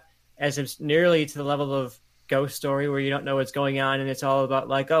is not as nearly to the level of Ghost Story where you don't know what's going on and it's all about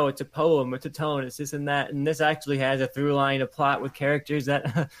like, oh, it's a poem, it's a tone, it's this and that. And this actually has a through line, a plot with characters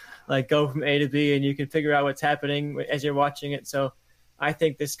that like go from A to B, and you can figure out what's happening as you're watching it. So I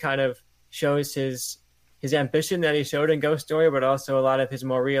think this kind of shows his ambition that he showed in Ghost Story, but also a lot of his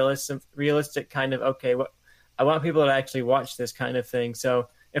more realistic kind of, okay, what I want people to actually watch this kind of thing. So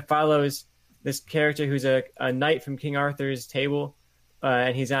it follows this character who's a knight from King Arthur's table,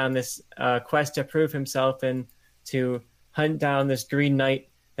 and he's on this quest to prove himself and to hunt down this Green Knight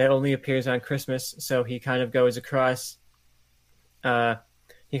that only appears on Christmas. So he kind of goes across the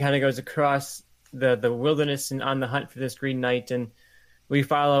wilderness and on the hunt for this Green Knight. And we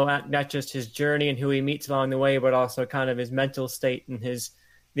follow not just his journey and who he meets along the way, but also kind of his mental state and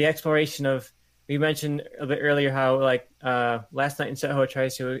the exploration of. We mentioned a bit earlier how like Last Night in Soho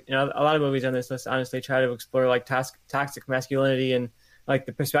tries to, a lot of movies on this list honestly try to explore like toxic masculinity and like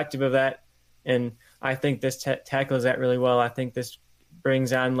the perspective of that. And I think this tackles that really well. I think this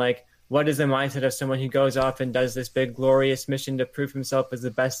brings on like, what is the mindset of someone who goes off and does this big glorious mission to prove himself as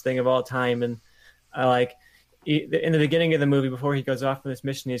the best thing of all time. And in the beginning of the movie, before he goes off on this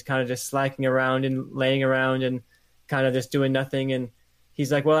mission, he's kind of just slacking around and laying around and kind of just doing nothing. And he's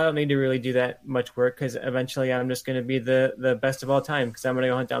like, well, I don't need to really do that much work because eventually I'm just going to be the best of all time because I'm going to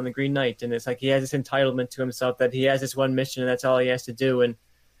go hunt down the Green Knight. And it's like he has this entitlement to himself that he has this one mission and that's all he has to do. And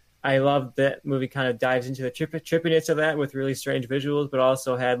I love that movie kind of dives into the trippiness of that with really strange visuals, but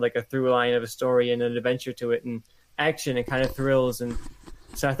also had like a through line of a story and an adventure to it and action and kind of thrills. And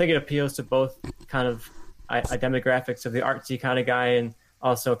so I think it appeals to both kind of demographics of the artsy kind of guy and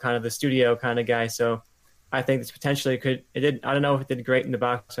also kind of the studio kind of guy. So I think this potentially I don't know if it did great in the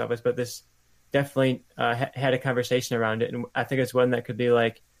box office, but this definitely had a conversation around it. And I think it's one that could be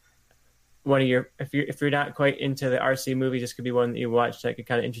like one of your, if you're not quite into the RC movies, this could be one that you watch that could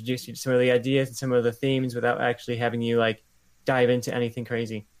kind of introduce you to some of the ideas and some of the themes without actually having you like dive into anything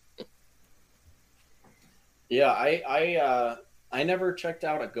crazy. Yeah, I never checked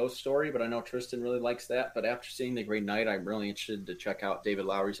out A Ghost Story, but I know Tristan really likes that. But after seeing The Green Knight, I'm really interested to check out David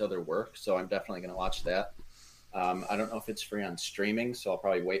Lowery's other work, so I'm definitely going to watch that. I don't know if it's free on streaming, so I'll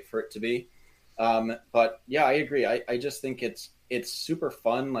probably wait for it to be. But yeah, I agree. I just think it's super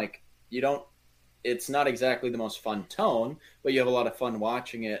fun. Like it's not exactly the most fun tone, but you have a lot of fun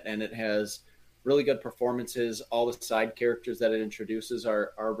watching it, and it has really good performances. All the side characters that it introduces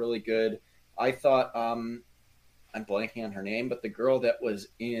are really good. I thought I'm blanking on her name, but the girl that was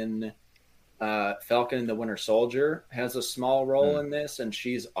in Falcon and the Winter Soldier has a small role in this, and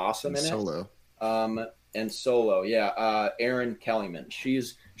she's awesome in Solo. it. and Solo. Yeah, Erin Kellyman.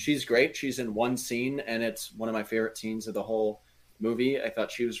 She's great. She's in one scene, and it's one of my favorite scenes of the whole movie. I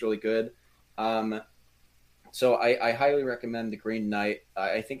thought she was really good. So I highly recommend The Green Knight.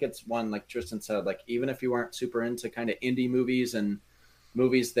 I think it's one, like Tristan said, like even if you weren't super into kind of indie movies and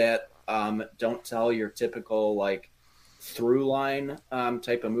movies that don't tell your typical like through line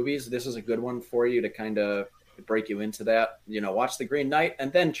type of movies, this is a good one for you to kind of break you into that. Watch The Green Knight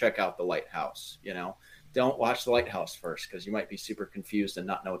and then check out The Lighthouse. Don't watch The Lighthouse first because you might be super confused and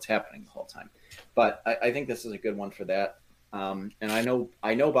not know what's happening the whole time. But I think this is a good one for that. And I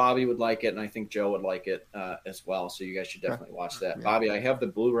know Bobby would like it, and I think Joe would like it as well. So you guys should definitely watch that. Yeah. Bobby, I have the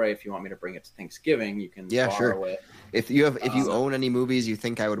Blu-ray. If you want me to bring it to Thanksgiving, you can borrow it. If you own any movies you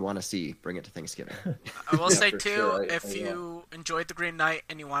think I would want to see, bring it to Thanksgiving. I will say too, sure. If you enjoyed The Green Knight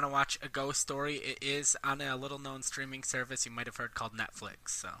and you want to watch a ghost story, it is on a little-known streaming service you might have heard called Netflix.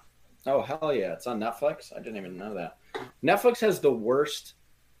 So. Oh hell yeah, it's on Netflix. I didn't even know that. Netflix has the worst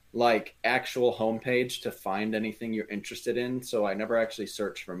like actual homepage to find anything you're interested in, so I never actually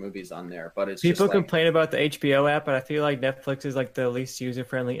search for movies on there. But it's people just complain about the HBO app, but I feel like Netflix is like the least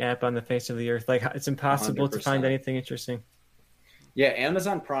user-friendly app on the face of the earth. Like it's impossible 100%. To find anything interesting. Yeah,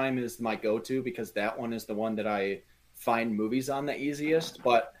 Amazon Prime is my go-to because that one is the one that I find movies on the easiest.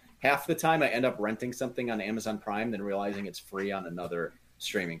 But half the time I end up renting something on Amazon Prime, then realizing it's free on another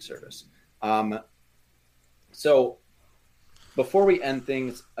streaming service. So before we end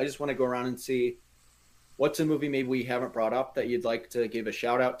things, I just want to go around and see what's a movie maybe we haven't brought up that you'd like to give a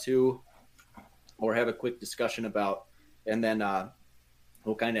shout out to or have a quick discussion about. And then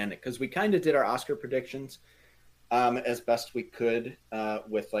we'll kind of end it because we kind of did our Oscar predictions as best we could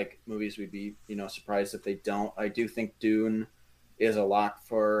with like movies we'd be, surprised if they don't. I do think Dune is a lock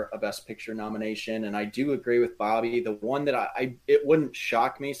for a Best Picture nomination. And I do agree with Bobby. The one that it wouldn't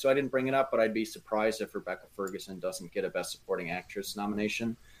shock me, so I didn't bring it up, but I'd be surprised if Rebecca Ferguson doesn't get a Best Supporting Actress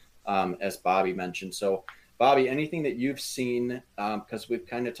nomination, as Bobby mentioned. So, Bobby, anything that you've seen, because we've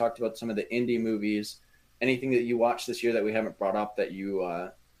kind of talked about some of the indie movies, anything that you watched this year that we haven't brought up that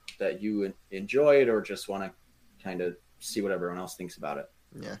you enjoyed or just want to kind of see what everyone else thinks about it?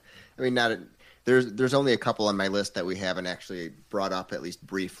 Yeah. I mean, there's only a couple on my list that we haven't actually brought up, at least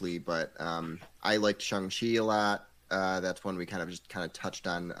briefly, but I liked Shang-Chi a lot. That's one we kind of touched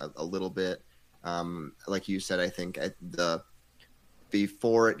on a little bit. Like you said, I think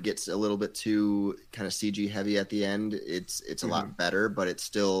before it gets a little bit too kind of CG heavy at the end, it's a lot better, but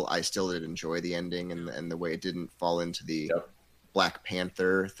I still did enjoy the ending and the way it didn't fall into the Black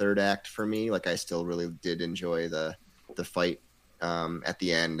Panther third act for me. Like I still really did enjoy the fight at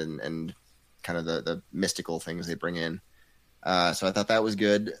the end and kind of the mystical things they bring in. So I thought that was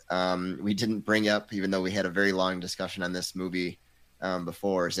good. We didn't bring up, even though we had a very long discussion on this movie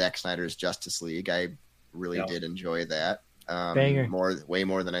before, Zack Snyder's Justice League. I really did enjoy that. Way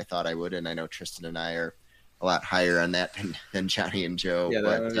more than I thought I would. And I know Tristan and I are a lot higher on that than Johnny and Joe. Yeah,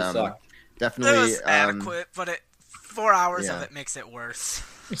 that sucked. Definitely. It was adequate, but 4 hours of it makes it worse.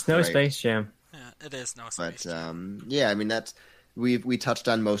 It's no Space Jam. Yeah, it is no Space Jam. I mean, that's... We touched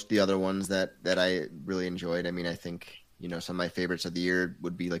on most of the other ones that I really enjoyed. I mean, I think, some of my favorites of the year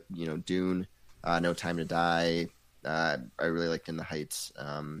would be like, Dune, No Time to Die. I really liked In the Heights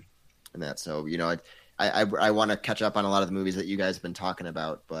and that. So, I want to catch up on a lot of the movies that you guys have been talking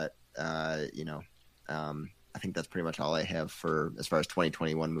about. But, I think that's pretty much all I have for as far as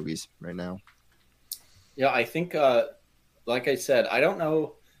 2021 movies right now. Yeah, I think, like I said, I don't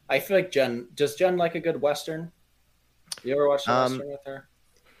know. I feel like does Jen like a good Western? You ever watched a Western with her?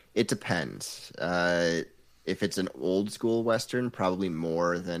 It depends. If it's an old school Western, probably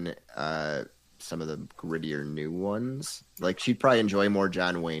more than some of the grittier new ones. Like she'd probably enjoy more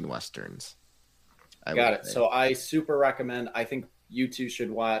John Wayne Westerns. Got it. So I super recommend. I think you two should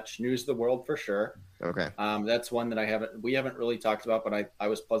watch News of the World for sure. Okay. That's one that we haven't really talked about, but I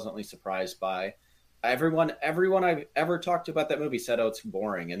was pleasantly surprised by. Everyone I've ever talked to about that movie said, "Oh, it's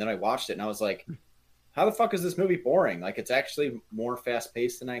boring," and then I watched it and I was like, how the fuck is this movie boring? Like, it's actually more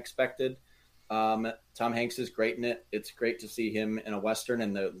fast-paced than I expected. Tom Hanks is great in it. It's great to see him in a Western,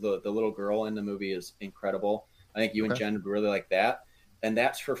 and the little girl in the movie is incredible. I think you and Jen really like that. And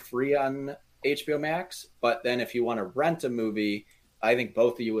that's for free on HBO Max. But then if you want to rent a movie, I think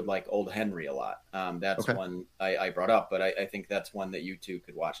both of you would like Old Henry a lot. That's one I brought up, but I think that's one that you two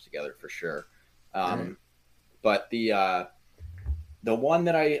could watch together for sure. But the one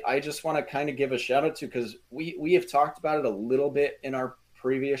that I just want to kind of give a shout out to, because we have talked about it a little bit in our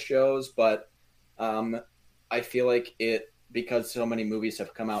previous shows, but I feel like because so many movies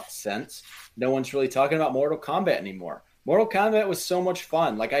have come out since, no one's really talking about Mortal Kombat anymore. Mortal Kombat was so much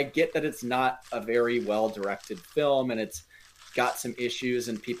fun. Like, I get that it's not a very well directed film and it's got some issues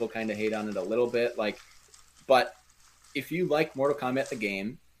and people kind of hate on it a little bit. Like, but if you like Mortal Kombat the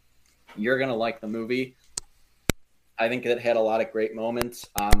game, you're gonna like the movie. I think it had a lot of great moments.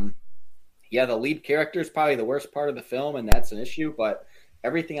 Yeah, the lead character is probably the worst part of the film, and that's an issue. But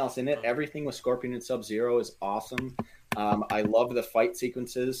everything else in it, everything with Scorpion and Sub-Zero is awesome. I love the fight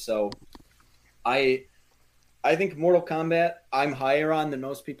sequences. So I think Mortal Kombat I'm higher on than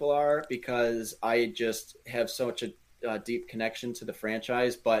most people are because I just have such a deep connection to the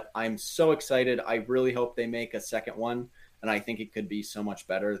franchise. But I'm so excited. I really hope they make a second one, and I think it could be so much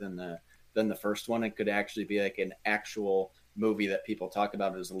better than the first one. It could actually be like an actual movie that people talk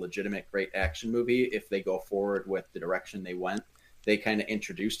about as a legitimate great action movie if they go forward with the direction they went. They kind of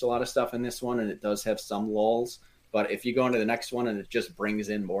introduced a lot of stuff in this one, and it does have some lulls. But if you go into the next one and it just brings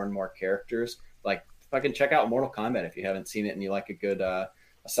in more and more characters, like fucking check out Mortal Kombat if you haven't seen it and you like a good, a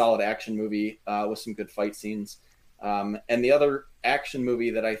solid action movie with some good fight scenes. And the other action movie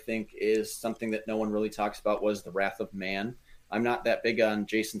that I think is something that no one really talks about was The Wrath of Man. I'm not that big on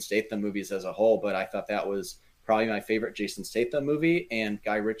Jason Statham movies as a whole, but I thought that was probably my favorite Jason Statham movie, and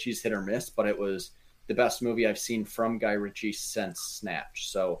Guy Ritchie's hit or miss, but it was the best movie I've seen from Guy Ritchie since Snatch.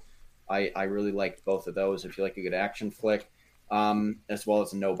 So I really liked both of those if you like a good action flick, as well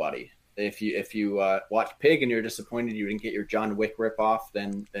as Nobody. If you watch Pig and you're disappointed you didn't get your John Wick ripoff,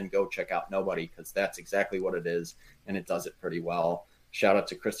 then go check out Nobody, because that's exactly what it is, and it does it pretty well. Shout out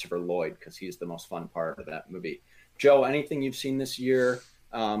to Christopher Lloyd, because he's the most fun part of that movie. Joe, anything you've seen this year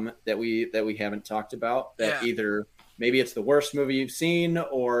that we haven't talked about that either maybe it's the worst movie you've seen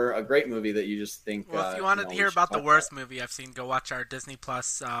or a great movie that you just think? Well, if you wanted to hear about the worst movie I've seen, go watch our Disney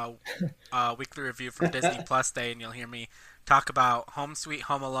Plus weekly review for Disney Plus Day, and you'll hear me talk about Home Sweet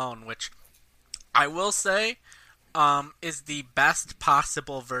Home Alone, which I will say is the best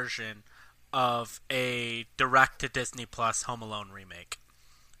possible version of a direct-to-Disney Plus Home Alone remake.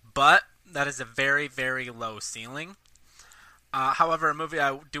 But that is a very, very low ceiling. However, a movie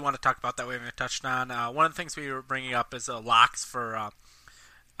I do want to talk about that we haven't touched on, one of the things we were bringing up is locks for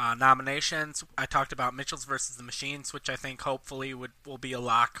nominations. I talked about Mitchell's vs. the Machines, which I think hopefully will be a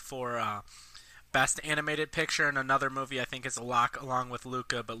lock for Best Animated Picture, and another movie I think is a lock along with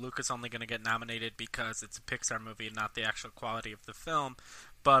Luca, but Luca's only going to get nominated because it's a Pixar movie and not the actual quality of the film.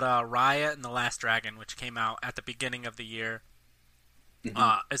 But Raya and the Last Dragon, which came out at the beginning of the year,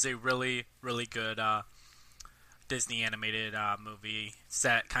 is a really, really good Disney animated movie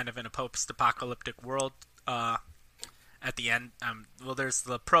set kind of in a post-apocalyptic world. At the end, there's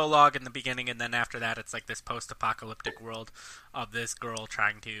the prologue in the beginning, and then after that it's like this post-apocalyptic world of this girl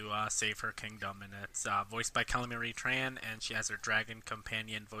trying to save her kingdom, and it's voiced by Kelly Marie Tran, and she has her dragon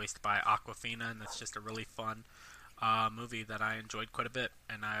companion voiced by Awkwafina, and it's just a really fun movie that I enjoyed quite a bit.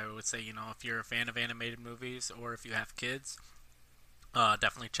 And I would say, if you're a fan of animated movies or if you have kids,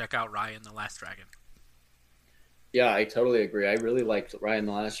 definitely check out Raya and the Last Dragon. Yeah, I totally agree. I really liked Raya and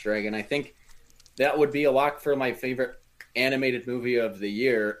the Last Dragon. I think that would be a lock for my favorite animated movie of the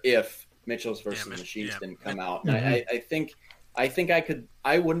year if Mitchell's vs. the Machines didn't come out. Mm-hmm. I think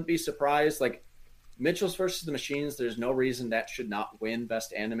I wouldn't be surprised. Like, Mitchell's vs. the Machines, there's no reason that should not win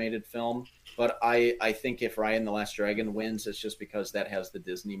Best Animated Film. But I think if Raya and the Last Dragon wins, it's just because that has the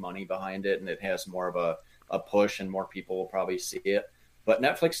Disney money behind it, and it has more of a push, and more people will probably see it. But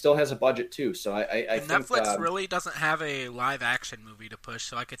Netflix still has a budget too, so I think Netflix really doesn't have a live action movie to push,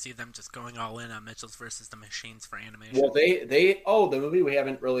 so I could see them just going all in on Mitchell's vs. the Machines for animation. Well, the movie we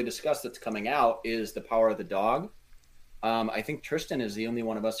haven't really discussed that's coming out is The Power of the Dog. I think Tristan is the only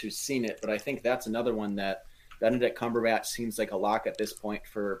one of us who's seen it, but I think that's another one that Benedict Cumberbatch seems like a lock at this point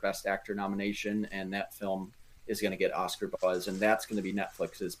for Best Actor nomination, and that film is going to get Oscar buzz, and that's going to be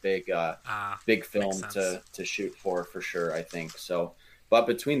Netflix's big film to shoot for sure, I think. So. But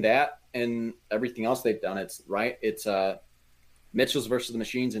between that and everything else they've done, it's Mitchell's vs. the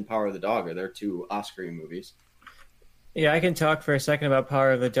Machines and Power of the Dog are their two Oscar movies. Yeah, I can talk for a second about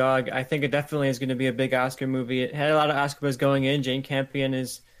Power of the Dog. I think it definitely is going to be a big Oscar movie. It had a lot of Oscar buzz going in. Jane Campion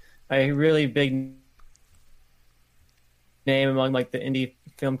is a really big name among like the indie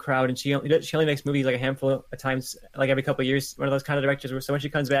film crowd, and she only makes movies like a handful of times, like every couple of years. One of those kind of directors where so when she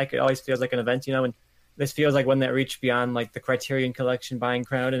comes back, it always feels like an event, and this feels like one that reached beyond like the Criterion Collection buying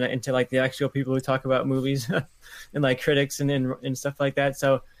crowd and into like the actual people who talk about movies and like critics and stuff like that.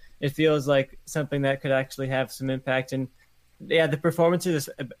 So it feels like something that could actually have some impact. And yeah, the performances,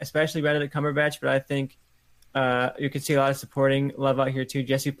 especially Benedict Cumberbatch, but I think you could see a lot of supporting love out here too.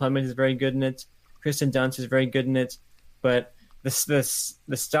 Jesse Plemons is very good in it. Kristen Dunst is very good in it. But the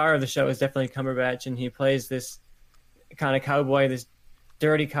star of the show is definitely Cumberbatch, and he plays this kind of cowboy, this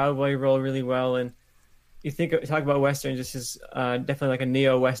dirty cowboy role really well. And you talk about westerns, this is definitely like a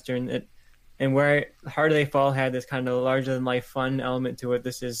neo-western. And where Harder They Fall had this kind of larger than life fun element to it,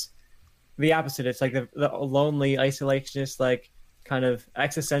 this is the opposite. It's like the lonely, isolationist, like kind of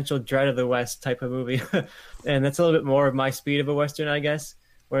existential dread of the West type of movie. And that's a little bit more of my speed of a western, I guess,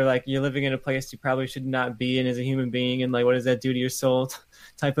 where like you're living in a place you probably should not be in as a human being, and like what does that do to your soul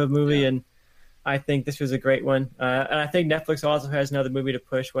type of movie. Yeah. And I think this was a great one. And I think Netflix also has another movie to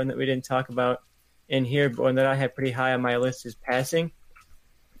push, one that we didn't talk about in here, but one that I had pretty high on my list is Passing.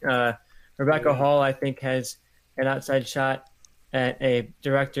 Rebecca Hall, I think, has an outside shot at a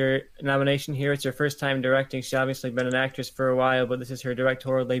director nomination here. It's her first time directing. She's obviously been an actress for a while, but this is her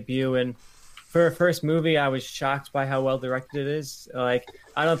directorial debut. And for her first movie, I was shocked by how well directed it is. Like,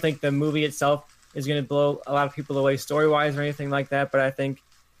 I don't think the movie itself is going to blow a lot of people away story-wise or anything like that, but I think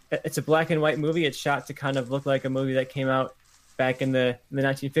it's a black and white movie. It's shot to kind of look like a movie that came out back in the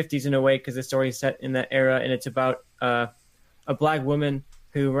 1950s in a way, because the story is set in that era, and it's about a black woman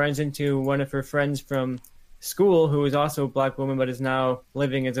who runs into one of her friends from school who is also a black woman but is now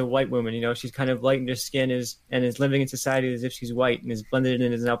living as a white woman. You know, she's kind of lightened her skin and is living in society as if she's white, and is blended in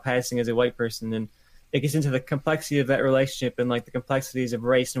and is now passing as a white person. And it gets into the complexity of that relationship and like the complexities of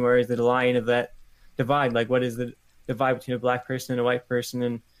race, and where is the line of that divide? Like, what is the divide between a black person and a white person?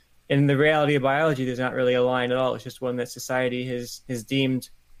 And in the reality of biology, there's not really a line at all. It's just one that society has deemed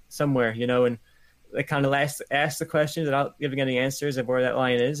somewhere, you know, and they kind of ask the questions without giving any answers of where that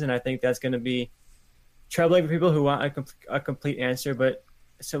line is. And I think that's going to be troubling for people who want a complete answer. But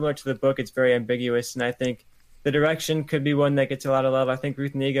similar to the book, it's very ambiguous. And I think the direction could be one that gets a lot of love. I think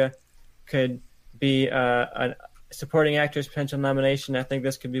Ruth Negga could be a supporting actress potential nomination. I think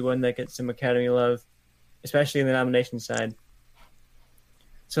this could be one that gets some Academy love, especially in the nomination side.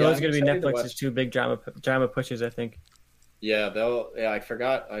 So those are going to be Netflix's two big drama pushes, I think. Yeah, I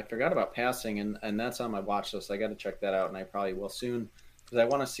forgot about Passing, and that's on my watch list. I got to check that out, and I probably will soon, because I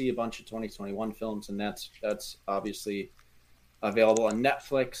want to see a bunch of 2021 films, and that's obviously available on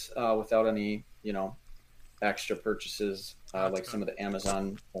Netflix without any extra purchases like some of the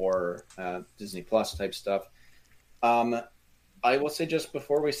Amazon or Disney Plus type stuff. I will say just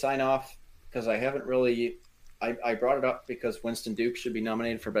before we sign off, because I haven't really, I brought it up because Winston Duke should be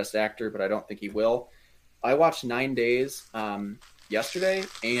nominated for Best Actor, but I don't think he will. I watched 9 Days yesterday,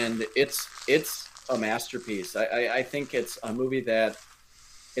 and it's a masterpiece. I think it's a movie that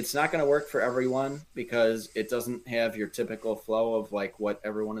it's not going to work for everyone because it doesn't have your typical flow of like what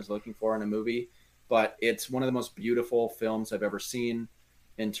everyone is looking for in a movie, but it's one of the most beautiful films I've ever seen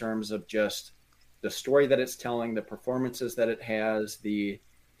in terms of just the story that it's telling, the performances that it has, the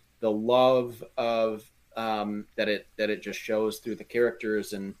love of that it just shows through the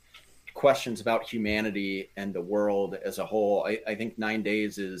characters and questions about humanity and the world as a whole. I think 9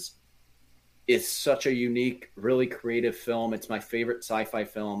 Days is such a unique, really creative film. It's my favorite sci-fi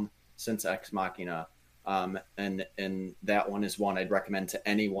film since Ex Machina. And that one is one I'd recommend to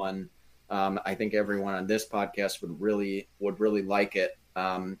anyone. I think everyone on this podcast would really like it.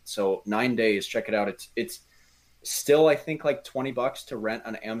 So 9 Days, check it out. It's still, I think, like $20 to rent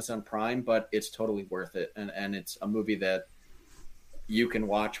on Amazon Prime, but it's totally worth it. And it's a movie that you can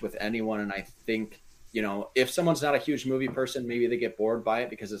watch with anyone. And I think, if someone's not a huge movie person, maybe they get bored by it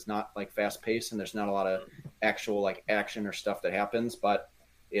because it's not like fast paced and there's not a lot of actual like action or stuff that happens, but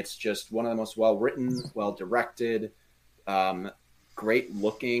it's just one of the most well written, well directed, great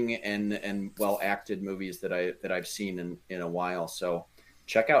looking and well acted movies that I've seen in a while. So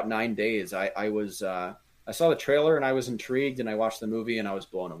check out 9 Days. I saw the trailer and I was intrigued, and I watched the movie and I was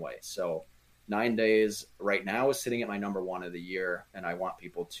blown away. So 9 Days right now is sitting at my number one of the year, and I want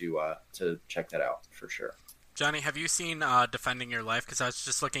people to check that out for sure. Johnny, have you seen Defending Your Life? Because I was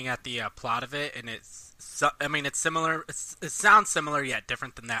just looking at the plot of it, and it's similar. It sounds similar yet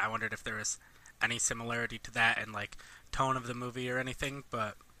different than that. I wondered if there was any similarity to that and like tone of the movie or anything.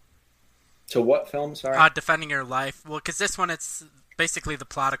 But to what film? Sorry, Defending Your Life. Well, because this one, it's basically the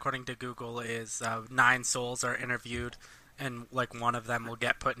plot according to Google is 9 souls are interviewed, and like one of them will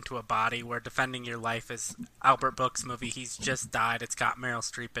get put into a body. Where Defending Your Life is Albert Brooks' movie. He's just died. It's got Meryl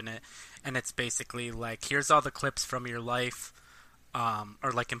Streep in it, and it's basically like, here's all the clips from your life,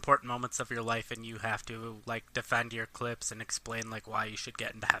 or like important moments of your life, and you have to like defend your clips and explain like why you should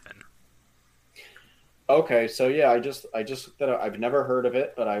get into heaven. Okay, so yeah, I just that I've never heard of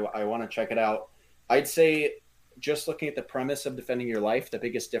it, but I want to check it out. I'd say just looking at the premise of Defending Your Life, the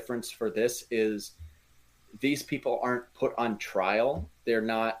biggest difference for this is these people aren't put on trial. They're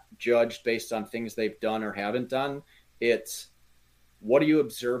not judged based on things they've done or haven't done. It's what do you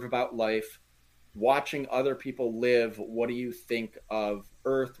observe about life? watching other people live, what do you think of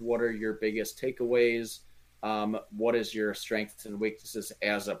Earth? What are your biggest takeaways? What is your strengths and weaknesses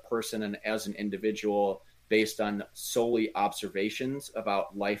as a person and as an individual based on solely observations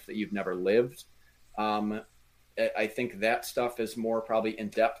about life that you've never lived? I think that stuff is more probably in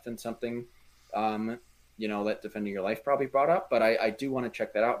depth than something, that Defending Your Life probably brought up. But I do want to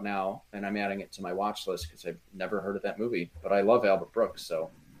check that out now, and I'm adding it to my watch list because I've never heard of that movie. But I love Albert Brooks, so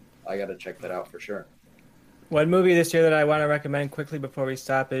I got to check that out for sure. One movie this year that I want to recommend quickly before we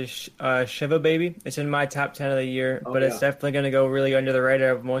stop is Shiva Baby. It's in my top 10 of the year, but it's definitely going to go really under the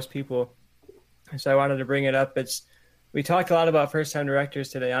radar of most people. So I wanted to bring it up. We talked a lot about first-time directors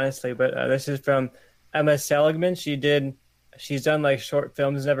today, honestly, but this is from Emma Seligman. She's done like short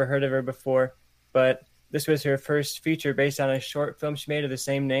films, never heard of her before, but this was her first feature based on a short film she made of the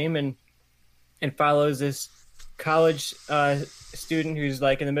same name, and follows this college student who's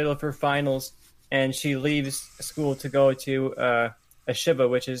like in the middle of her finals, and she leaves school to go to a Shiva,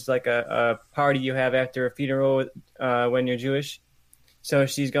 which is like a party you have after a funeral when you're Jewish. So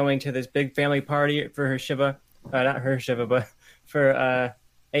she's going to this big family party for her Shiva, not her Shiva, but for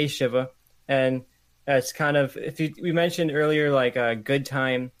a Shiva. And it's kind of, we mentioned earlier, like Good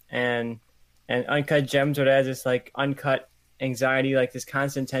Time and Uncut Gems, where it has this like uncut anxiety, like this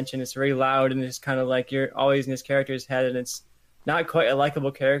constant tension. It's very loud, and it's kind of like you're always in this character's head, and it's not quite a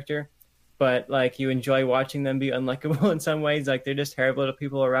likable character, but like you enjoy watching them be unlikable in some ways. Like they're just terrible to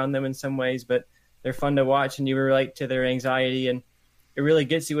people around them in some ways, but they're fun to watch, and you relate to their anxiety, and it really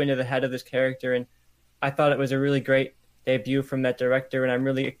gets you into the head of this character. And I thought it was a really great debut from that director, and I'm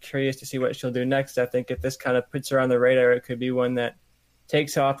really curious to see what she'll do next. I think if this kind of puts her on the radar, it could be one that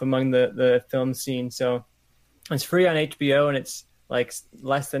takes off among the film scene. So it's free on HBO, and it's like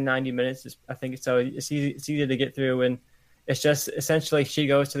less than 90 minutes. I think so. It's easy to get through, and it's just essentially she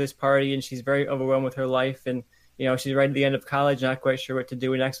goes to this party and she's very overwhelmed with her life, and she's right at the end of college, not quite sure what to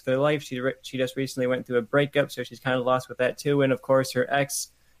do next with her life. She just recently went through a breakup, so she's kind of lost with that too. And of course, her ex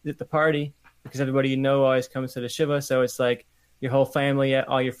is at the party because everybody always comes to the Shiva, so it's like your whole family,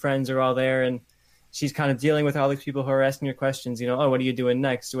 all your friends are all there, and she's kind of dealing with all these people who are asking her questions. Oh, what are you doing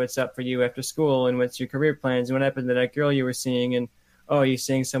next? What's up for you after school? And what's your career plans? And what happened to that girl you were seeing? And oh, are you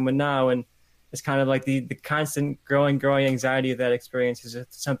seeing someone now? And it's kind of like the constant growing anxiety of that experience is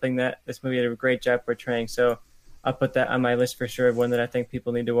something that this movie did a great job portraying. So I'll put that on my list for sure, one that I think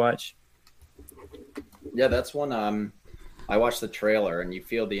people need to watch. Yeah, that's one. I watched the trailer, and you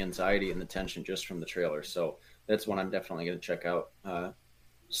feel the anxiety and the tension just from the trailer. So that's one I'm definitely going to check out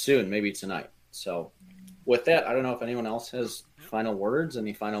soon, maybe tonight. So with that, I don't know if anyone else has final words,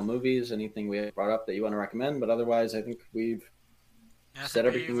 any final movies, anything we brought up that you want to recommend, but otherwise I think we've said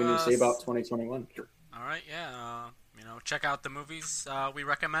everything we need to say about 2021. All right, yeah. Check out the movies we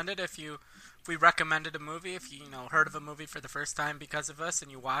recommended. If we recommended a movie, if you heard of a movie for the first time because of us and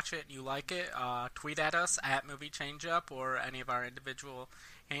you watch it and you like it, tweet at us at Movie Change Up or any of our individual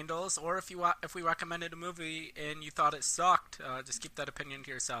handles. Or if we recommended a movie and you thought it sucked, just keep that opinion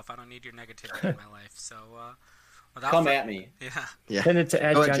to yourself. I don't need your negativity in my life. So come at me. Yeah. Send it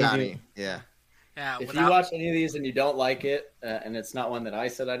to Johnny. Yeah. Yeah. If you watch any of these and you don't like it, and it's not one that I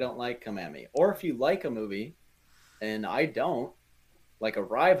said I don't like, come at me. Or if you like a movie and I don't, like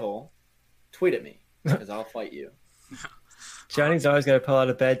Arrival, tweet at me because I'll fight you. Johnny's always got to pull out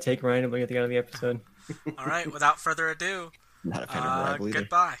of bed, take randomly at the end of the episode. All right. Without further ado, Not a fan of Arrival either.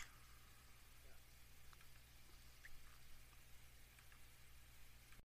 Goodbye.